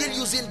 you are still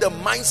using the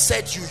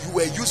mindset you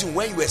were using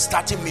when you were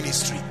starting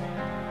ministry.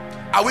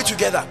 Are we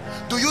together?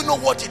 Do you know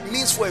what it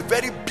means for a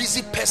very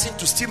busy person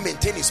to still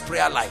maintain his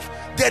prayer life?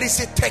 There is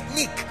a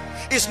technique.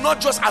 It's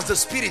not just as the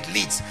Spirit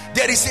leads.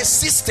 There is a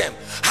system.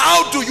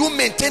 How do you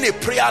maintain a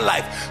prayer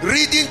life?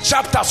 Reading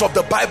chapters of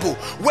the Bible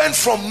when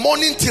from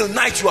morning till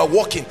night you are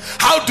working.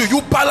 How do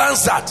you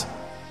balance that?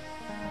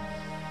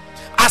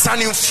 As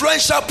an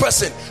influential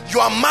person, you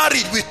are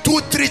married with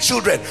 2-3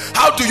 children.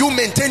 How do you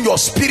maintain your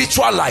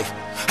spiritual life?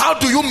 How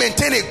do you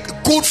maintain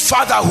a good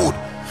fatherhood?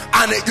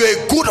 And you're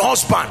a good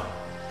husband.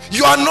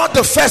 You are not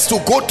the first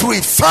to go through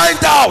it. Find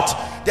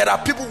out. There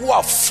are people who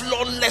are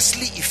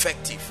flawlessly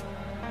effective.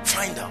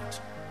 Find out.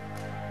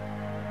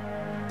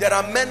 There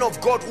are men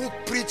of God who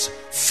preach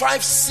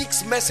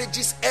 5-6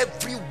 messages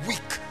every week,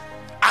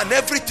 and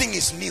everything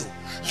is new.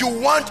 You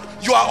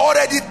are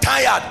already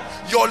tired.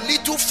 Your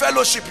little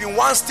fellowship in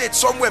one state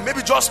somewhere,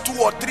 maybe just 2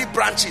 or 3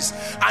 branches,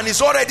 and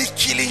it's already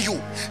killing you.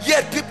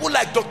 Yet people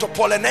like Dr.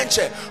 Paul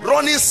Enenche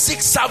running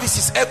 6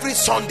 services every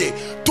Sunday,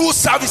 2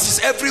 services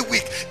every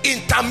week,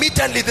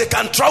 intermittently. They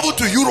can travel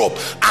to Europe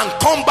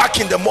and come back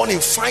in the morning.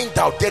 Find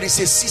out there is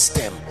a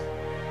system.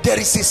 There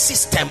is a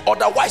system,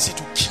 otherwise it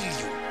will kill you.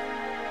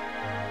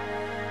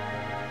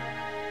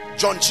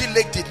 John G.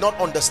 Lake did not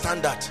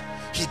understand that.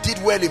 He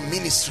did well in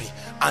ministry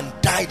and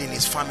died in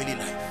his family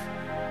life.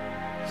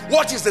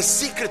 What is the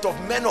secret of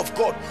men of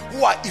God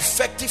who are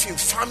effective in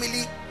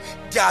family?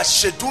 Their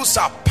schedules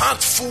are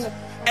packed full,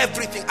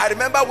 everything. I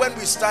remember when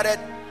we started,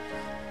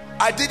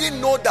 I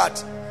didn't know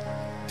that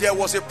there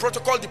was a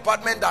protocol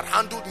department that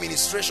handled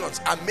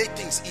ministrations and made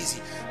things easy.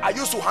 I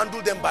used to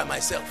handle them by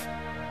myself.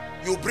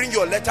 You bring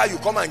your letter, you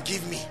come and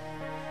give me.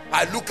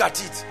 I look at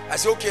it. I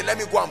say, okay, let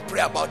me go and pray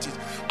about it.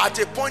 At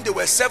a point, there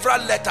were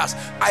several letters.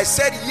 I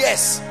said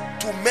yes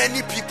to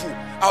many people.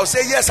 I'll say,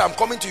 yes, I'm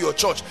coming to your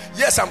church.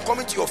 Yes, I'm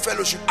coming to your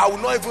fellowship. I will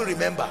not even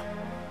remember.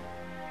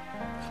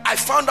 I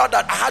found out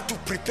that I had to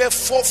prepare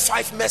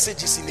 4-5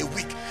 messages in a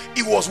week.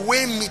 It was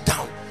weighing me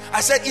down. I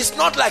said, it's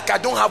not like I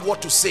don't have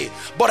what to say,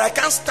 but I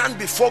can't stand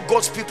before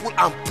God's people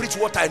and preach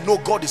what I know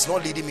God is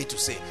not leading me to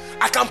say.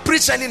 I can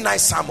preach any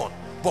nice sermon,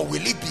 but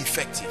will it be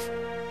effective?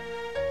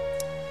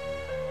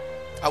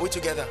 Are we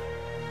together?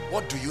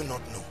 What do you not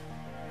know?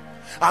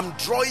 I'm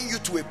drawing you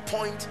to a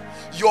point.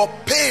 Your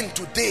pain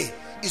today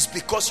is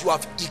because you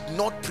have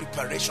ignored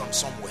preparation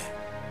somewhere.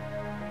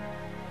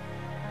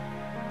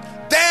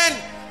 Then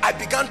I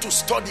began to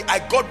study. I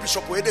got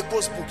Bishop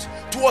Oyedepo's books,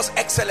 Towards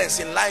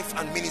Excellence in Life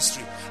and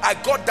Ministry. I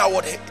got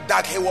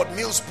Dag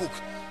Heward-Mills' book,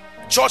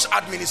 Church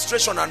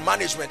Administration and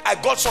Management. I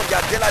got some of the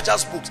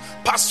Adelaja's books,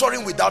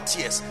 Pastoring Without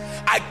Tears.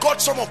 I got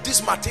some of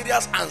these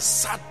materials and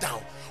sat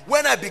down.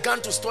 When I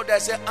began to study, I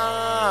said,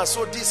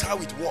 so this is how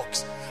it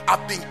works.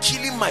 I've been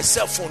killing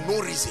myself for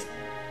no reason.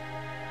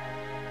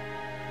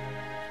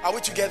 Are we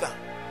together?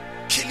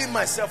 Killing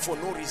myself for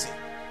no reason.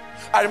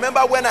 I remember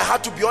when I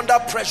had to be under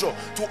pressure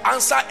to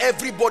answer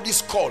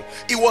everybody's call.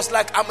 It was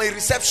like I'm a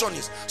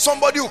receptionist.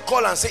 Somebody will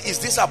call and say, is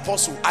this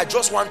apostle? I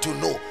just want to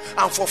know.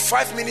 And for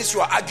 5 minutes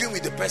you are arguing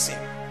with the person.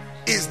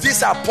 Is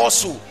this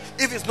apostle?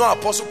 If it's not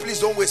apostle, please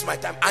don't waste my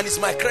time. And it's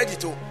my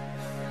credit too.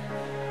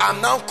 I'm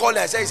now calling.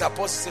 I say, it's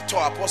apostle. I say,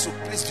 apostle,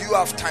 please, do you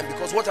have time?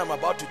 Because what I'm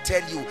about to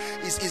tell you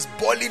is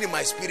boiling in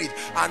my spirit.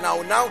 And I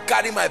will now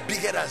carry my big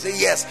head and say,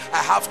 yes, I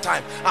have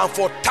time. And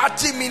for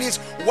 30 minutes,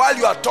 while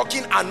you are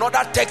talking,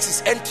 another text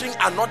is entering,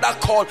 another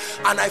call.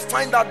 And I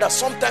find out that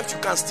sometimes you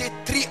can stay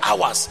 3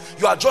 hours.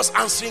 You are just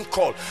answering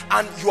call.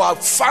 And you are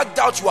fagged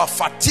out, you are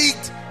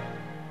fatigued.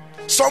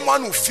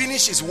 Someone who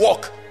finish his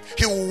work,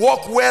 he will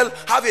work well,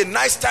 have a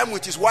nice time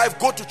with his wife,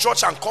 go to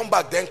church and come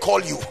back, then call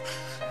you.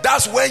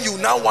 That's when you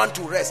now want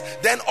to rest.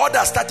 Then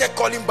others started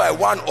calling by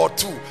 1 or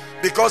 2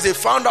 because they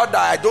found out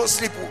that I don't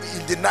sleep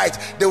in the night.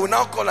 They will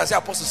now call and say,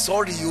 apostle,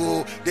 sorry,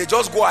 they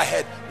just go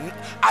ahead.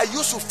 I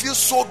used to feel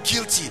so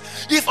guilty.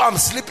 If I'm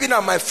sleeping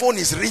and my phone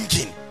is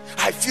ringing,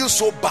 I feel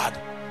so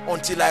bad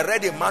until I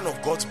read a man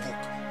of God's book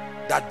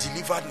that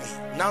delivered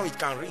me. Now it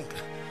can ring.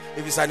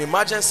 If it's an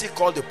emergency,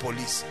 call the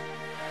police.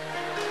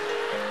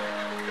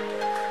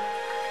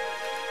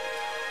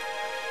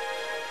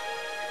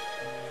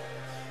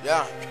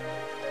 Yeah,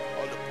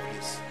 call the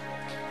police.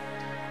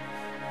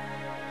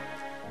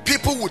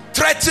 People would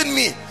threaten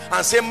me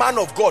and say, man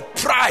of God,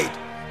 pride.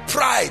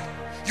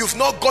 You've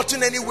not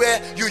gotten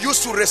anywhere. You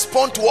used to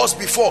respond to us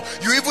before.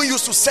 You even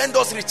used to send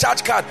us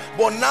recharge card,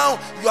 but now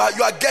you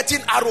are getting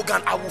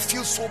arrogant. I will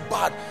feel so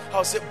bad.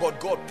 I'll say, but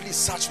God, please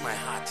search my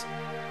heart.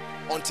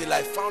 Until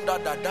I found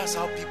out that that's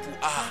how people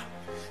are.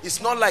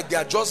 It's not like they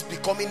are just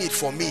becoming it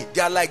for me.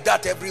 They are like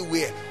that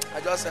everywhere.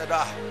 I just said,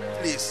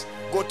 please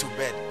go to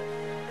bed.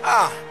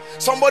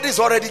 Somebody's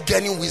already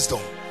gaining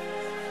wisdom.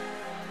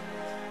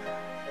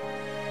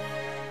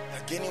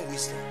 They're gaining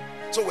wisdom.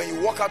 So when you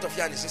walk out of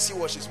here and you see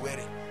what she's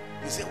wearing,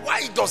 you say,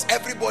 why does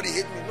everybody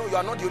hate me? No, you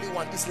are not the only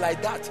one. It's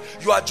like that.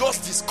 You are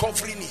just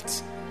discovering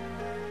it.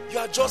 You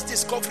are just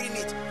discovering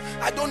it.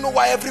 I don't know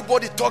why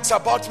everybody talks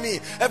about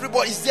me.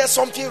 Everybody, is there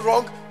something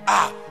wrong?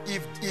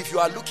 If you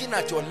are looking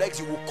at your legs,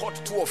 you will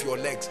cut 2 of your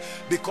legs,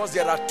 because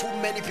there are too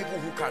many people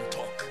who can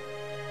talk.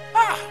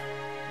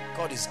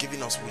 God is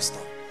giving us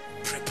wisdom.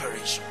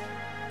 Preparation.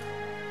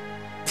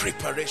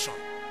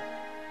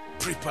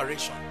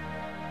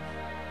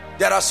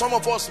 There are some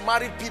of us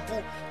married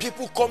people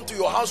come to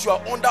your house, you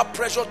are under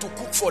pressure to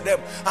cook for them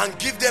and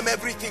give them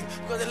everything.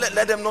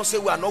 Let them not say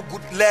we are not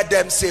good. Let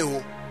them say,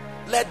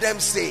 let them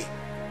say.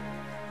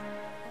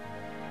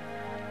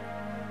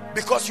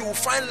 Because you will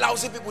find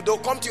lousy people. They'll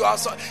come to your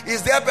house.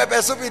 Is there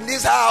pepper soup in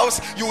this house?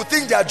 You will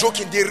think they are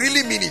joking. They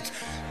really mean it.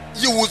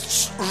 You will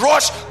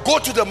rush, go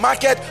to the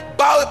market,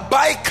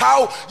 buy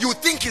cow. You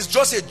think it's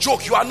just a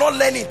joke. You are not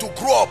learning to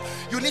grow up.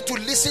 You need to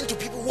listen to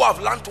people who have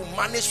learned to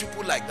manage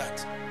people like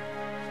that.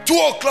 2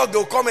 o'clock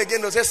they'll come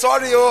again. They'll say,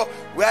 sorry,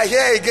 we are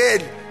here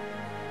again.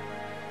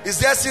 Is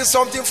there still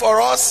something for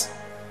us?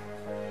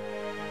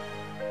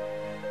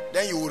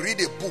 Then you will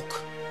read a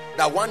book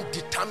that one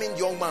determined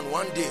young man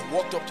one day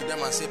walked up to them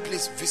and said,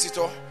 please,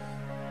 visitor,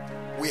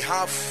 we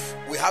have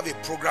a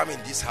program in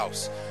this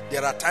house.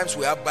 There are times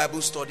we have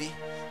Bible study.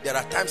 There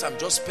are times I'm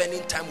just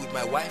spending time with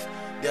my wife.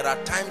 There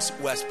are times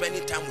we are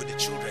spending time with the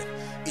children.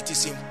 It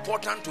is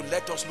important to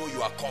let us know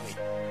you are coming.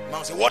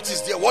 Man say, what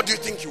is there? What do you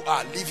think you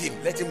are? Leave him.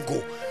 Let him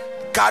go.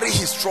 Carry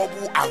his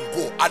trouble and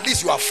go. At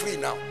least you are free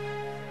now.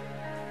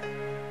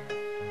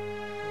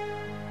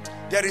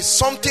 There is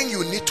something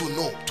you need to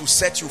know to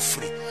set you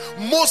free.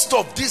 Most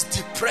of this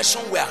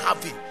depression we are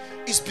having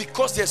is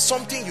because there's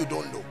something you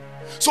don't know.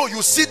 So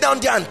you sit down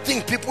there and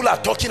think people are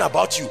talking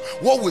about you.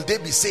 What will they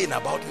be saying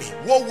about me?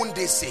 What won't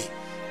they say?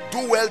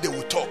 Do well, they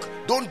will talk.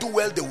 Don't do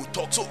well, they will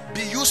talk. So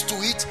be used to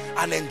it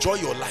and enjoy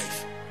your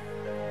life.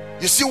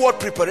 You see what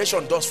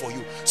preparation does for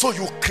you? So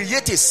you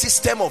create a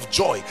system of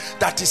joy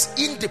that is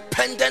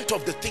independent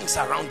of the things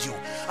around you,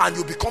 and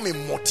you become a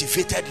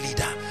motivated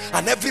leader.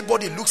 And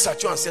everybody looks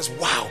at you and says,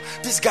 wow,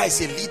 this guy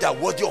is a leader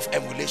worthy of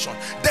emulation.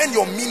 Then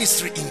your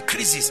ministry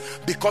increases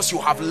because you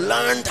have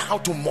learned how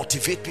to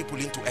motivate people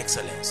into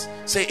excellence.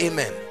 Say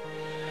amen.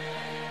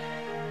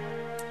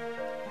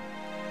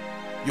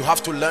 You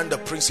have to learn the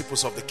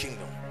principles of the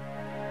kingdom.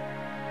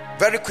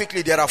 Very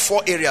quickly, there are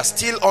 4 areas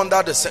still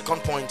under the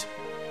second point.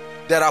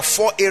 There are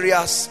 4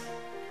 areas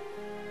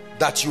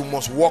that you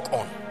must work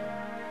on.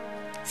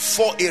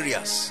 4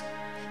 areas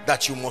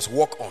that you must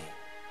work on.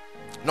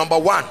 Number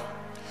 1,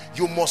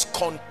 you must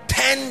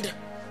contend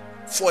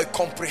for a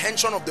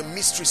comprehension of the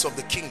mysteries of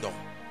the kingdom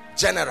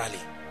generally.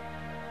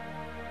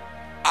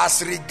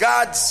 As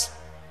regards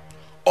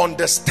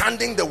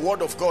understanding the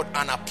word of God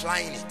and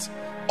applying it.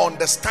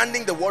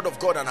 Understanding the word of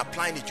God and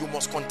applying it, you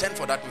must contend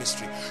for that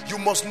mystery. You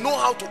must know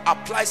how to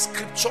apply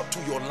scripture to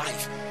your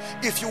life.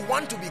 If you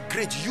want to be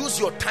great, use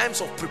your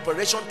times of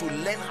preparation to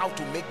learn how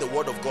to make the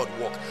word of God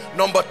work.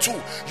 Number 2,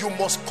 you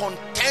must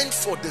contend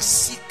for the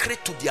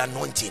secret to the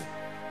anointing.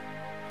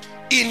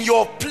 In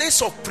your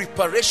place of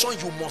preparation,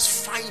 you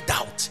must find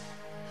out.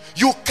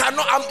 You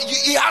cannot,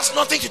 it has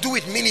nothing to do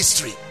with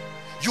ministry.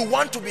 You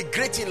want to be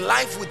great in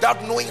life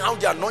without knowing how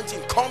the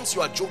anointing comes,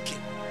 you are joking.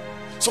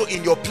 So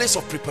in your place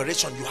of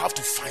preparation, you have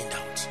to find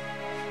out.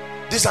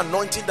 This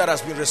anointing that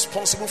has been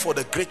responsible for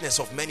the greatness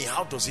of many,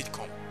 how does it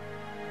come?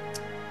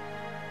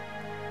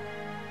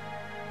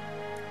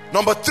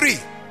 Number 3,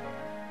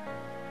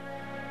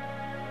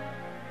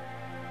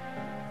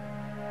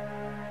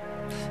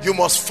 you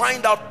must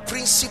find out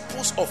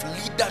principles of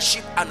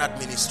leadership and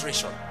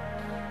administration.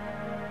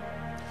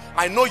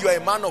 I know you are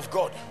a man of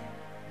God,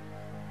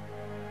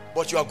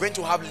 but you are going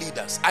to have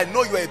leaders. I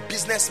know you are a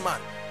businessman,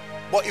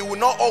 but it will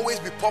not always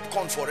be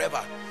popcorn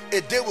forever.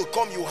 A day will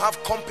come, you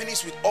have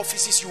companies with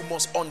offices. You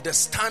must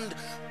understand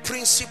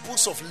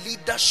principles of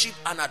leadership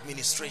and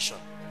administration.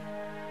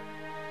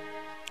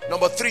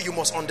 Number 3, you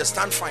must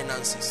understand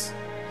finances.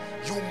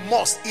 You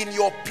must, in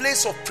your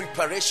place of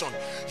preparation,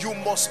 you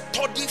must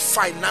study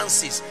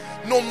finances.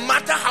 No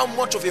matter how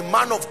much of a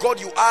man of God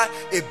you are,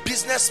 a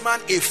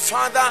businessman, a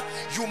father,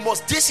 you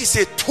must, this is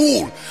a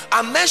tool.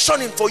 I'm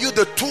mentioning for you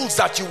the tools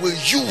that you will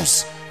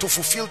use to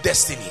fulfill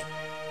destiny.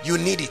 You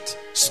need it.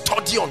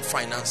 Study on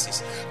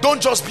finances.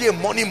 Don't just be a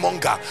money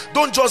monger.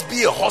 Don't just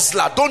be a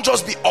hustler. Don't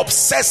just be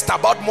obsessed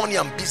about money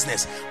and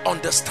business.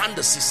 Understand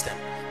the system.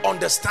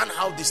 Understand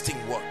how this thing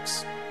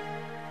works.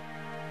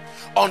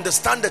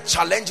 Understand the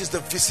challenges,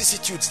 the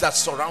vicissitudes that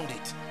surround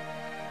it.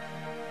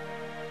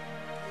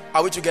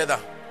 Are we together?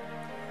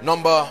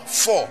 Number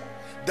 4,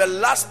 the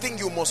last thing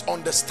you must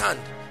understand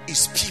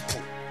is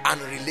people and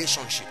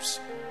relationships.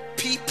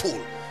 People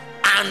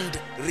and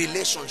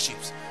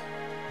relationships.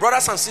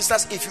 Brothers and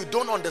sisters, if you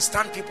don't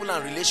understand people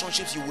and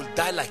relationships, you will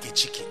die like a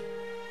chicken.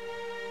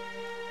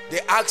 They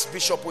asked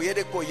Bishop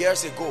Oyedepo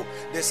years ago,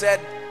 they said,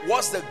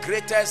 what's the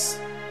greatest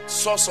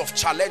source of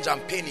challenge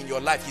and pain in your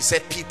life? He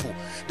said, people.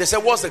 They said,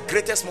 what's the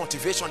greatest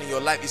motivation in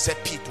your life? He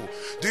said, people.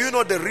 Do you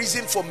know the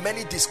reason for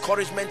many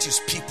discouragements is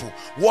people?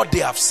 What they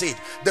have said.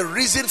 The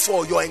reason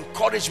for your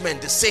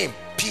encouragement, the same,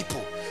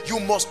 people. You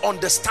must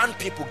understand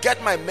people.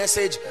 Get my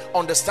message,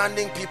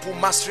 understanding people,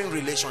 mastering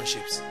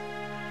relationships.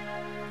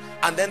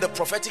 And then the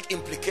prophetic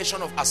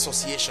implication of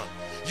association.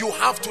 You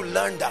have to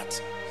learn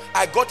that.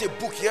 I got a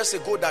book years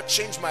ago that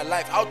changed my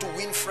life, How to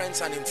Win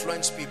Friends and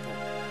Influence People,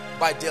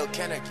 by Dale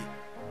Carnegie.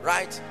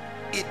 Right?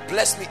 It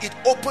blessed me. It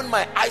opened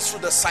my eyes to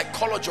the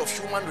psychology of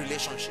human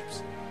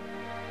relationships.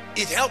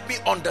 It helped me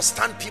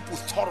understand people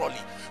thoroughly,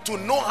 to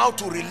know how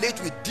to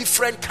relate with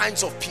different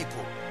kinds of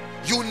people.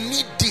 You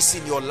need this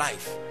in your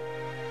life.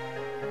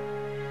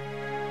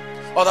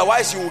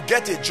 Otherwise, you will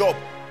get a job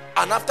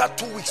and after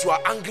 2 weeks you are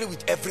angry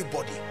with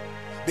everybody,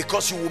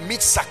 because you will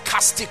meet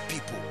sarcastic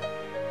people.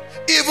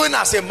 Even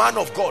as a man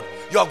of God,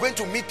 you are going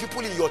to meet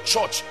people in your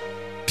church,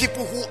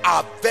 people who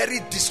are very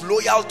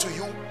disloyal to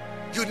you.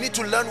 You need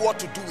to learn what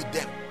to do with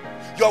them.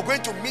 You are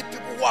going to meet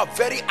people who are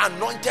very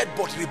anointed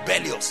but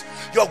rebellious.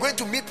 You are going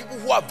to meet people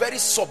who are very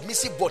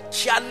submissive but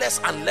careless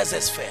and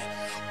laissez-faire.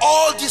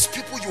 All these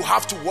people, you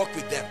have to work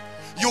with them.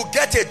 You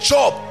get a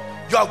job,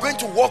 you are going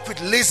to work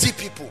with lazy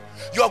people.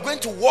 You are going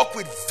to work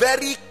with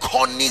very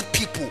cunning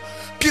people.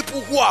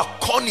 People who are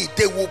cunning,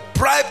 they will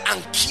bribe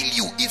and kill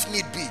you if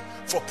need be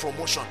for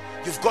promotion.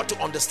 You've got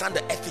to understand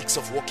the ethics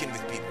of working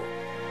with people.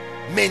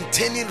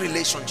 Maintaining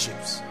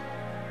relationships.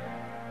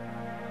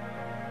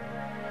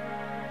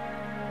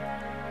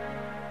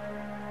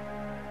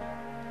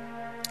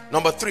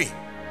 Number 3,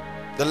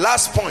 the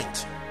last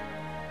point.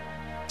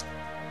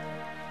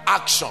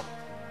 Action.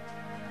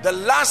 The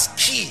last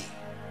key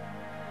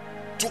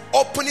to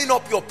opening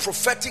up your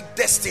prophetic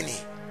destiny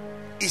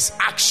is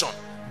action.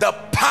 The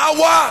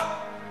power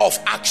of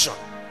action.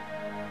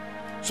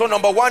 So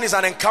number 1 is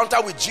an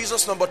encounter with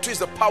Jesus. Number 2 is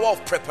the power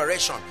of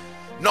preparation.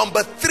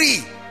 Number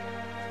 3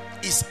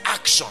 is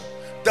action.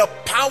 The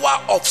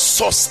power of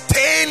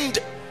sustained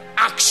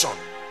action.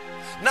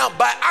 Now,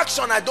 by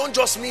action, I don't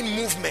just mean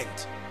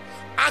movement.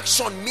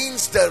 Action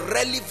means the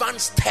relevant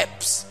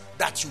steps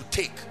that you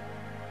take.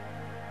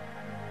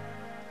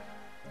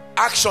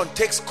 Action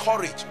takes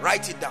courage.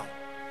 Write it down.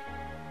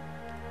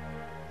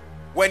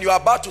 When you are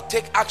about to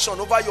take action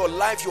over your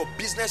life, your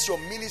business, your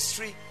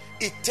ministry,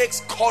 it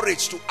takes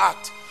courage to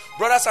act.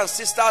 Brothers and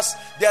sisters,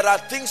 there are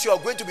things you are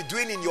going to be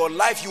doing in your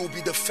life. You will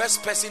be the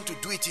first person to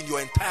do it in your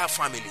entire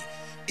family.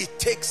 It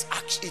takes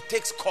action. It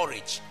takes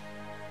courage.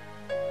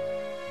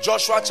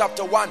 Joshua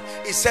chapter 1,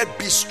 it said,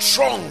 be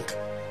strong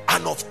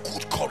and of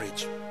good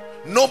courage.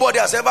 Nobody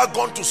has ever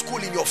gone to school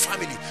in your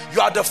family. You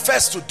are the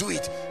first to do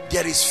it.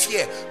 There is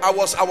fear. I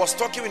was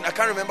talking with, I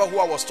can't remember who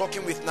I was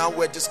talking with now.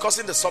 We're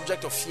discussing the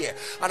subject of fear.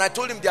 And I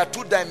told him there are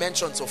 2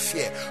 dimensions of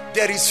fear.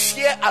 There is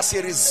fear as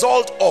a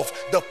result of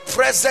the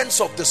presence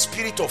of the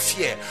spirit of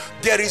fear.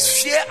 There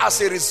is fear as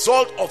a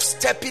result of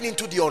stepping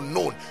into the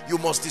unknown. You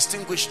must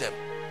distinguish them.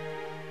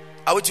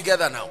 Are we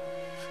together now?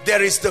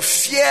 There is the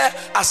fear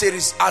as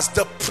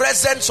the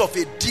presence of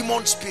a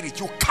demon spirit.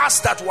 You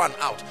cast that one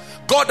out.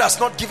 God has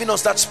not given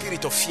us that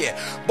spirit of fear.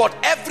 But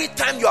every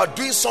time you are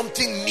doing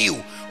something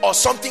new or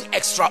something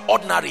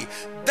extraordinary,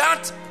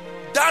 that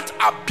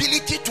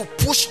ability to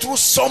push through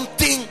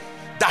something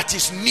that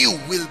is new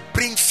will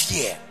bring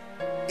fear.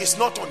 It's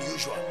not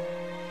unusual.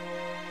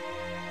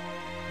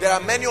 There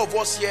are many of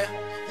us here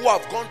who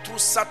have gone through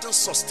certain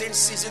sustained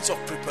seasons of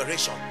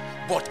preparation,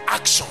 but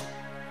action.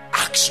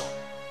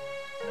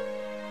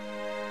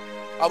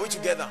 Are we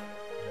together?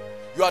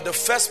 You are the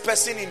first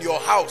person in your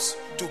house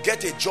to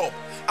get a job,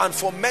 and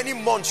for many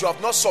months you have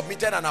not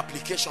submitted an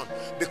application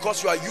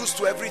because you are used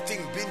to everything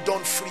being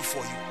done free for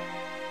you.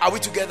 Are we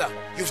together?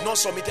 You've not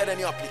submitted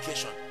any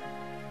application,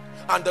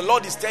 and the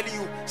Lord is telling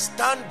you,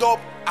 stand up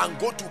and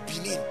go to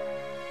Benin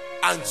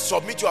and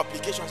submit your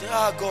application. Say,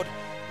 God,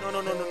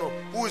 no.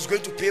 Who is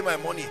going to pay my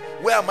money?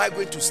 Where am I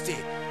going to stay?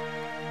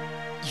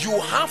 You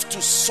have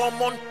to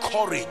summon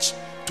courage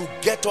to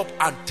get up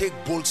and take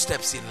bold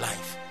steps in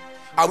life.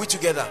 Are we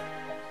together?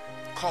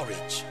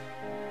 Courage.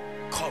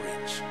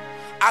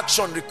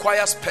 Action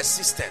requires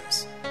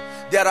persistence.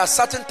 There are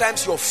certain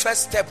times your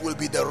first step will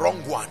be the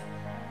wrong one,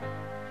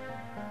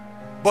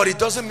 but it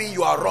doesn't mean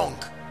you are wrong.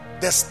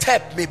 The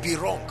step may be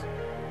wrong,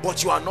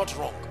 but you are not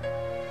wrong.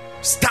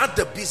 Start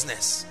the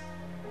business,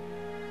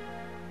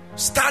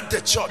 start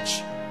the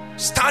church,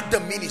 start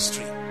the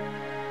ministry.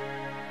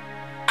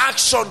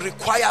 Action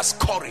requires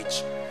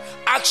courage.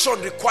 Action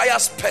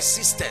requires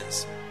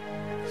persistence.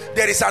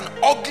 There is an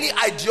ugly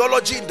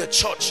ideology in the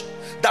church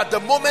that the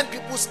moment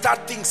people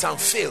start things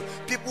and fail,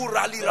 people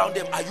rally around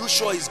them. Are you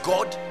sure it's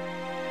God?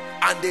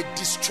 And they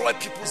destroy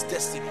people's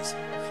destinies.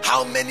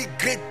 How many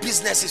great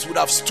businesses would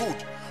have stood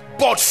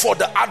but for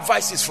the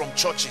advices from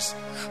churches?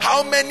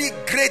 How many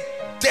great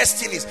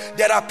destinies?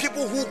 There are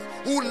people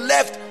who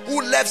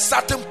left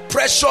certain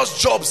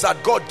precious jobs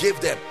that God gave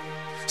them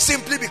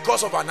simply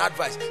because of an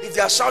advice. If they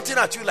are shouting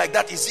at you like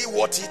that, is it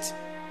worth it?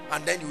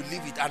 And then you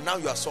leave it, and now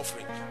you are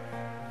suffering.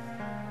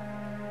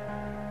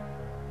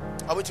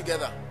 Are we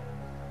together?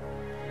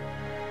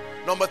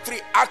 Number 3,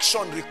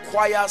 action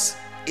requires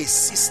a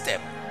system.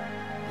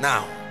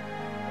 Now,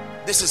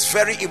 this is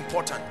very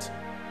important.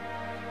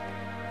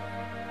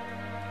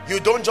 You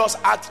don't just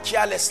act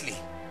carelessly.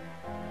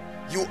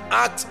 You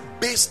act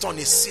based on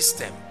a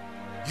system.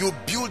 You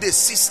build a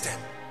system.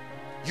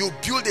 You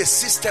build a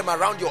system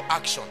around your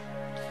action.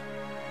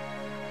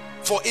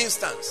 For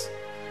instance,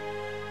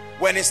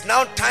 when it's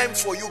now time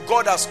for you,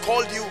 God has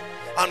called you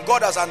and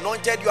God has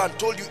anointed you and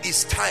told you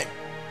it's time.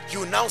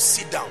 You now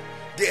sit down.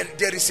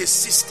 There is a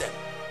system.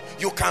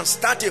 You can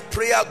start a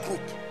prayer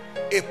group,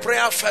 a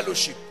prayer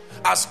fellowship.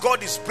 As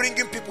God is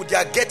bringing people, they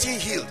are getting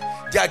healed,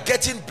 they are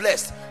getting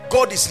blessed.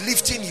 God is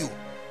lifting you.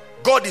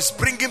 God is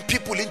bringing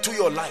people into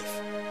your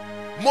life.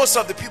 Most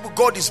of the people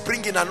God is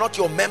bringing are not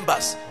your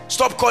members.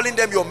 Stop calling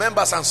them your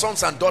members and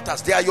sons and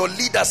daughters. They are your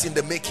leaders in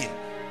the making.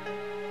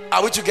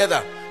 Are we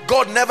together?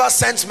 God never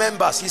sends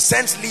members. He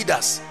sends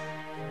leaders.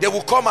 They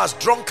will come as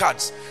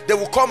drunkards. They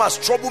will come as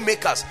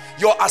troublemakers.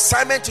 Your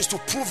assignment is to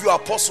prove your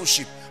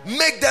apostleship.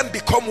 Make them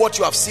become what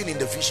you have seen in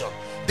the vision.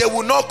 They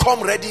will not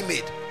come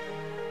ready-made.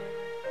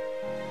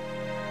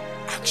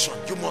 Action.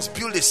 You must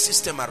build a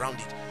system around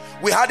it.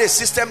 We had a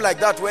system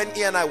like that when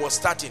he and I was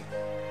starting.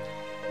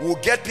 We'll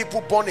get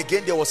people born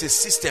again. There was a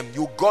system.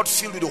 You got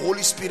filled with the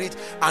Holy Spirit,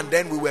 and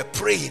then we were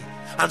praying.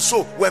 And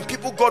so when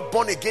people got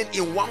born again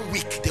in 1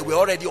 week, they were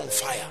already on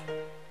fire.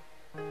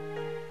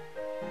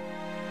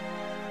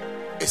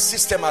 A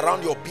system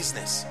around your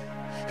business.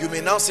 You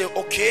may now say,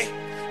 okay,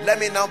 let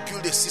me now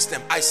build a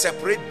system. I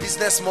separate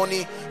business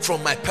money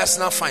from my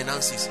personal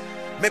finances.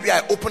 Maybe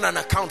I open an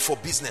account for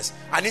business.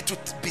 I need to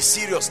be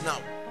serious now.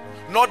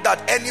 Not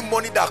that any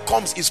money that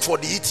comes is for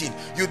the eating.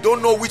 You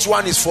don't know which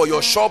one is for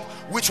your shop,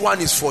 which one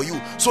is for you.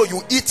 So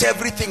you eat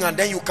everything and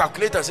then you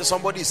calculate and say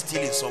somebody is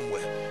stealing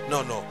somewhere.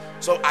 No.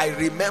 So I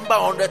remember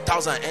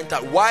 100,000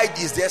 entered. Why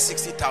is there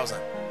 60,000?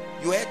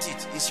 You ate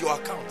it. It's your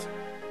account.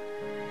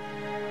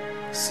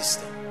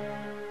 System.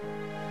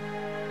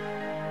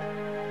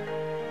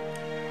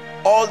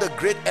 All the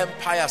great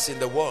empires in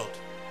the world,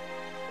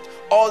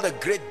 all the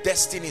great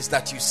destinies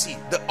that you see,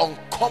 the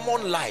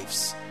uncommon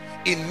lives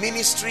in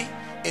ministry,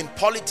 in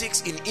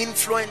politics, in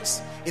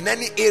influence, in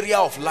any area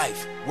of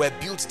life were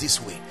built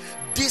this way.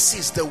 This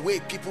is the way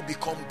people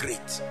become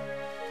great.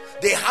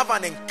 They have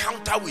an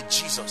encounter with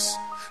Jesus.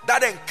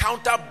 That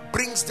encounter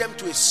brings them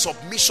to a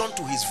submission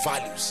to his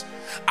values.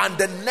 And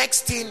the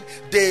next thing,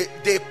 they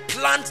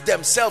plant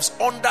themselves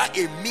under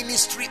a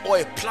ministry or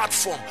a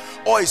platform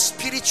or a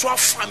spiritual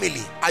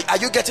family. Are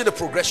you getting the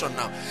progression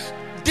now?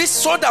 This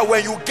so that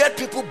when you get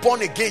people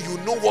born again, you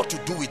know what to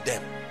do with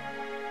them.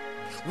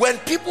 When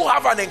people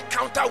have an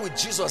encounter with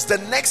Jesus, the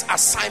next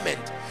assignment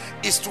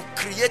is to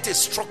create a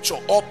structure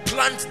or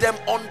plant them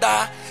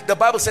under. The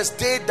Bible says,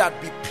 they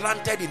that be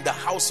planted in the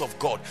house of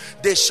God,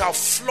 they shall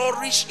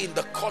flourish in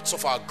the courts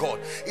of our God.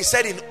 He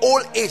said, in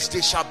old age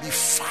they shall be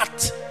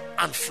fat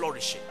and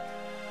flourishing.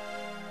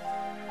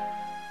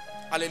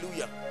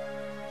 Hallelujah.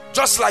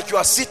 Just like you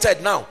are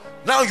seated now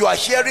you are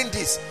hearing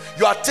this,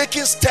 you are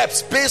taking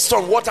steps based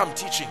on what I'm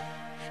teaching.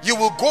 You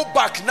will go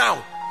back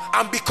now,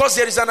 and because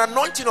there is an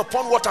anointing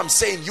upon what I'm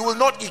saying, you will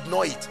not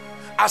ignore it.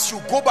 As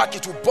you go back,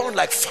 it will burn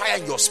like fire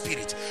in your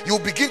spirit. You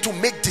will begin to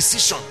make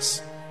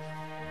decisions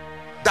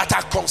that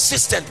are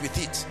consistent with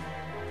it.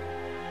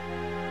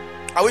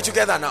 Are we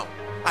together now?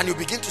 And you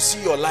begin to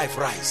see your life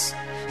rise.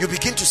 You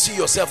begin to see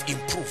yourself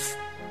improve.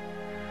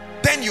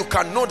 Then you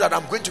can know that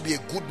I'm going to be a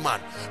good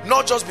man.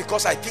 Not just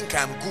because I think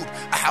I'm good.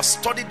 I have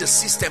studied the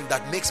system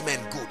that makes men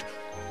good.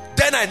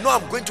 Then I know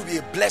I'm going to be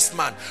a blessed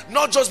man.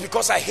 Not just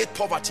because I hate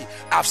poverty.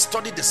 I've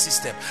studied the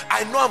system.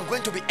 I know I'm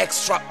going to be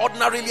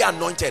extraordinarily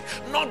anointed.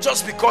 Not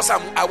just because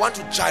I want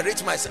to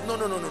gyrate myself.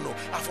 No.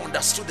 I've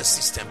understood the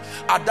system.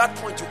 At that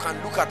point, you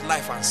can look at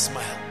life and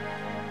smile.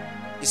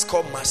 It's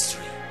called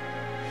mastery.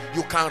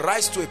 You can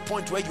rise to a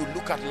point where you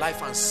look at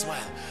life and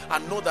smile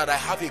and know that I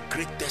have a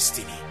great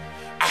destiny.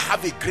 I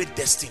have a great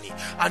destiny.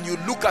 And you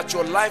look at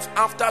your life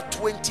after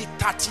 20,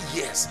 30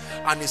 years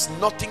and it's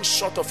nothing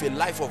short of a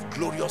life of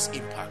glorious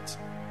impact.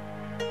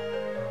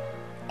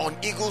 On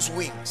Eagle's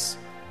Wings,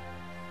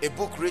 a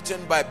book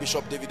written by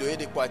Bishop David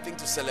Oyedepo, I think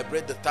to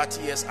celebrate the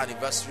 30 years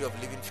anniversary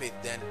of Living Faith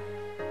then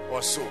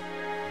or so.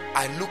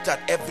 I looked at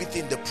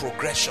everything, the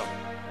progression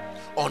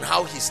on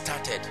how he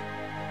started,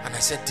 and I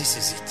said, this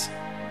is it.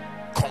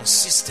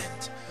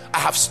 Consistent. I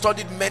have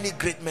studied many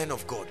great men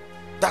of God.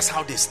 That's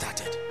how they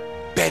started.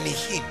 Benny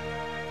Hinn,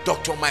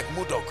 Dr. Mike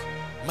Murdoch,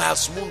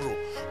 Miles Monroe,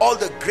 all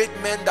the great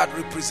men that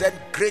represent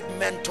great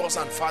mentors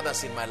and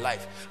fathers in my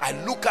life. I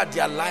look at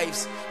their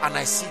lives and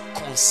I see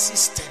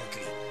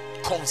consistently.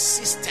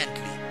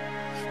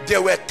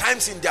 There were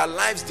times in their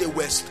lives they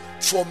were,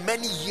 for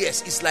many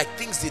years, it's like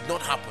things did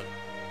not happen.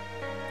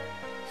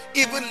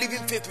 Even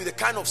living faith with the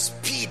kind of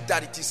speed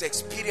that it is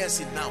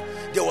experiencing now,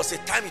 there was a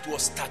time it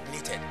was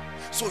stagnated.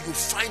 So you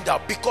find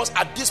out, because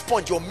at this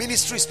point your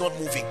ministry is not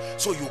moving,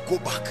 so you go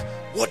back.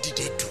 What did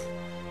they do?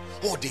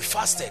 Oh, they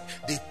fasted,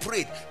 they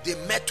prayed, they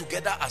met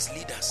together as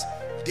leaders,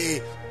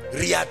 they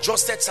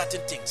readjusted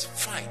certain things.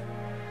 Fine.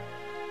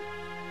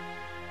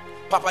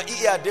 Papa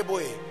E.A.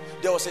 Adeboye,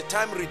 there was a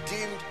time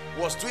Redeemed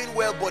was doing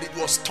well, but it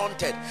was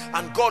stunted,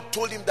 and God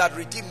told him that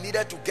Redeemed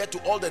needed to get to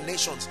all the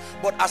nations,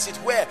 but as it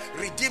were,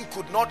 Redeemed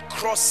could not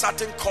cross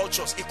certain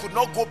cultures. He could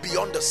not go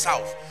beyond the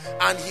south,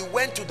 and he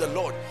went to the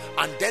Lord,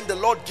 and then the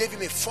Lord gave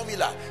him a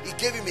formula. He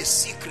gave him a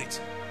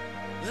secret.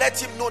 Let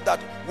him know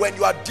that when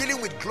you are dealing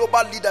with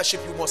global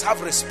leadership, you must have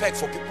respect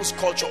for people's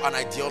culture and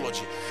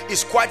ideology.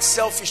 It's quite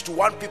selfish to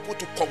want people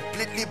to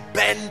completely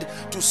bend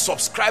to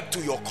subscribe to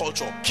your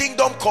culture.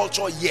 Kingdom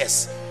culture,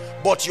 yes,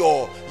 but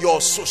your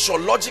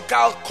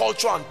sociological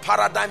culture and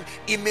paradigm,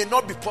 it may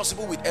not be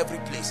possible with every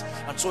place.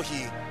 And so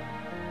he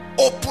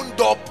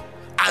opened up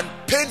and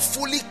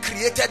painfully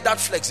created that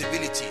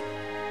flexibility.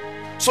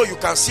 So you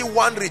can see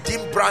one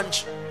Redeemed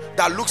branch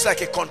that looks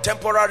like a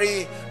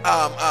contemporary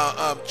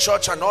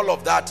church and all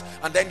of that,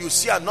 and then you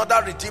see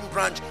another Redeemed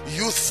branch,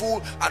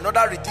 youthful,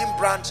 another Redeemed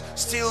branch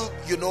still,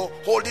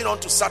 holding on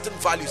to certain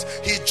values.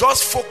 He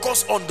just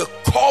focused on the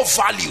core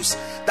values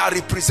that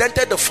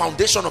represented the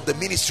foundation of the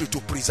ministry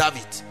to preserve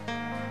it,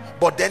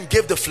 but then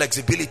gave the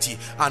flexibility.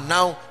 And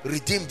now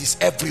Redeemed is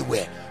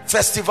everywhere.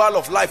 Festival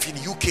of Life in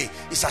UK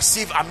is as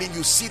if,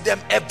 you see them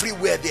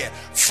everywhere there.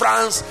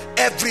 France,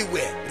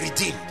 everywhere,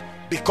 Redeemed,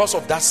 because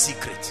of that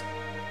secret.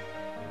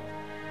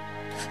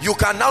 You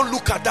can now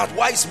look at that.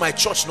 Why is my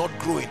church not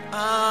growing?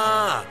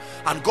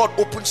 And God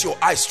opens your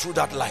eyes through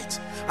that light,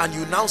 and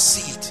you now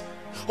see it.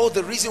 Oh,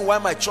 the reason why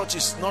my church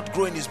is not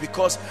growing is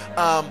because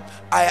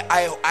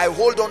I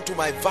hold on to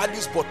my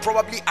values, but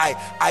probably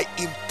I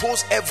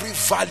impose every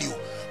value,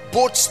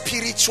 both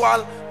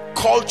spiritual,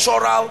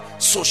 cultural,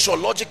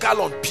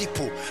 sociological, on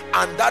people,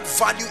 and that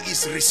value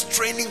is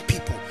restraining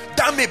people.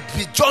 That may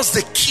be just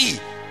the key.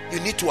 You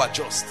need to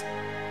adjust,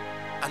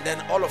 and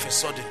then all of a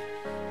sudden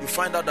you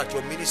find out that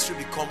your ministry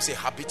becomes a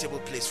habitable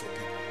place for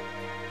people.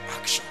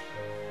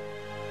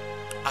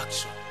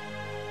 Action.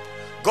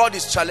 God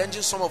is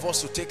challenging some of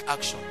us to take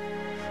action.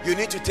 You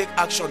need to take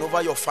action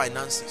over your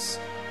finances.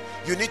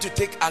 You need to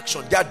take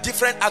action. There are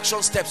different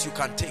action steps you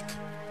can take.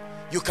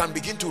 You can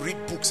begin to read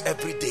books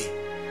every day.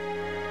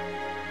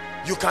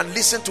 You can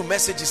listen to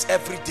messages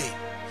every day.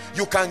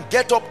 You can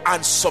get up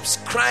and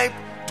subscribe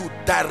to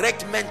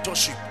direct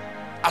mentorship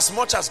as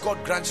much as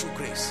God grants you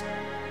grace.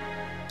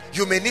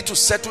 You may need to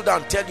settle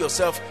down and tell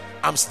yourself,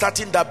 I'm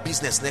starting that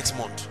business next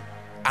month.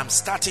 I'm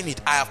starting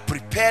it. I have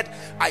prepared.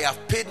 I have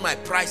paid my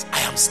price. I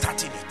am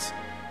starting it.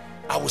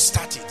 I will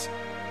start it.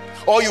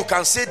 Or you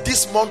can say,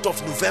 this month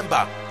of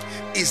November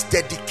is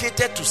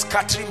dedicated to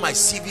scattering my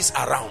CVs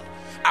around.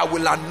 I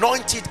will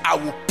anoint it. I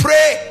will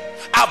pray.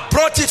 I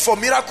brought it for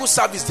miracle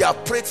service. They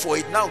have prayed for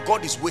it. Now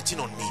God is waiting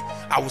on me.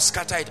 I will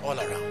scatter it all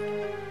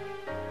around.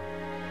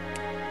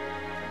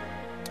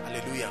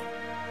 Hallelujah.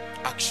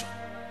 Action.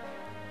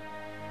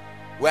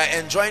 We are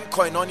enjoying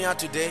koinonia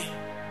today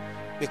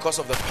because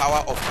of the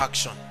power of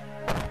action.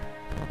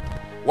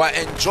 We are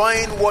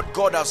enjoying what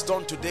God has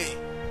done today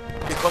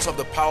because of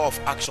the power of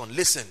action.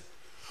 Listen,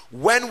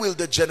 when will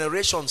the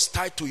generations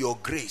tied to your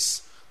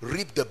grace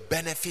reap the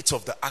benefits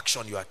of the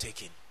action you are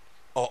taking,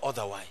 or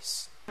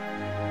otherwise?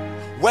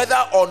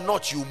 Whether or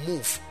not you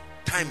move,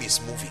 time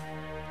is moving.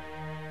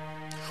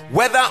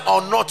 Whether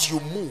or not you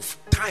move,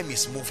 time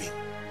is moving.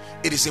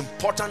 It is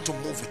important to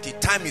move with it.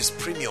 Time is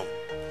premium.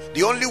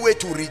 The only way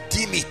to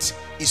redeem it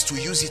is to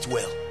use it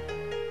well.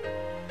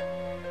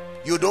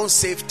 You don't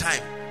save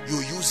time, you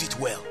use it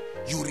well.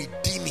 You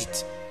redeem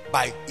it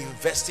by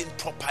investing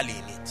properly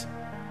in it.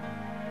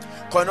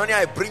 Koinonia,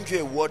 I bring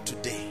you a word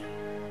today.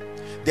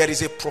 There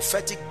is a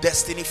prophetic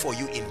destiny for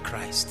you in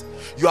Christ.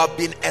 You have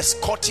been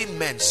escorting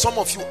men. Some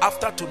of you,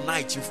 after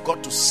tonight, you've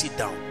got to sit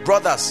down.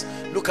 Brothers,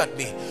 look at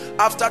me.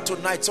 After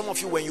tonight, some of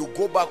you, when you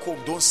go back home,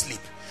 don't sleep.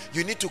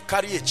 You need to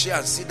carry a chair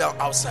and sit down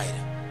outside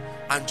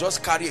and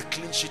just carry a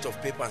clean sheet of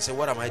paper and say,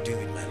 what am I doing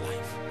with my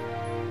life?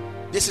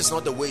 This is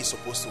not the way it's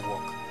supposed to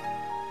work.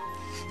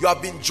 You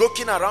have been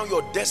joking around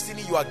your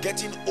destiny. You are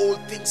getting old.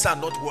 Things are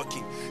not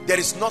working. There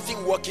is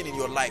nothing working in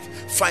your life.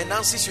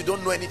 Finances, you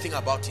don't know anything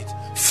about it.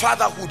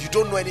 Fatherhood, you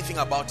don't know anything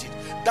about it.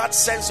 That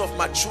sense of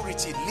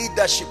maturity,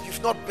 leadership,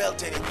 you've not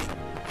built anything.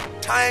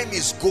 Time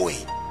is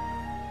going.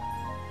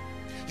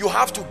 You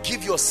have to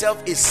give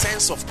yourself a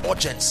sense of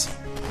urgency.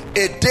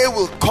 A day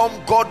will come,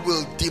 God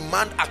will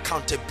demand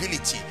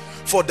accountability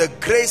for the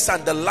grace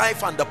and the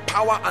life and the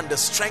power and the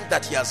strength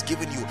that he has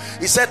given you.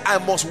 He said, I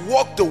must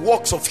walk the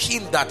works of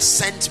him that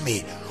sent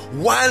me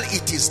while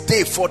it is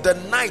day, for the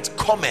night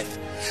cometh.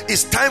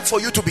 It's time for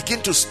you to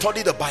begin to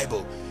study the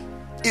Bible.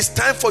 It's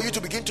time for you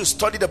to begin to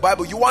study the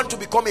Bible. You want to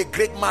become a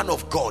great man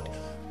of God.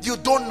 You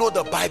don't know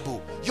the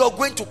Bible. You're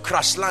going to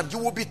crash land. You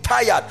will be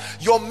tired.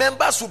 Your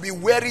members will be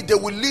weary. They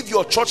will leave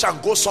your church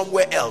and go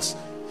somewhere else.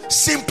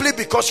 Simply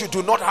because you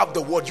do not have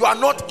the word. You are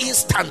not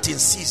instant in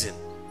season.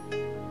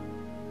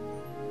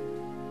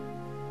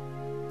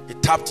 He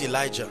tapped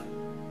Elijah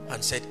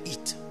and said,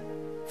 eat,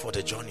 for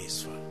the journey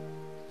is far.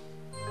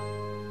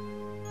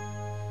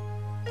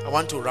 I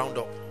want to round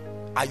up.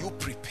 Are you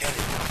preparing?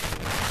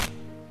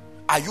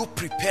 Are you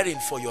preparing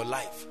for your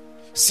life?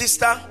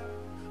 Sister,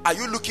 are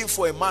you looking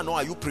for a man, or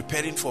are you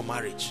preparing for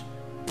marriage?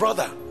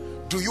 Brother,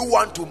 do you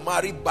want to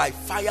marry by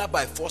fire,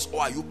 by force,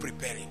 or are you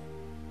preparing?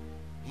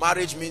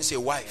 Marriage means a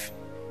wife.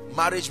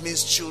 Marriage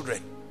means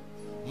children.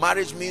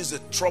 Marriage means the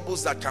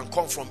troubles that can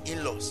come from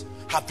in-laws.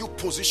 Have you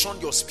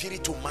positioned your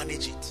spirit to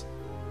manage it?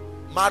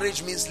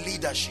 Marriage means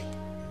leadership.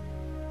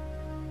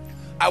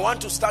 I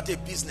want to start a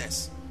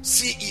business.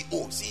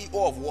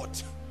 CEO of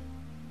what?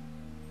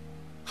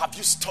 Have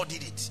you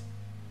studied it?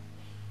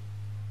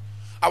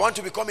 I want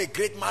to become a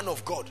great man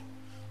of God.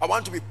 I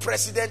want to be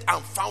president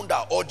and founder,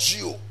 or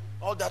GO.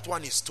 All that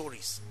one is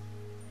stories.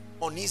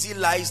 Uneasy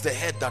lies the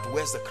head that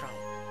wears the crown.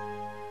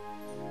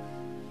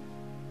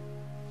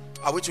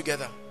 Are we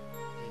together?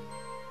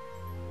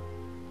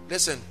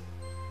 Listen,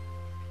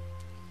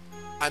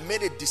 I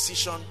made a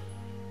decision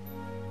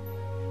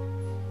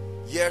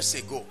years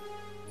ago.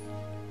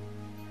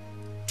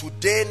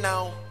 Today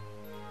now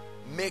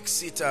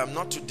makes it,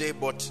 not today,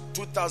 but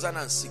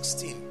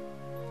 2016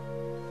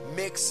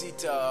 makes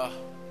it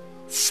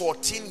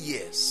 14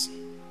 years.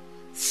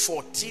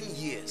 14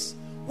 years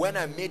when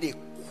I made a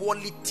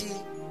quality,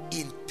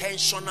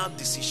 intentional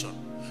decision.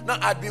 Now,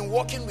 I'd been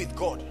walking with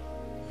God.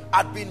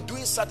 I'd been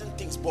doing certain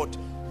things, but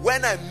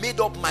when I made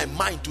up my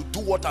mind to do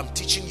what I'm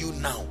teaching you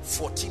now,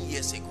 14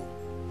 years ago.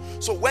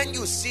 So when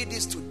you see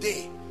this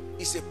today,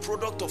 it's a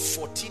product of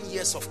 14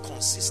 years of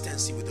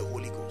consistency with the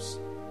Holy Ghost.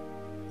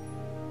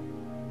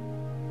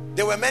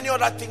 There were many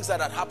other things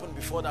that had happened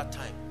before that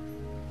time,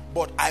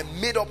 but I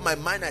made up my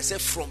mind. I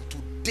said, from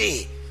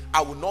today,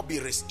 I will not be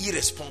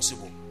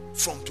irresponsible.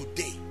 From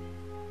today.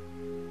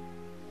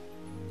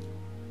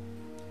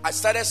 I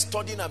started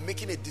studying and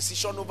making a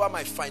decision over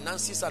my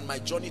finances and my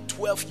journey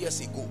 12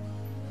 years ago.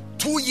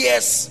 2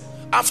 years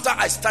after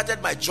I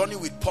started my journey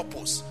with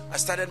purpose, I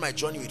started my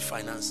journey with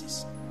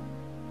finances.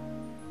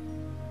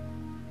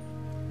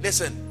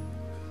 Listen,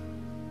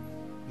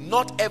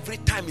 not every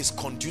time is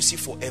conducive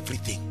for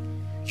everything.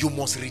 You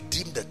must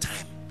redeem the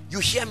time. You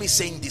hear me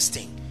saying this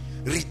thing?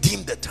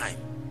 Redeem the time.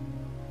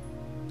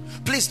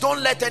 Please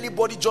don't let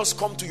anybody just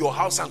come to your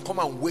house and come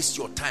and waste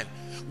your time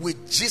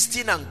with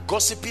gisting and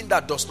gossiping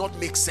that does not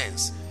make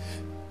sense.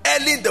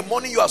 Early in the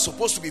morning, you are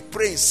supposed to be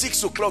praying.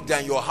 6 o'clock, they're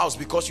in your house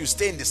because you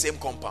stay in the same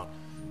compound.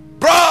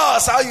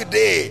 Bros, how you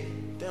day?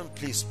 Then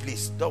please,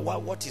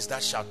 what is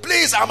that shout?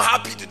 Please, I'm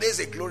happy. Today is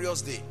a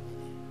glorious day.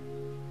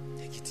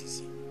 Take it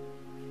easy.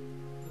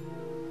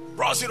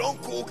 Bros, you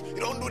don't cook, you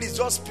don't do this,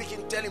 just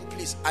speaking. Tell him,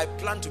 please, I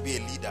plan to be a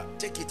leader.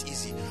 Take it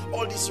easy.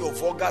 All these your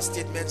vulgar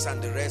statements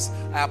and the rest,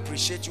 I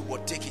appreciate you,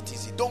 but take it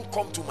easy. Don't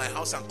come to my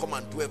house and come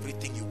and do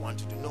everything you want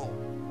to do. No.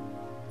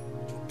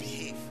 To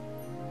behave.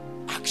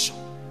 Action.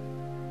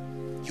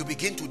 You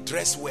begin to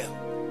dress well.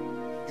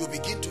 You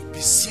begin to be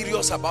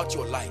serious about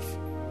your life.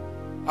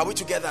 Are we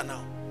together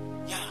now?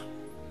 Yeah.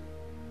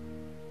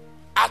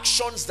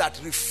 Actions that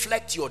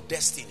reflect your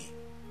destiny.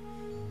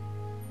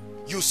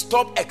 You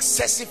stop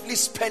excessively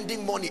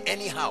spending money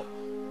anyhow.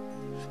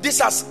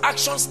 These are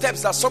action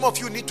steps that some of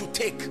you need to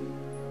take.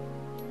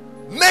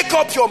 Make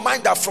up your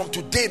mind that from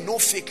today, no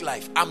fake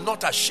life. I'm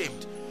not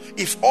ashamed.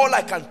 If all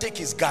I can take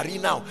is Gary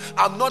now,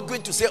 I'm not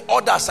going to say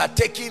others are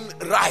taking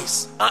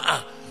rice.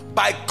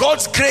 By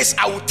God's grace,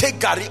 I will take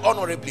Gary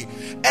honorably.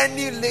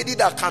 Any lady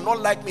that cannot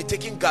like me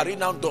taking Gary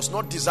now does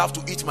not deserve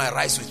to eat my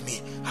rice with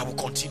me. I will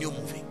continue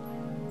moving.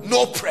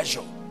 No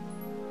pressure.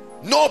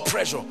 No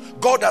pressure.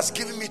 God has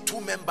given me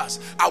 2 members.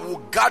 I will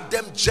guard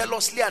them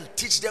jealously and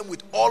teach them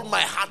with all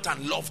my heart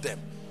and love them.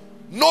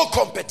 No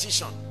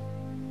competition.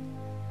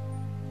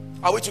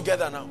 Are we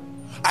together now?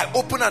 I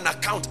open an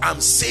account. I'm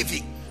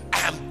saving. I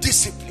am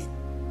disciplined.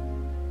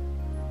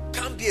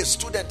 Can't be a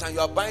student and you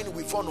are buying a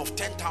phone of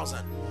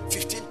 10,000,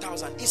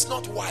 15,000. It's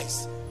not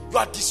wise. You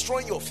are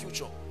destroying your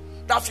future.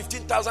 That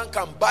 15,000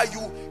 can buy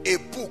you a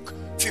book.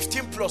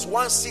 15 plus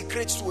 1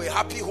 secret to a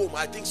happy home.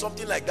 I think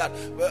something like that.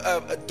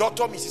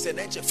 Dr. Mrs.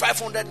 Enenche,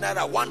 500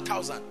 naira,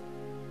 1,000.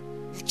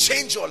 You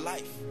change your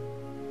life.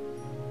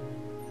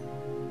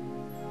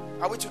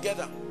 Are we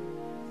together?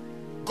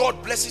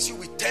 God blesses you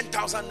with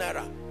 10,000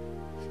 naira.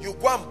 You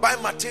go and buy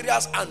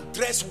materials and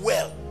dress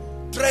well.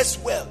 Dress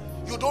well.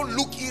 You don't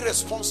look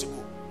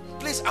irresponsible.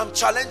 Please, I'm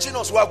challenging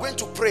us. We are going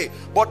to pray,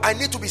 but I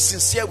need to be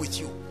sincere with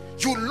you.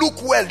 You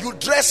look well. You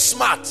dress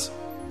smart.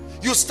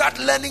 You start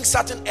learning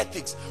certain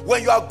ethics.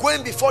 When you are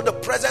going before the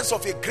presence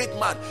of a great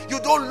man, you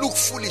don't look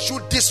foolish.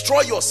 You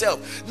destroy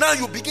yourself. Now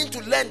you begin to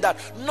learn that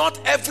not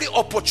every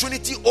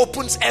opportunity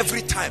opens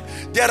every time.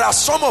 There are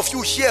some of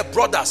you here,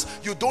 brothers,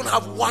 you don't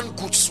have one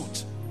good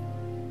suit.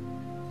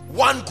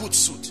 One good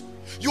suit.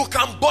 You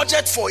can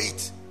budget for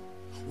it.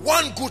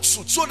 One good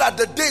suit, so that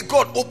the day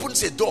God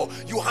opens a door,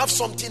 you have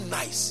something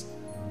nice.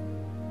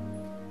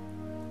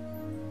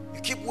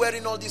 You keep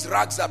wearing all these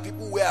rags that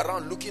people wear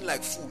around looking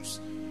like fools,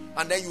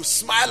 and then you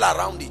smile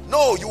around it.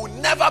 No, you will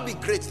never be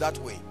great that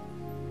way.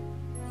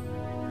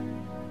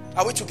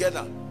 Are we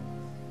together?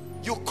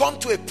 You come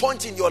to a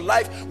point in your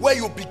life where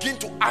you begin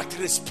to act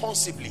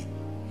responsibly.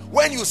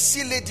 When you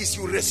see ladies,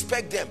 you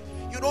respect them.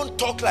 You don't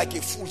talk like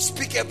a fool,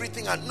 speak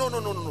everything, and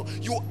no.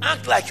 You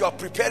act like you are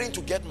preparing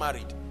to get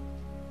married.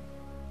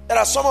 There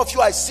are some of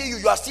you, I see you,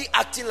 you are still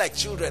acting like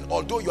children,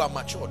 although you are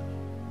matured.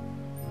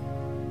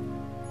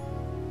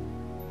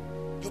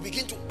 You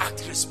begin to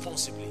act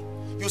responsibly.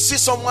 You see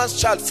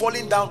someone's child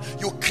falling down,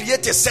 you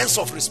create a sense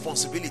of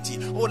responsibility.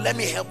 Oh, let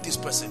me help this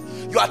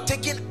person. You are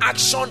taking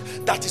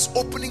action that is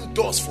opening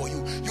doors for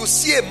you. You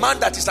see a man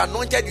that is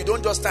anointed, you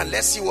don't just stand,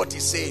 let's see what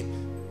he's saying.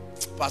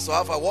 Pastor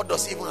Alpha, what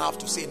does he even have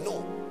to say?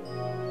 No.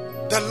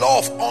 The law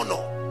of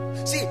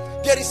honor. See,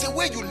 there is a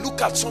way you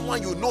look at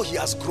someone, you know he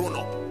has grown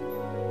up.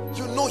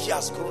 You know he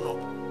has grown up.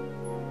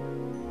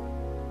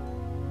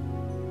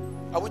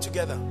 Are we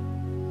together?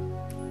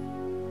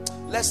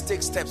 Let's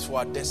take steps for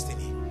our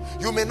destiny.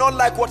 You may not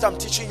like what I'm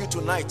teaching you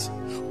tonight,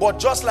 but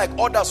just like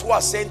others who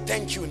are saying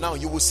thank you now,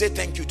 you will say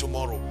thank you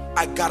tomorrow.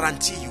 I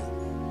guarantee you.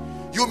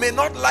 You may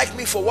not like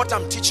me for what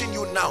I'm teaching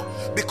you now,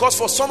 because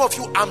for some of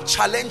you, I'm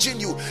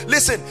challenging you.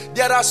 Listen,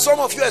 there are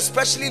some of you,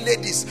 especially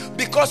ladies,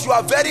 because you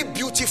are very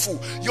beautiful.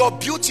 Your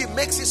beauty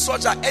makes it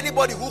such that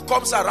anybody who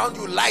comes around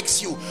you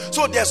likes you.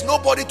 So there's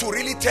nobody to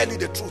really tell you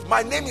the truth.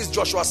 My name is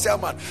Joshua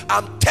Selman.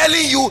 I'm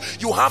telling you,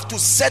 you have to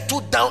settle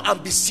down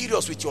and be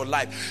serious with your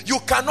life. You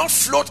cannot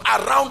float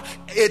around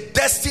a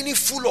destiny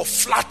full of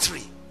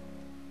flattery.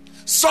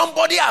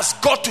 Somebody has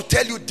got to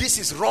tell you this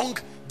is wrong,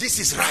 this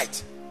is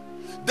right.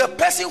 The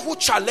person who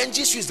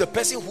challenges you is the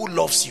person who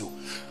loves you.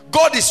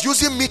 God is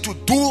using me to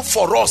do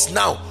for us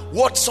now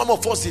what some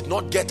of us did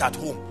not get at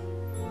home.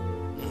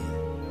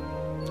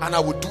 And I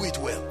will do it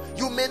well.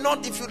 You may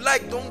not, if you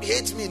like, don't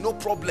hate me, no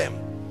problem.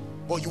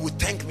 But you will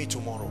thank me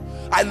tomorrow.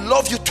 I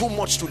love you too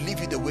much to leave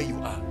you the way you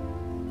are.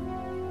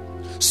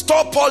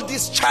 Stop all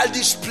this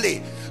childish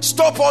play.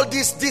 Stop all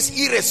these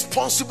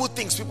irresponsible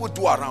things people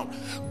do around.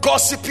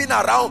 Gossiping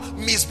around,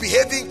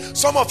 misbehaving.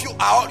 Some of you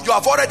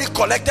have already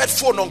collected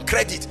phone on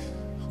credit.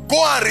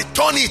 Go and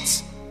return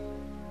it.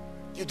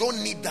 You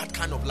don't need that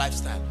kind of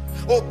lifestyle.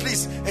 Oh,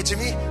 please,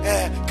 Jimmy,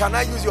 can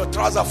I use your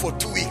trouser for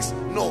 2 weeks?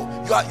 No,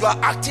 you are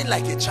acting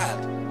like a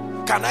child.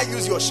 Can I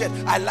use your shirt?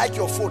 I like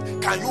your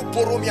phone. Can you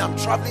borrow me? I'm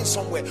traveling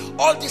somewhere.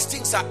 All these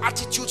things are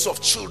attitudes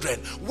of children.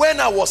 When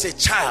I was a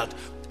child,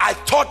 I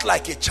thought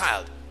like a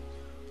child.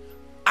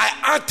 I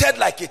acted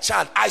like a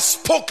child. I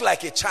spoke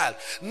like a child.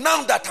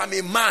 Now that I'm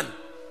a man,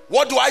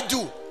 what do?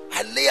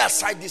 I lay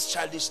aside these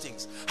childish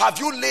things. Have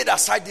you laid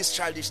aside these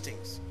childish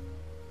things?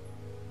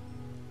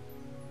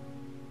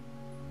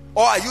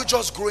 Or are you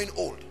just growing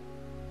old?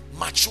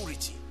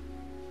 Maturity.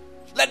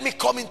 Let me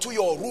come into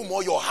your room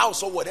or your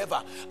house or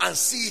whatever and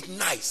see it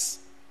nice.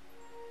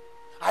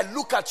 I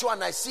look at you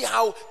and I see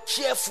how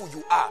careful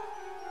you are.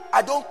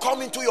 I don't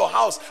come into your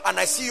house and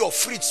I see your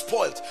fridge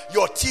spoiled,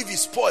 your TV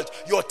spoiled,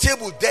 your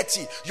table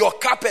dirty, your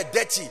carpet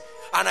dirty.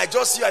 And I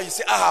just see and you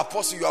say,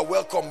 Apostle, you are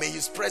welcome. May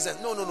his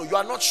presence. No. You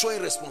are not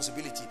showing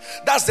responsibility.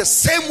 That's the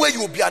same way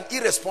you will be an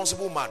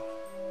irresponsible man.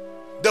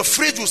 The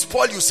fridge will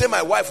spoil, you say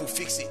my wife will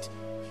fix it.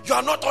 You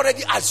are not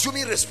already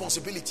assuming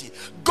responsibility.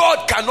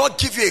 God cannot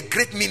give you a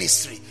great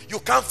ministry. You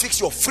can't fix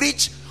your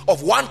fridge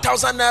of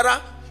 1,000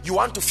 naira. You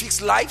want to fix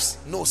lives?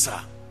 No, sir.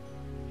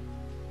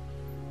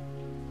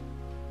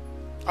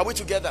 Are we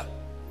together?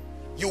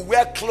 You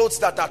wear clothes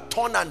that are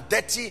torn and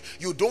dirty.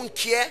 You don't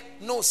care?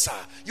 No, sir.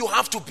 You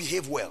have to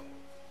behave well.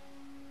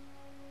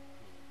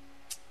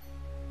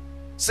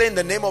 Say in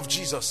the name of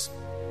Jesus,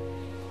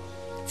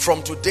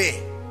 from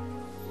today,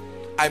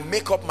 I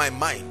make up my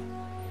mind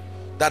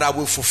that I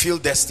will fulfill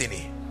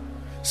destiny.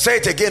 Say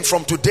it again.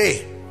 From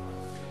today,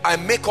 I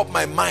make up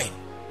my mind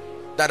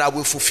that I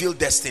will fulfill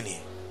destiny.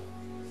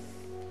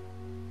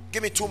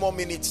 Give me 2 more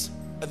minutes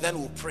and then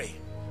we'll pray.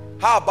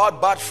 How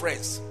about bad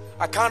friends?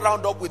 I can't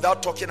round up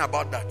without talking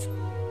about that.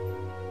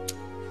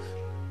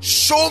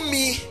 Show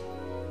me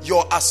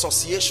your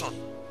association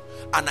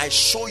and I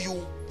show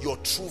you your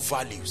true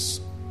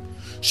values.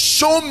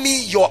 Show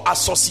me your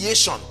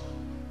association.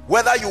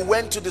 Whether you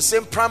went to the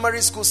same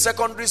primary school,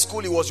 secondary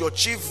school, he was your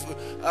chief,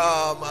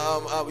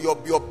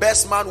 your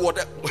best man,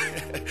 whatever.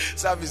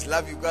 Some is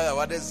love you guys. I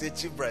want to say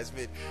chief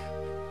bridesmaid.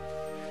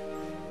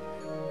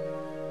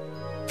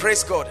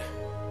 Praise God.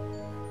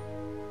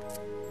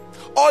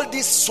 All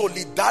this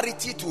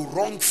solidarity to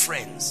wrong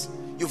friends,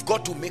 you've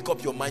got to make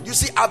up your mind. You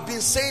see, I've been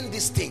saying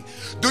this thing.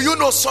 Do you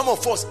know some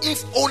of us,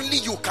 if only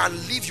you can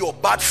leave your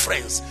bad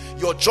friends,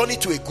 your journey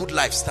to a good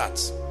life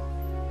starts.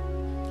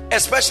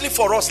 Especially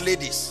for us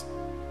ladies.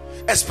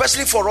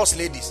 Especially for us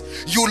ladies.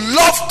 You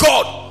love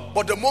God,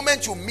 but the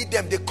moment you meet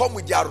them, they come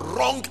with their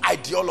wrong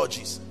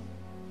ideologies.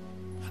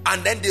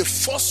 And then they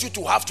force you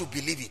to have to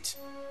believe it.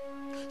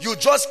 You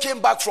just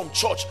came back from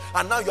church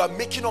and now you are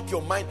making up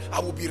your mind, I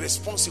will be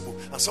responsible.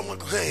 And someone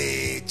goes,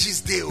 hey,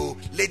 Gisdeo,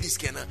 ladies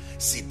can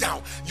sit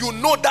down. You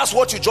know that's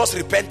what you just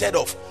repented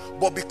of.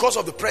 But because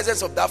of the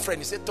presence of that friend,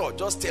 you said, Todd,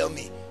 just tell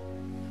me.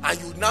 And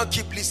you now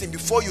keep listening.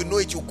 Before you know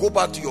it, you go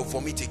back to your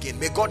vomit again.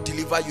 May God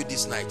deliver you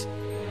this night.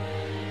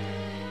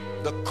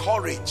 The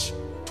courage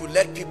to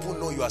let people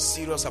know you are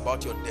serious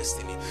about your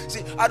destiny.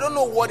 See, I don't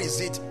know what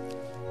is it.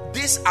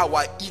 This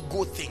our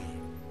ego thing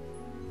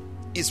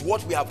is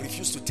what we have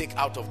refused to take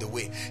out of the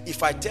way.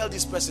 If I tell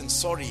this person,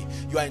 sorry,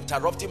 you are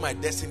interrupting my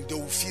destiny, they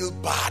will feel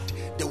bad.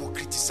 They will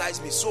criticize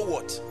me. So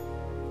what?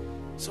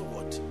 So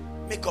what?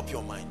 Make up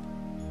your mind.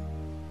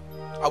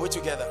 Are we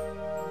together?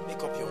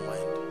 Make up your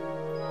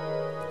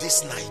mind.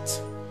 This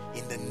night,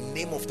 in the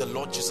name of the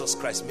Lord Jesus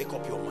Christ, make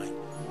up your mind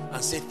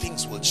and say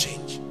things will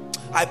change.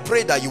 I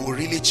pray that you will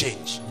really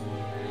change.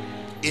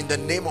 In the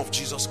name of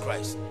Jesus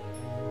Christ.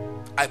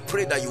 I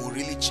pray that you will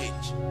really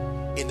change.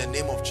 In the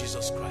name of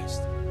Jesus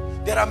Christ.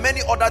 There are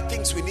many other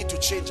things we need to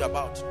change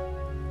about.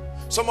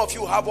 Some of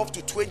you have up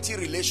to 20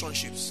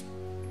 relationships.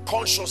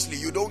 Consciously,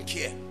 you don't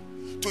care.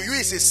 To you,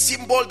 it's a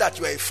symbol that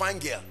you are a fine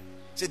girl.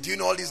 Say, do you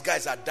know all these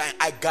guys are dying?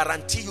 I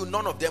guarantee you,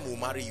 none of them will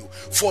marry you.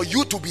 For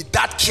you to be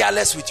that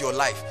careless with your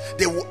life,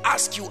 they will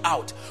ask you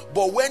out.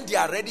 But when they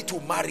are ready to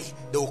marry,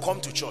 they will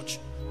come to church.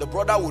 The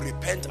brother will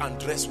repent and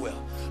dress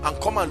well and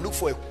come and look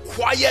for a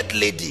quiet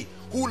lady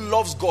who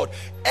loves God.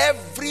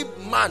 Every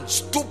man,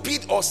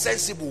 stupid or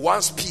sensible,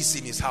 wants peace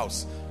in his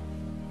house.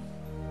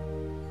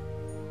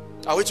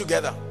 Are we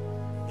together?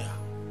 Yeah.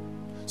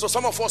 So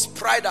some of us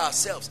pride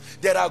ourselves.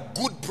 There are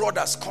good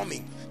brothers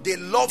coming. They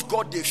love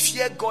God, they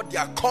fear God, they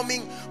are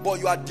coming, but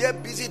you are there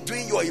busy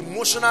doing your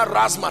emotional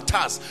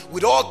razzmatazz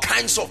with all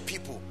kinds of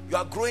people. You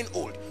are growing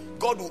old.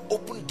 God will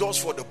open doors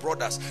for the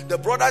brothers. The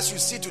brothers you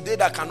see today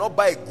that cannot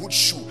buy a good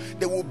shoe,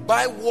 they will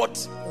buy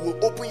what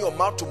will open your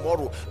mouth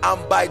tomorrow.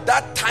 And by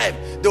that time,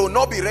 they will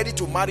not be ready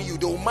to marry you.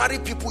 They will marry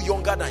people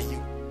younger than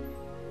you.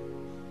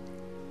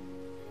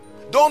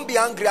 Don't be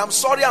angry. I'm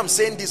sorry I'm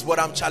saying this, but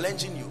I'm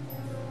challenging you.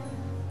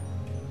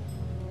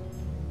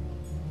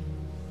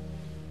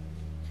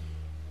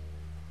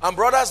 And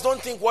brothers,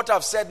 don't think what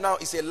I've said now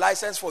is a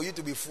license for you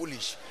to be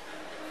foolish.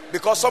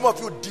 Because some of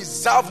you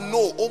deserve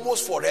no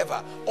almost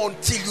forever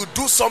until you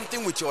do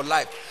something with your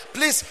life.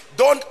 Please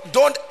don't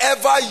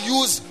ever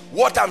use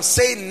what I'm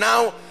saying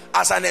now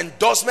as an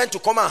endorsement to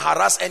come and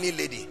harass any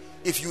lady.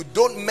 If you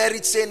don't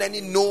merit saying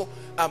any no,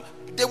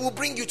 they will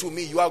bring you to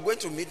me. You are going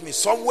to meet me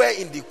somewhere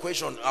in the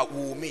equation. We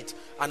will meet,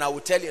 and I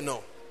will tell you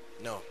no,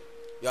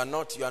 you are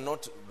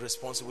not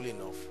responsible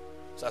enough.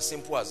 It's as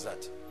simple as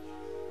that.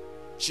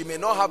 She may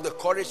not have the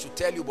courage to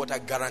tell you, but I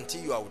guarantee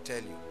you I will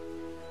tell you.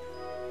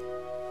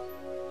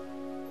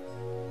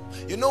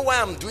 You know why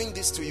I'm doing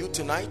this to you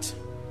tonight?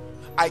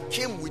 I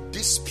came with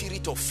this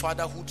spirit of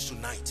fatherhood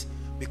tonight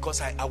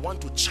because I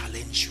want to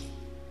challenge you.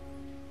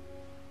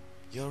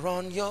 You're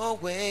on your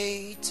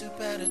way to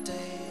better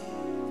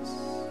days.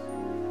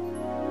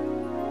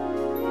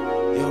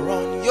 You're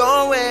on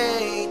your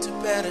way to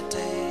better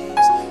days.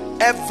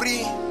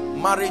 Every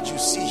marriage you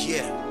see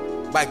here,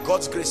 by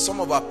God's grace, some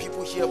of our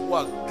people here who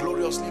are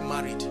gloriously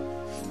married,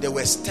 there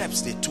were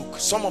steps they took.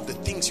 Some of the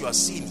things you are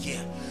seeing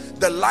here,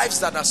 the lives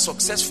that are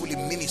successful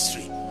in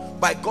ministry,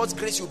 by God's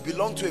grace you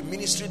belong to a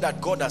ministry that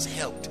God has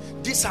helped.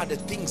 These are the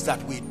things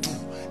that we do.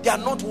 They are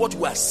not what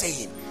we are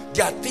saying.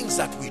 They are things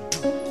that we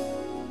do.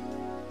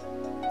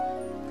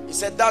 He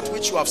said, that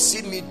which you have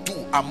seen me do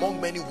among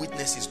many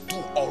witnesses, do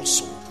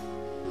also.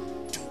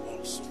 Do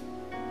also.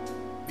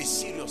 Be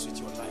serious with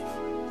your life.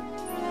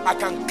 I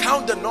can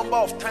count the number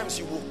of times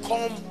you will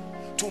come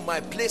to my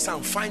place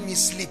and find me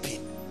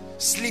sleeping,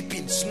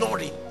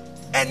 snoring,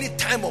 any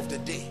time of the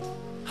day.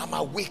 I'm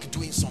awake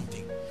doing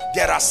something.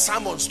 There are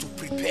sermons to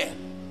prepare.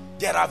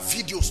 There are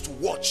videos to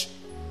watch.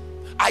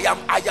 I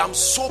am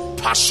so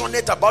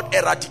passionate about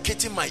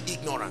eradicating my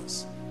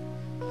ignorance.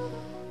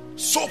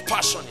 So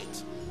passionate.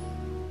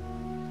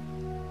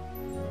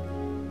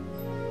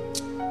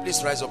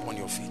 Please rise up on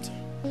your feet.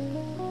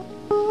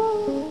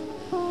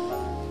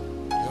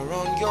 You're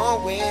on your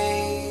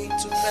way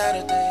to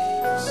better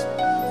days.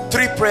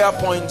 3 prayer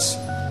points.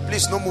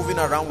 Please, no moving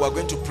around. We're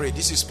going to pray.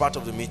 This is part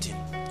of the meeting.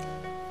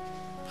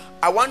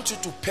 I want you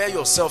to pair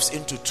yourselves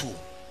into 2.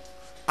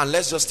 And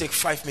let's just take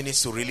 5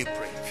 minutes to really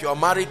pray. If you are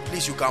married,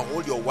 please, you can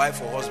hold your wife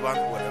or husband,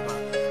 whatever,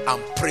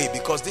 and pray,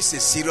 because this is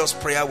a serious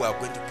prayer we are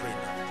going to pray now.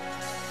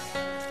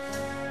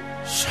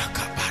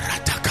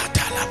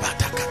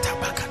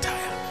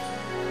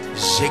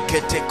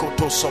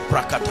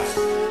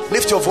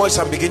 Lift your voice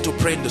and begin to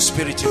pray in the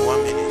spirit in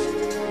 1 minute.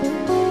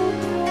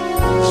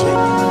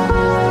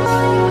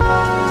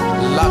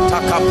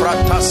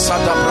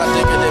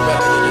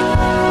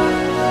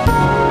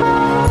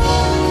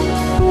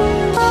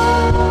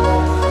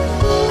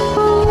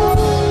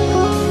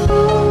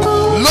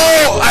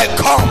 I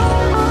come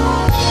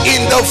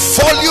in the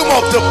volume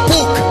of the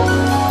book,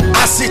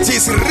 as it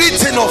is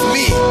written of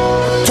me,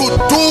 to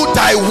do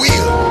thy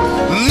will.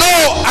 Lo,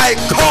 I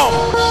come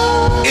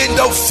in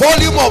the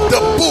volume of the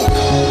book.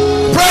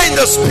 Pray in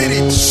the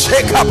spirit.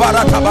 Sheka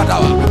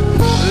baratabadawa.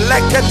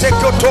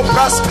 Leketekoto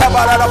praska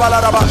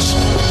baradabalabash.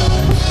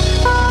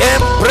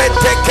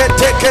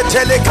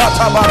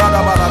 Empreteketeketelekata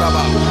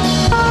baradabalaba.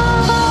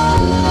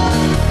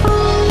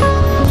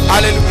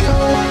 Hallelujah.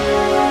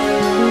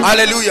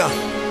 Hallelujah.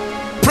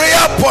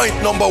 Prayer point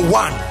number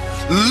 1.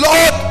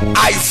 Lord,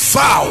 I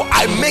vow,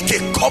 I make a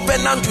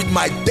covenant with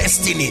my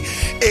destiny,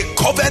 a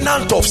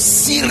covenant of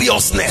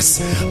seriousness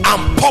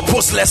and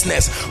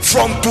purposelessness.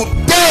 From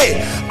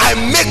today, I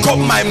make up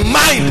my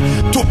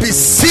mind to be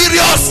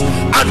serious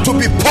and to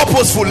be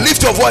purposeful.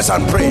 Lift your voice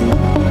and pray.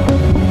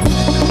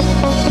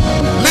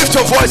 Lift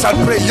your voice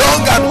and pray.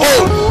 Young and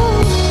old,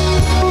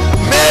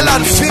 male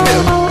and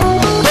female,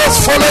 those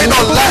following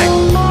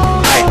online,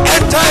 I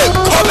enter a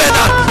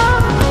covenant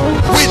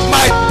with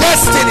my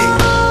destiny.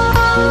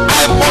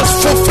 I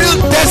must fulfill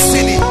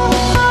destiny.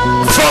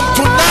 From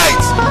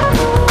tonight,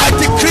 I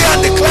decree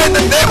and declare in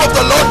the name of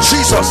the Lord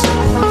Jesus,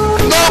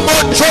 no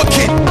more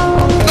joking,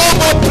 no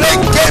more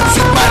playing games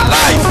with my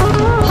life.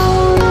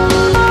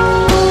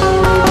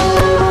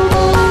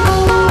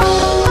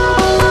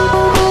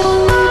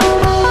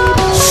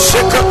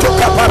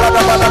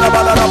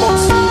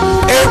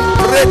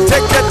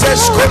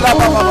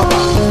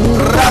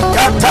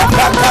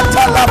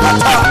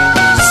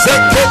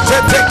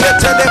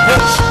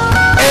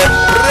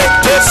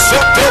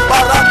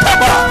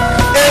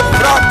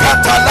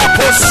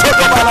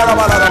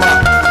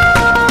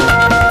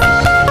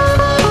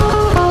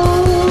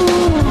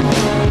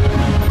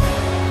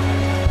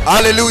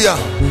 Hallelujah.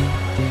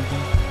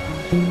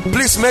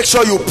 Please make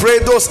sure you pray.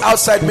 Those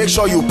outside, make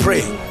sure you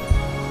pray.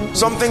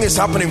 Something is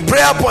happening.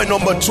 Prayer point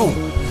number 2.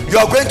 You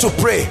are going to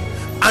pray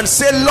and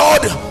say,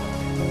 Lord,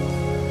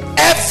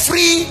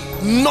 every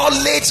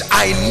knowledge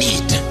I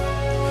need,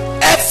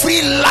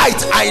 every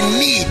light I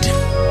need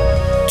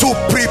to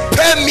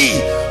prepare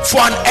me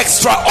for an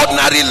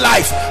extraordinary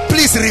life,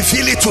 please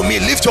reveal it to me.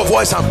 Lift your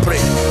voice and pray.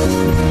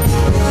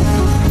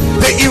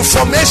 The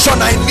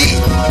information I need,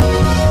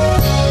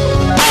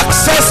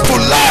 access to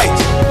light.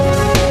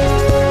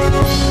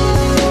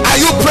 Are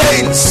you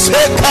praying?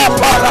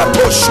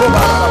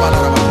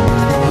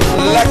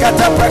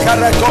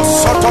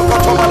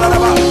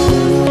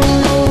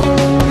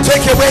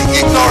 Take away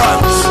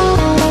ignorance,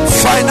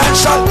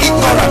 financial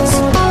ignorance,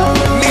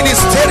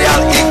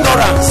 ministerial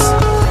ignorance,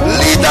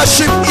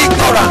 leadership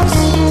ignorance.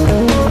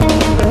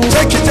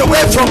 Take it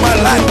away from my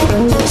life.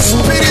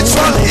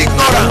 Spiritual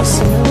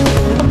ignorance,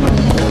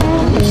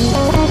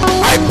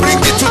 I bring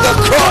it to the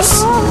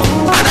cross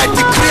and I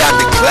decree and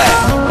declare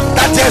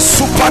that there's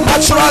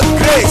supernatural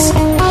grace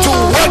to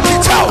work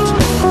it out,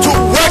 to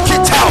work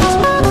it out,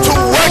 to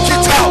work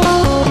it out.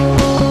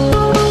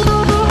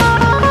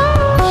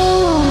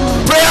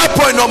 Prayer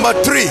point number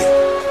 3.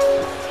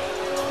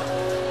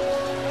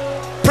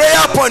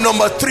 Prayer point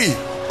number 3.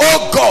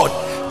 Oh God,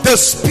 the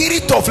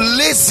spirit of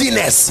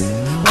laziness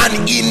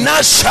and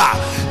inertia,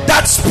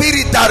 that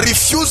spirit that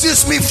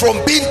refuses me from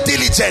being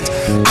diligent,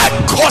 I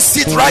curse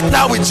it right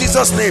now in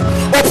Jesus' name.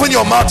 Open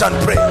your mouth and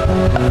pray.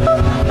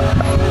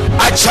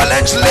 I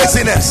challenge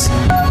laziness,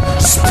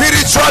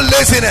 spiritual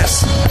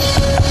laziness,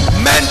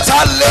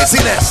 mental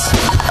laziness,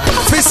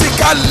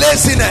 physical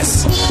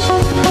laziness,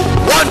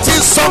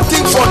 wanting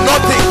something for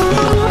nothing.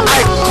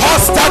 I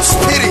curse that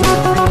spirit.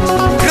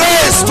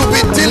 Grace to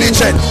be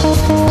diligent,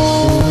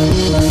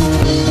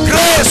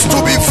 grace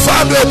to be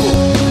valuable,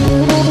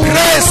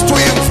 grace to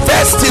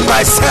invest in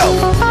myself.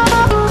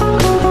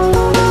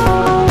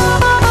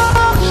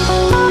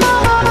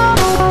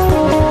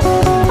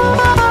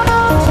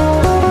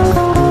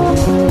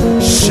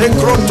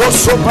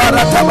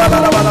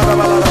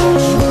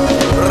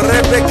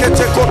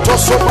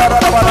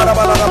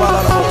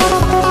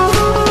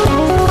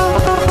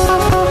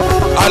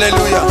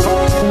 Hallelujah.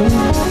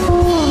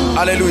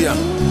 Hallelujah.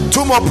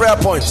 2 more prayer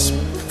points.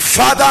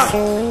 Father,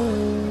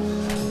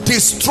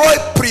 destroy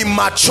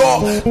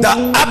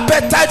the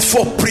appetite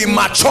for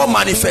premature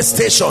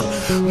manifestation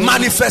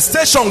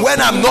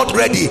when I'm not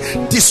ready.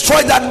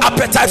 Destroy that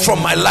appetite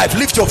from my life.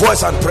 Lift your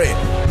voice and pray.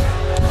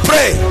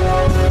 Pray.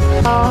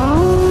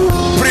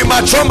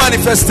 Premature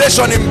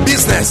manifestation in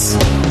business,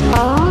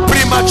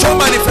 premature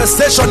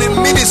manifestation in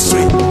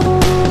ministry,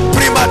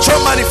 premature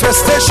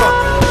manifestation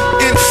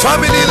in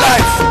family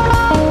life,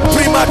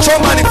 premature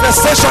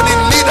manifestation in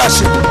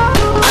leadership.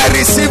 I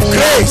receive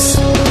grace.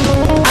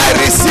 I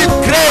receive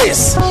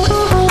grace.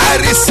 I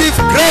receive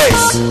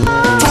grace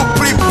to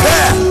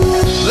prepare.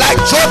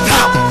 Like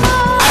Jotham,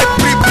 I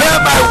prepare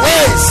my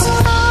ways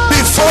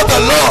before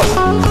the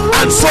Lord,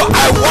 and so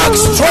I walk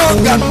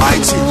strong and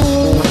mighty.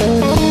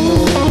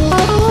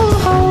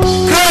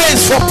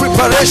 Grace for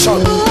preparation.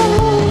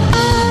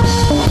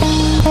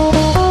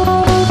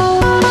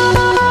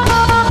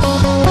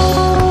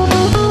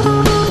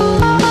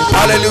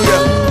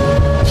 Hallelujah.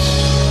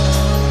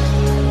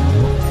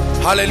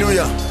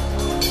 Hallelujah.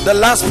 The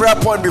last prayer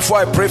point before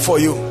I pray for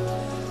you.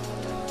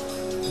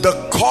 The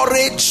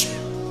courage,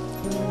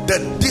 the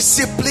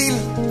discipline,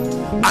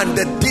 and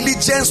the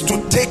diligence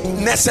to take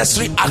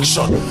necessary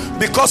action.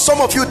 Because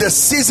some of you, the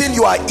season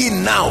you are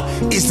in now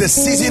is the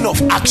season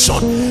of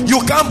action.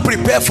 You can't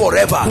prepare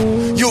forever.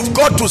 You've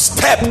got to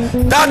step.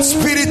 That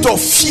spirit of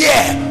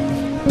fear,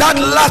 that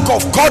lack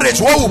of courage,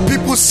 what will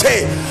people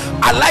say?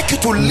 I'd like you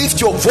to lift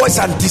your voice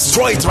and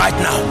destroy it right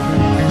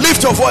now.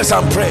 Lift your voice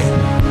and pray.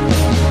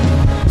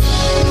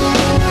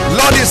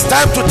 Lord, it's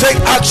time to take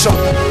action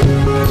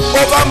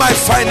over my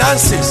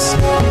finances.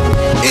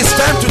 It's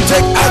time to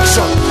take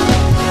action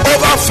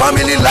over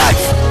family life.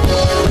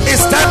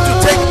 It's time to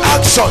take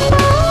action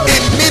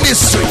in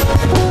ministry.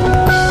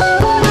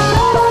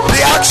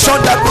 The action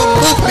that will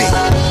move me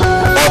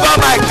over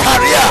my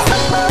career,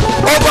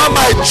 over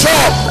my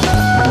job.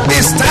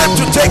 It's time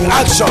to take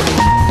action.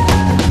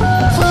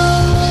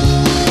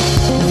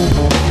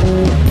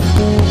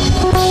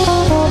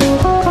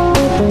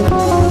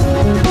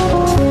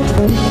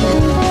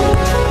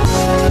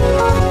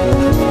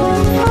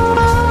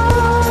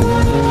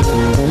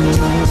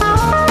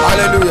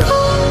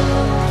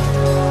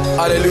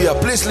 Hallelujah.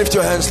 Please lift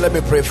your hands. Let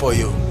me pray for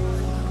you.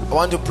 I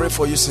want to pray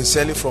for you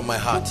sincerely from my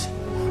heart.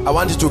 I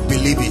want you to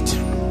believe it.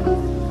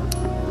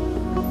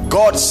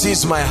 God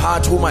sees my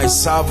heart, whom I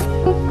serve,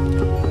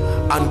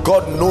 and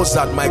God knows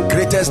that my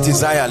greatest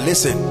desire,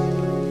 listen,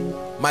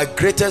 my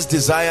greatest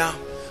desire,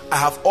 I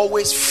have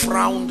always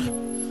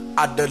frowned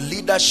at the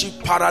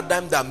leadership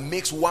paradigm that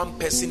makes one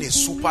person a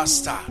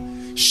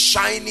superstar,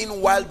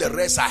 shining while the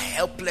rest are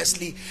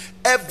helplessly.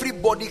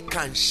 Everybody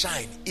can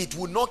shine. It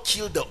will not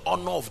kill the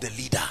honor of the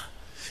leader.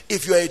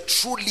 If you are a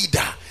true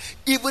leader,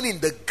 even in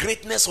the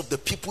greatness of the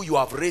people you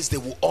have raised, they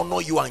will honor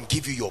you and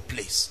give you your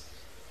place.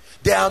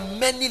 There are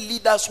many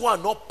leaders who are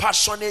not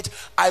passionate.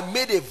 I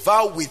made a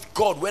vow with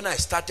God when I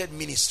started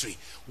ministry.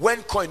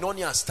 When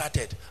Koinonia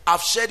started,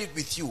 I've shared it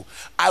with you.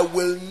 I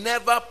will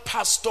never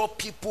pastor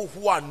people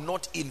who are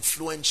not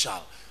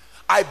influential.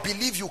 I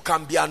believe you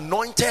can be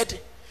anointed,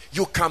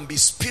 you can be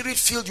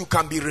spirit-filled, you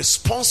can be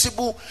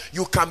responsible,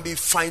 you can be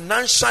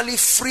financially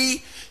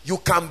free, you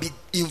can be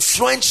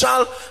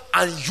influential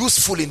and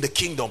useful in the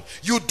kingdom.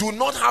 You do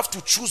not have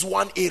to choose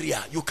one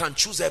area. You can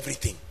choose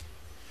everything.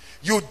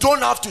 You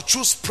don't have to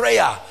choose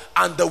prayer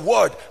and the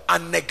word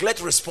and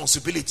neglect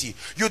responsibility.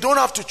 You don't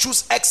have to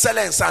choose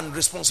excellence and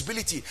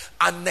responsibility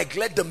and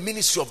neglect the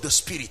ministry of the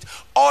Spirit.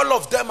 All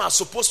of them are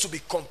supposed to be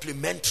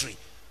complementary.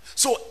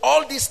 So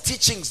all these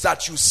teachings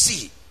that you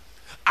see,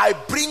 I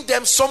bring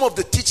them. Some of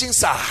the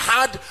teachings are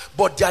hard,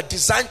 but they are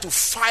designed to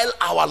file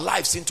our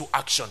lives into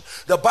action.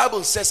 The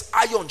Bible says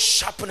iron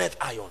sharpeneth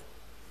iron.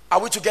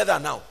 Are we together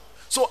now?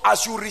 So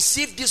as you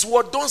receive this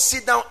word, don't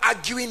sit down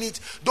arguing it.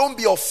 Don't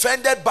be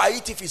offended by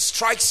it if it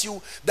strikes you.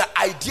 The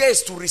idea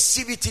is to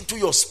receive it into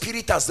your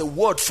spirit as the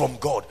word from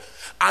God.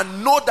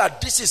 And know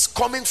that this is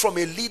coming from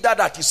a leader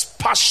that is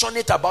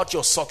passionate about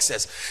your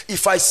success.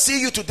 If I see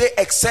you today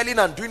excelling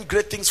and doing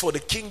great things for the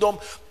kingdom,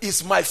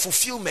 it's my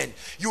fulfillment.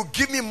 You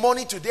give me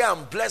money today,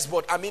 I'm blessed,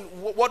 but I mean,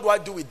 what do I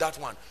do with that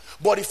one?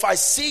 But if I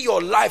see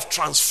your life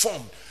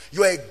transformed,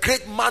 you're a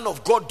great man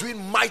of God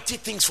doing mighty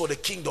things for the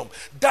kingdom,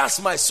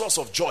 that's my source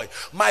of joy.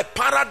 My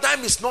paradigm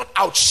is not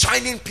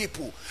outshining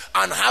people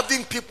and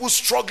having people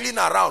struggling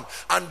around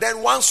and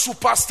then one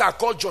superstar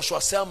called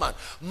Joshua Selman.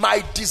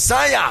 My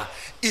desire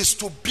is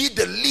to be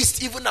the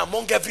least even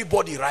among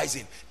everybody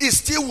rising. It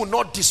still will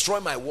not destroy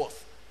my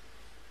worth.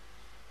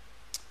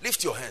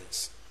 Lift your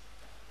hands.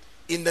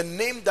 In the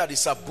name that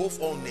is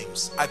above all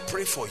names, I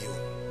pray for you.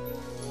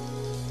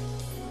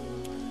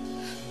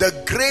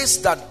 The grace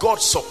that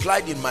God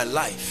supplied in my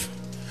life,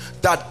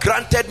 that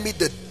granted me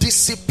the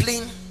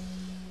discipline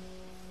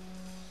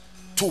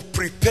to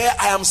prepare.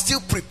 I am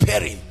still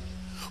preparing,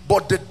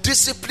 but the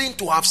discipline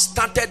to have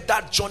started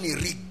that journey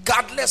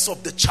regardless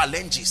of the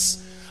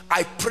challenges,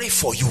 I pray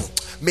for you.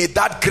 May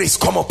that grace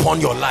come upon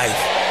your life.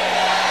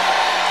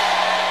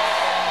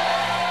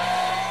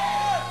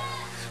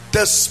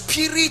 The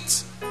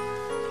spirit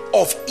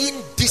of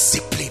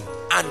indiscipline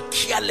and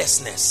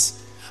carelessness,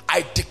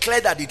 I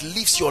declare that it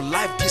leaves your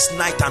life this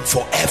night and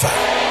forever.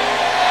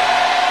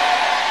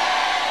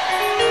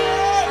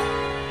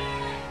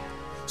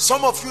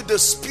 Some of you, the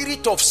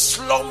spirit of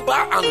slumber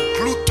and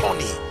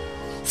gluttony,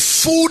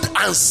 food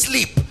and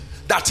sleep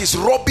that is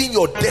robbing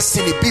your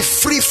destiny, be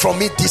free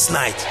from it this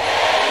night.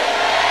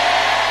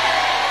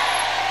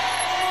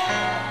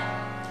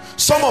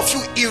 Some of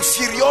you,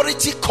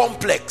 inferiority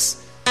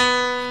complex,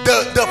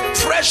 the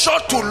pressure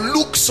to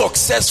look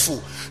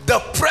successful, the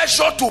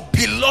pressure to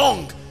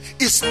belong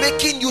is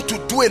making you to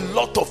do a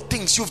lot of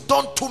things. You've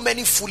done too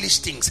many foolish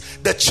things.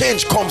 The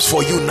change comes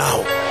for you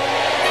now.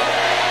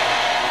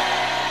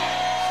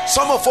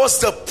 Some of us,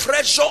 the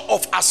pressure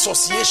of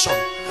association.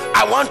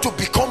 I want to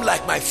become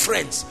like my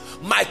friends,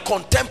 my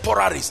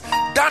contemporaries.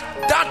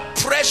 That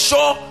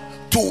pressure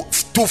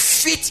to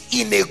fit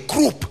in a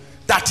group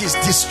that is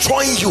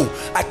destroying you.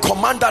 I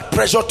command that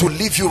pressure to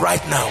leave you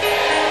right now.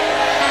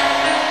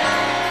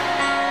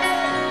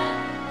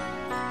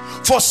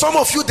 For some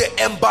of you, the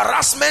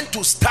embarrassment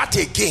to start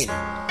again,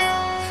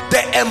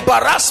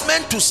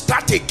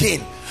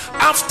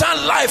 After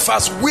life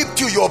has whipped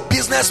you, your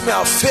business may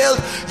have failed,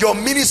 your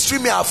ministry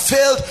may have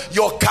failed,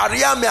 your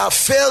career may have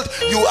failed,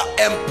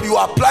 you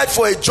applied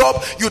for a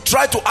job, you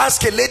tried to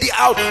ask a lady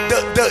out,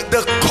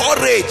 the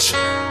courage,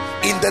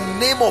 in the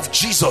name of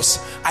Jesus,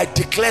 I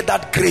declare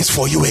that grace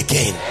for you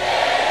again.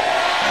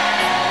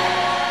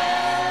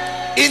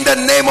 In the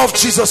name of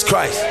Jesus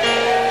Christ,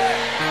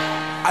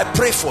 I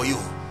pray for you.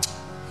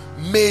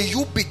 May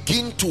you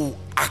begin to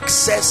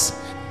access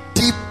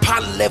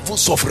deeper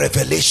levels of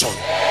revelation.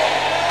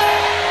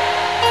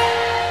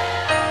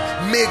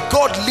 May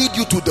God lead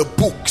you to the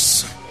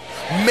books.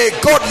 May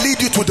God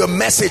lead you to the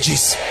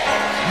messages.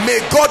 May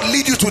God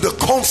lead you to the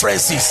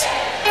conferences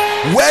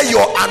where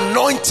your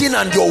anointing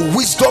and your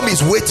wisdom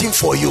is waiting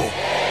for you.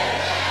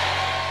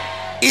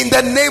 In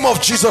the name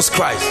of Jesus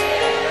Christ.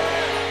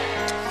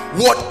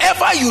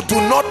 Whatever you do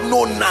not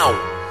know now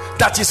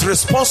that is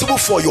responsible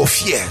for your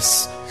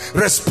fears,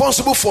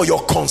 responsible for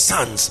your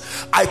concerns,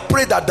 I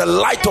pray that the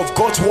light of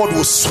God's word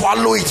will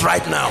swallow it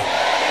right now.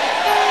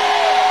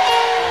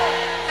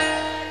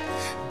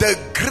 The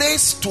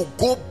grace to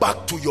go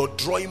back to your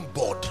drawing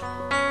board,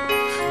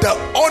 the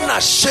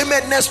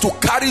unashamedness to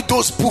carry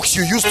those books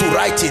you used to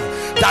write in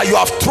that you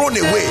have thrown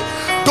away,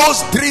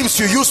 those dreams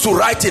you used to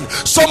write in.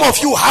 Some of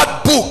you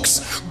had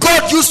books.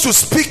 God used to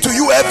speak to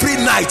you every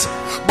night,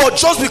 but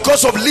just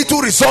because of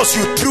little results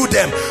you threw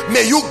them.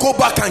 May you go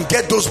back and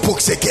get those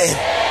books again.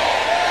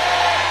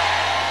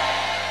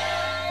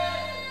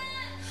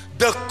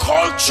 The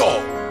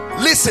culture,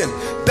 listen,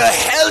 the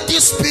healthy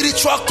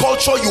spiritual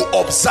culture you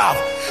observe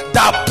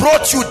that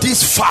brought you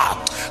this far,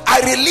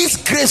 I release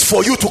grace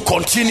for you to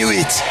continue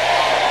it.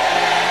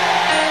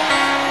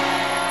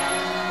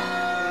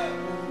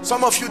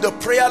 Some of you, the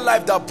prayer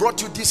life that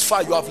brought you this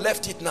far, you have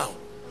left it now.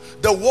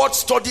 The word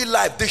study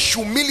life, the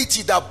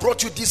humility that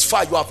brought you this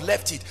far, you have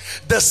left it.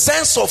 The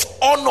sense of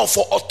honor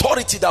for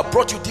authority that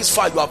brought you this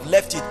far, you have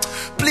left it.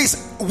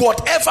 Please,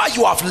 whatever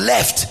you have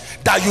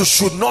left that you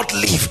should not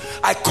leave,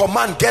 I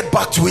command, get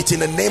back to it in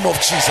the name of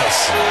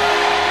Jesus.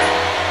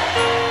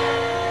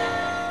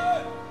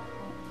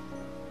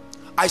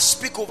 I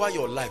speak over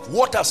your life.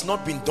 What has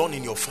not been done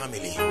in your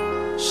family?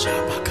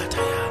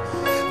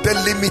 The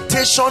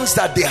limitations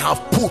that they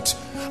have put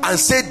and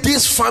say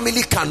this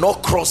family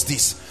cannot cross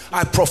this,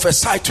 I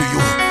prophesy to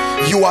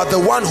you, you are the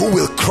one who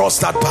will cross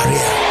that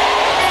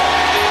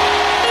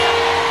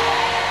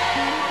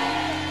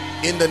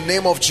barrier. In the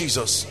name of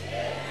Jesus.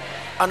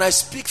 And I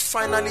speak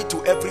finally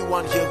to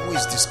everyone here who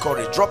is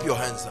discouraged. Drop your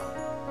hands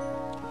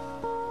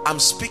down. I'm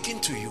speaking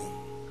to you.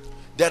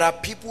 There are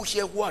people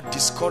here who are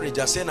discouraged.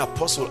 They're saying,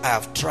 Apostle, I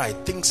have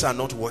tried, things are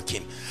not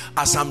working.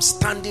 As I'm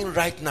standing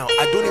right now,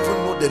 I don't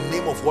even know the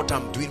name of what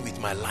I'm doing with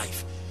my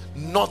life.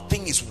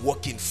 Nothing is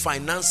working.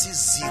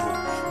 Finances zero,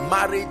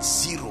 marriage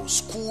zero,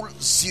 school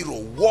zero,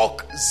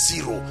 work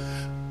zero.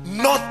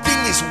 Nothing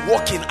is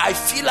working. I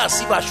feel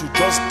as if I should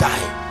just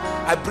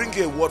die. I bring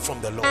you a word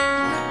from the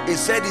Lord. He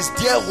said, is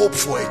there hope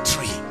for a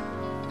tree?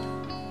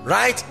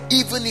 Right?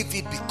 Even if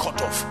it be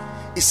cut off.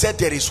 He said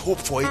there is hope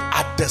for it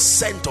at the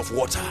scent of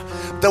water.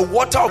 The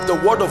water of the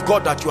word of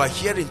God that you are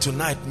hearing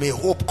tonight, may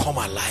hope come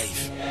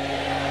alive.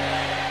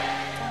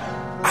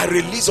 I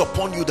release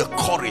upon you the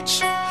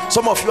courage.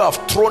 Some of you have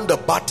thrown the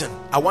baton.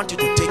 I want you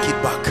to take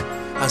it back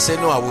and say,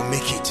 no, I will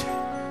make it.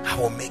 I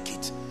will make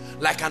it.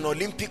 Like an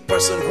Olympic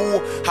person who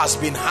has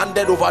been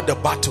handed over the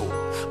battle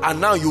and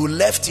now you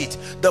left it.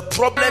 The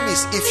problem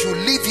is, if you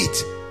leave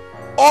it,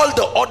 all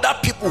the other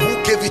people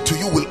who gave it to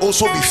you will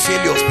also be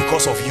failures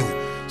because of you.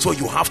 So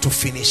you have to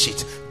finish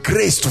it.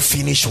 Grace to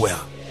finish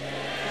well.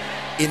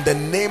 In the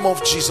name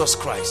of Jesus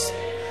Christ.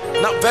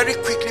 Now, very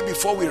quickly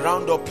before we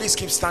round up, please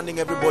keep standing,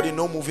 everybody.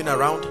 No moving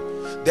around.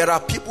 There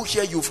are people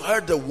here, you've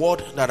heard the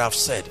word that I've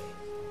said.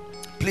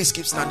 Please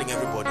keep standing,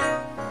 everybody.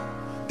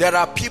 There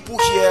are people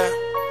here,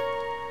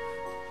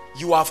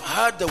 you have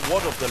heard the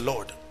word of the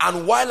Lord.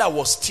 And while I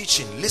was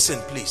teaching, listen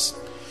please,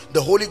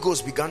 the Holy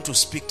Ghost began to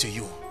speak to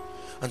you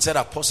and said,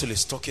 Apostle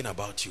is talking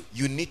about you.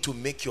 You need to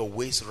make your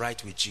ways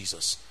right with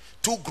Jesus.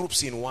 Two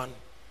groups in one.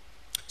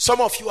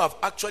 Some of you have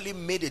actually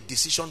made a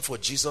decision for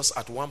Jesus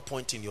at one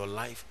point in your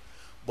life,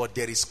 but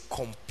there is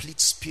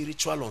complete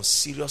spiritual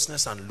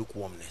unseriousness and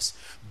lukewarmness.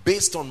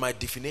 Based on my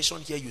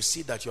definition here, you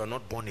see that you are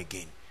not born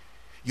again.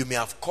 You may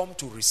have come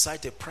to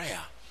recite a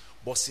prayer,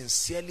 but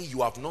sincerely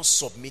you have not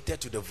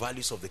submitted to the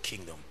values of the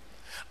kingdom.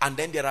 And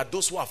then there are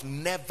those who have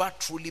never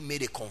truly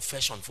made a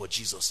confession for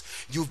Jesus.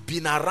 You've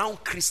been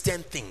around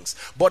Christian things,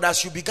 but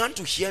as you began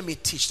to hear me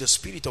teach, the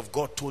Spirit of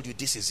God told you,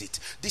 this is it.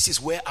 This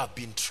is where I've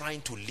been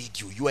trying to lead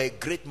you. You are a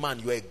great man,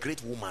 you are a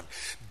great woman.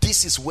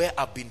 This is where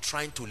I've been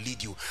trying to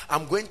lead you.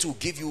 I'm going to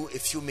give you a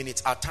few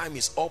minutes. Our time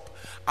is up,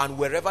 and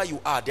wherever you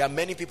are, there are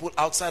many people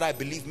outside, I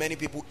believe many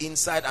people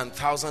inside, and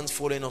thousands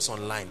following us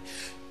online.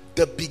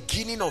 The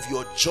beginning of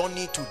your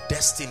journey to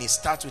destiny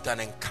starts with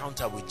an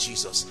encounter with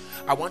Jesus.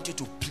 I want you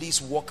to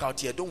please walk out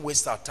here. Don't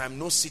waste our time.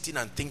 No sitting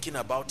and thinking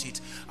about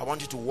it. I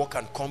want you to walk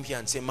and come here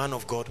and say, man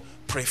of God,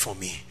 pray for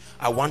me.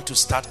 I want to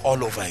start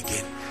all over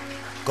again.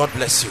 God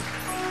bless you.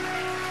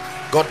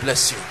 God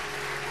bless you.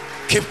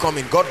 Keep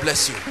coming. God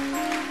bless you.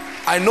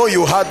 I know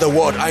you heard the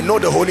word. I know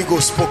the Holy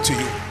Ghost spoke to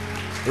you.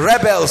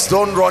 Rebels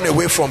don't run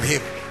away from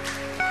him.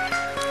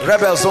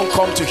 Rebels don't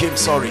come to him,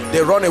 sorry.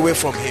 They run away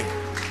from him.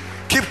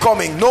 Keep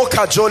coming. No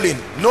cajoling.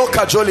 No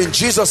cajoling.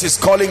 Jesus is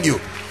calling you.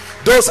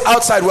 Those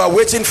outside were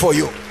waiting for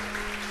you.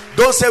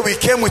 Don't say we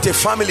came with a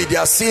family, they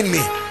are seeing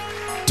me.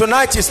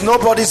 Tonight is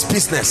nobody's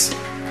business.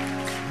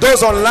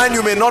 Those online,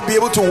 you may not be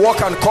able to walk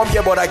and come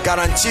here, but I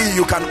guarantee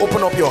you can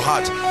open up your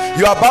heart.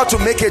 You are about to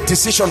make a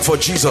decision for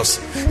Jesus.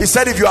 He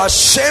said, if you are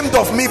ashamed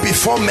of me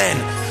before men,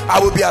 I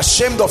will be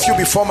ashamed of you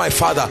before my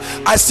Father.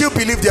 I still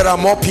believe there are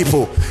more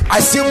people. I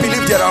still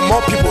believe there are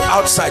more people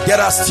outside. There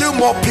are still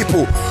more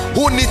people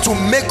who need to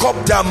make up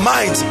their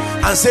minds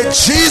and say,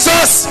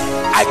 Jesus,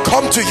 I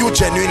come to you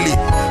genuinely.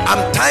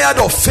 I'm tired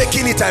of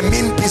faking it. I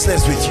mean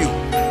business with you.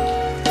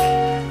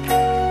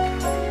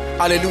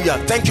 Hallelujah.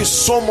 Thank you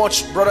so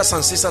much, brothers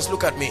and sisters.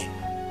 Look at me.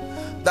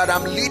 That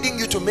I'm leading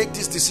you to make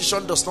this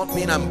decision does not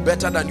mean I'm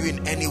better than you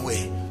in any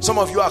way. Some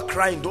of you are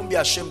crying. Don't be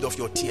ashamed of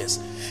your tears.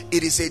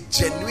 It is a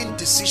genuine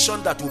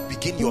decision that will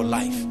begin your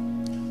life.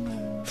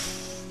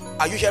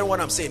 Are you hearing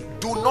what I'm saying?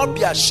 Do not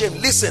be ashamed.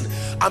 Listen,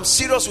 I'm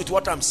serious with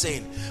what I'm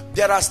saying.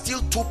 There are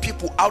still 2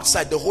 people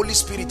outside. The Holy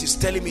Spirit is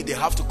telling me they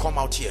have to come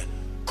out here.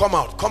 Come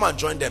out. Come and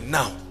join them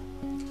now.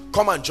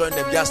 Come and join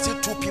them. There are still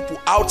 2 people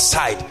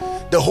outside.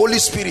 The Holy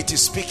Spirit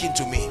is speaking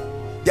to me.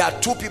 There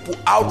are 2 people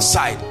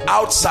outside. The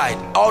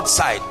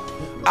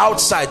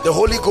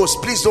Holy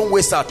Ghost, please don't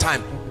waste our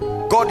time.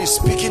 God is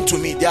speaking to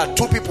me. There are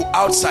 2 people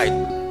outside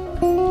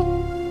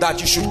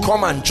that you should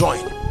come and join.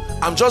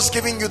 I'm just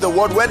giving you the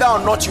word. Whether or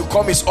not you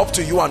come is up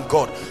to you and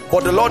God.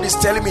 But the Lord is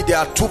telling me there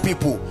are 2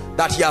 people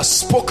that he has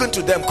spoken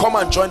to them. Come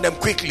and join them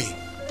quickly.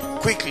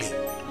 Quickly.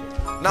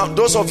 Now,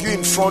 those of you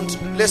in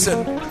front,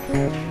 listen.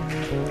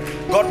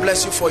 God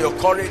bless you for your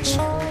courage.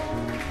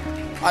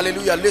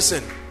 Hallelujah.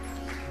 Listen,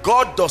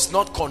 God does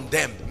not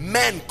condemn.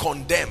 Men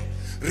condemn.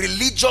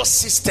 Religious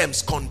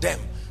systems condemn.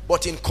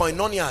 But in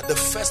koinonia, the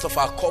first of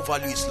our core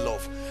value is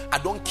love. I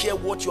don't care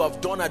what you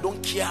have done. I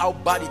don't care how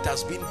bad it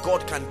has been.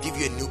 God can give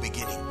you a new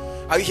beginning.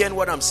 Are you hearing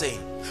what I'm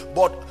saying?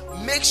 But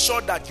make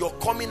sure that your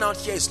coming out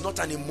here is not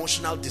an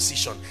emotional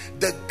decision.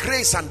 The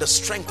grace and the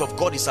strength of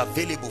God is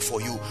available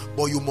for you,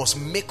 but you must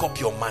make up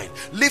your mind.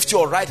 Lift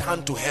your right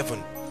hand to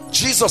heaven.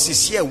 Jesus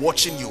is here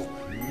watching you.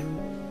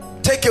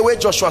 Take away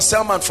Joshua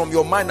Selman from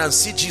your mind and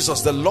see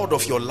Jesus, the Lord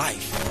of your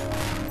life,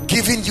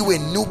 giving you a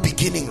new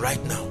beginning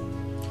right now.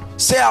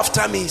 Say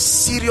after me,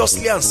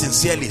 seriously and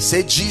sincerely.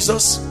 Say,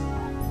 Jesus,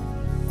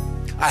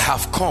 I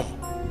have come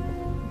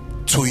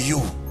to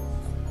you,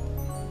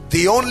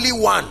 the only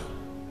one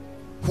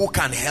who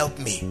can help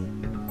me.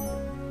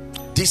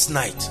 This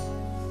night,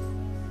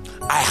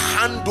 I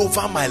hand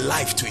over my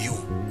life to you.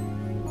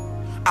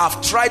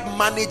 I've tried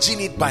managing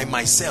it by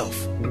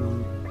myself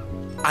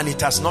and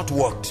it has not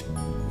worked.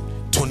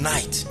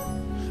 Tonight,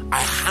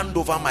 I hand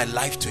over my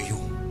life to you.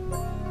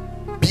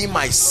 Be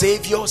my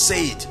Savior,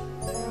 say it.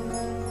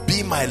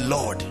 Be my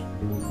Lord.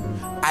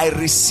 I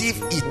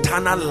receive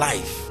eternal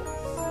life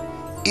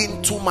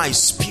into my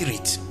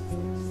spirit.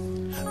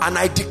 And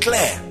I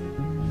declare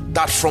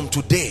that from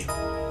today,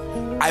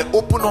 I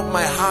open up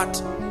my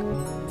heart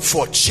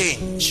for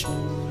change.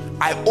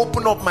 I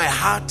open up my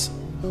heart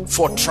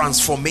for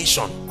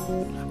transformation.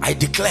 I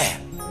declare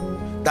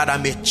that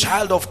I'm a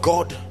child of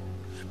God.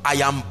 I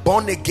am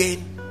born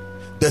again.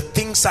 The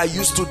things I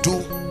used to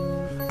do,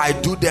 I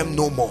do them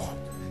no more.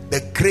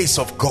 The grace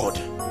of God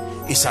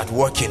is at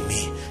work in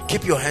me.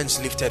 Keep your hands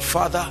lifted.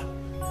 Father,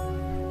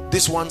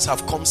 these ones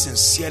have come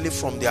sincerely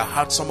from their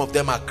heart. Some of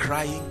them are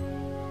crying.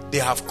 They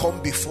have come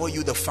before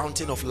you, the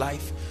fountain of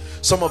life.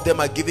 Some of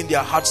them are giving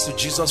their hearts to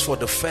Jesus for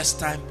the first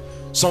time.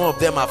 Some of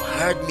them have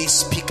heard me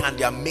speak and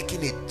they are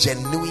making a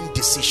genuine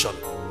decision.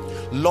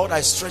 Lord,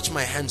 I stretch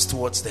my hands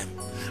towards them.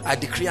 I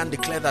decree and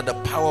declare that the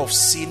power of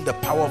sin, the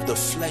power of the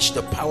flesh,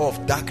 the power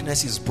of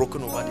darkness is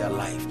broken over their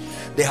life.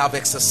 They have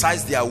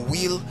exercised their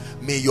will.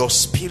 May your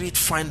spirit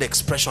find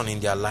expression in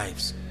their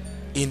lives.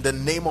 In the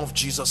name of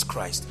Jesus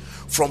Christ.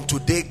 From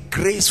today,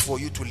 grace for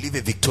you to live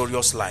a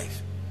victorious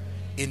life.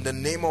 In the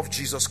name of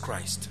Jesus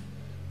Christ.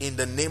 In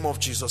the name of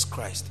Jesus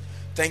Christ.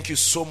 Thank you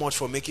so much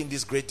for making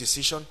this great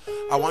decision.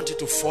 I want you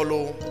to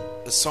follow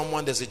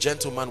someone. There's a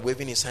gentleman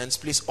waving his hands.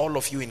 Please, all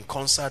of you in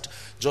concert,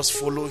 just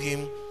follow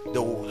him. They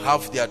will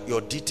have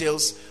your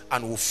details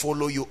and will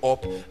follow you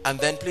up. And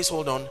then please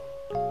hold on.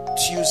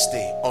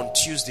 Tuesday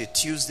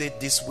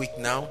this week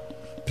now,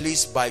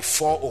 please, by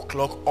 4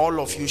 o'clock, all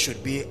of you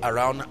should be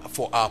around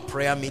for our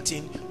prayer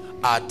meeting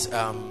at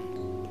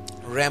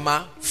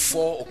Rema.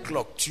 4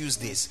 o'clock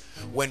Tuesdays.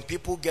 When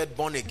people get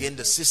born again,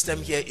 the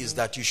system here is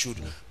that you should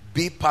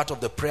be part of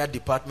the prayer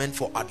department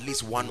for at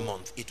least 1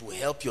 month. It will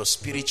help your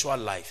spiritual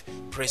life.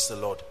 Praise the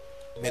Lord.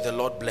 May the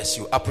Lord bless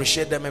you.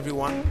 Appreciate them,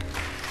 everyone.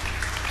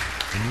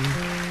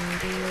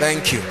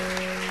 Thank you.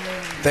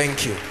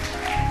 Thank you.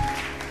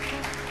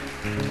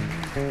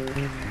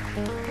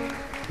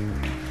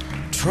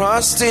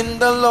 Trust in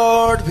the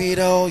Lord with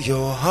all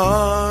your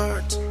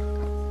heart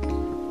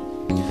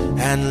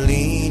and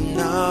lean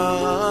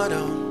not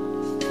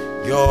on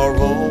your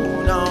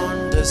own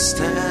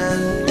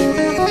understanding.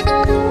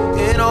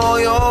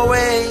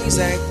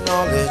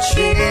 teach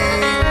him,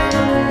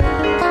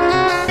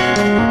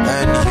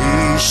 and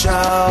he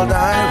shall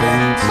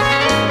direct.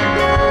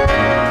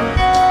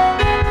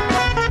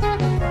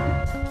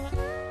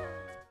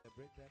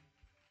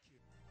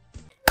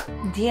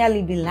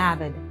 Dearly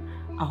beloved,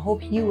 I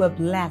hope you were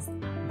blessed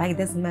by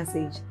this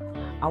message.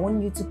 I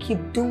want you to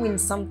keep doing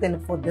something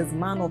for this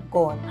man of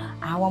God,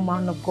 our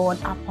man of God,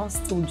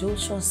 Apostle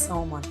Joshua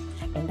Selman.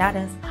 And that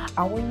is,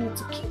 I want you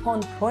to keep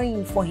on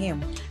praying for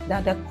him,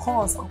 that the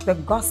cause of the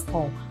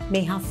gospel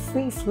may have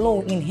free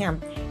flow in him,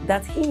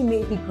 that he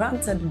may be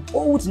granted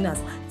boldness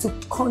to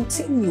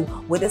continue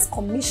with this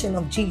commission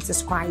of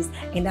Jesus Christ,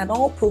 and that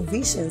all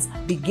provisions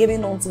be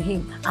given unto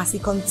him as he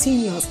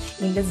continues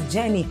in this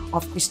journey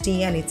of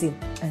Christianity.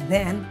 And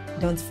then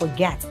don't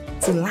forget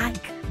to like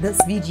this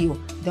video.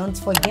 Don't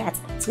forget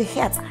to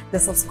hit the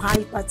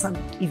subscribe button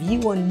if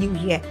you are new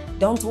here.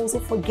 Don't also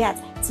forget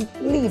to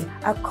leave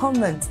a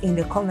comment in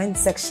the comment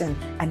section,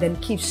 and then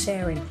keep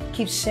sharing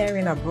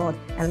abroad,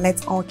 and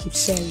let's all keep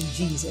sharing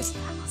Jesus.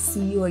 I'll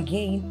see you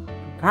again.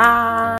 Bye.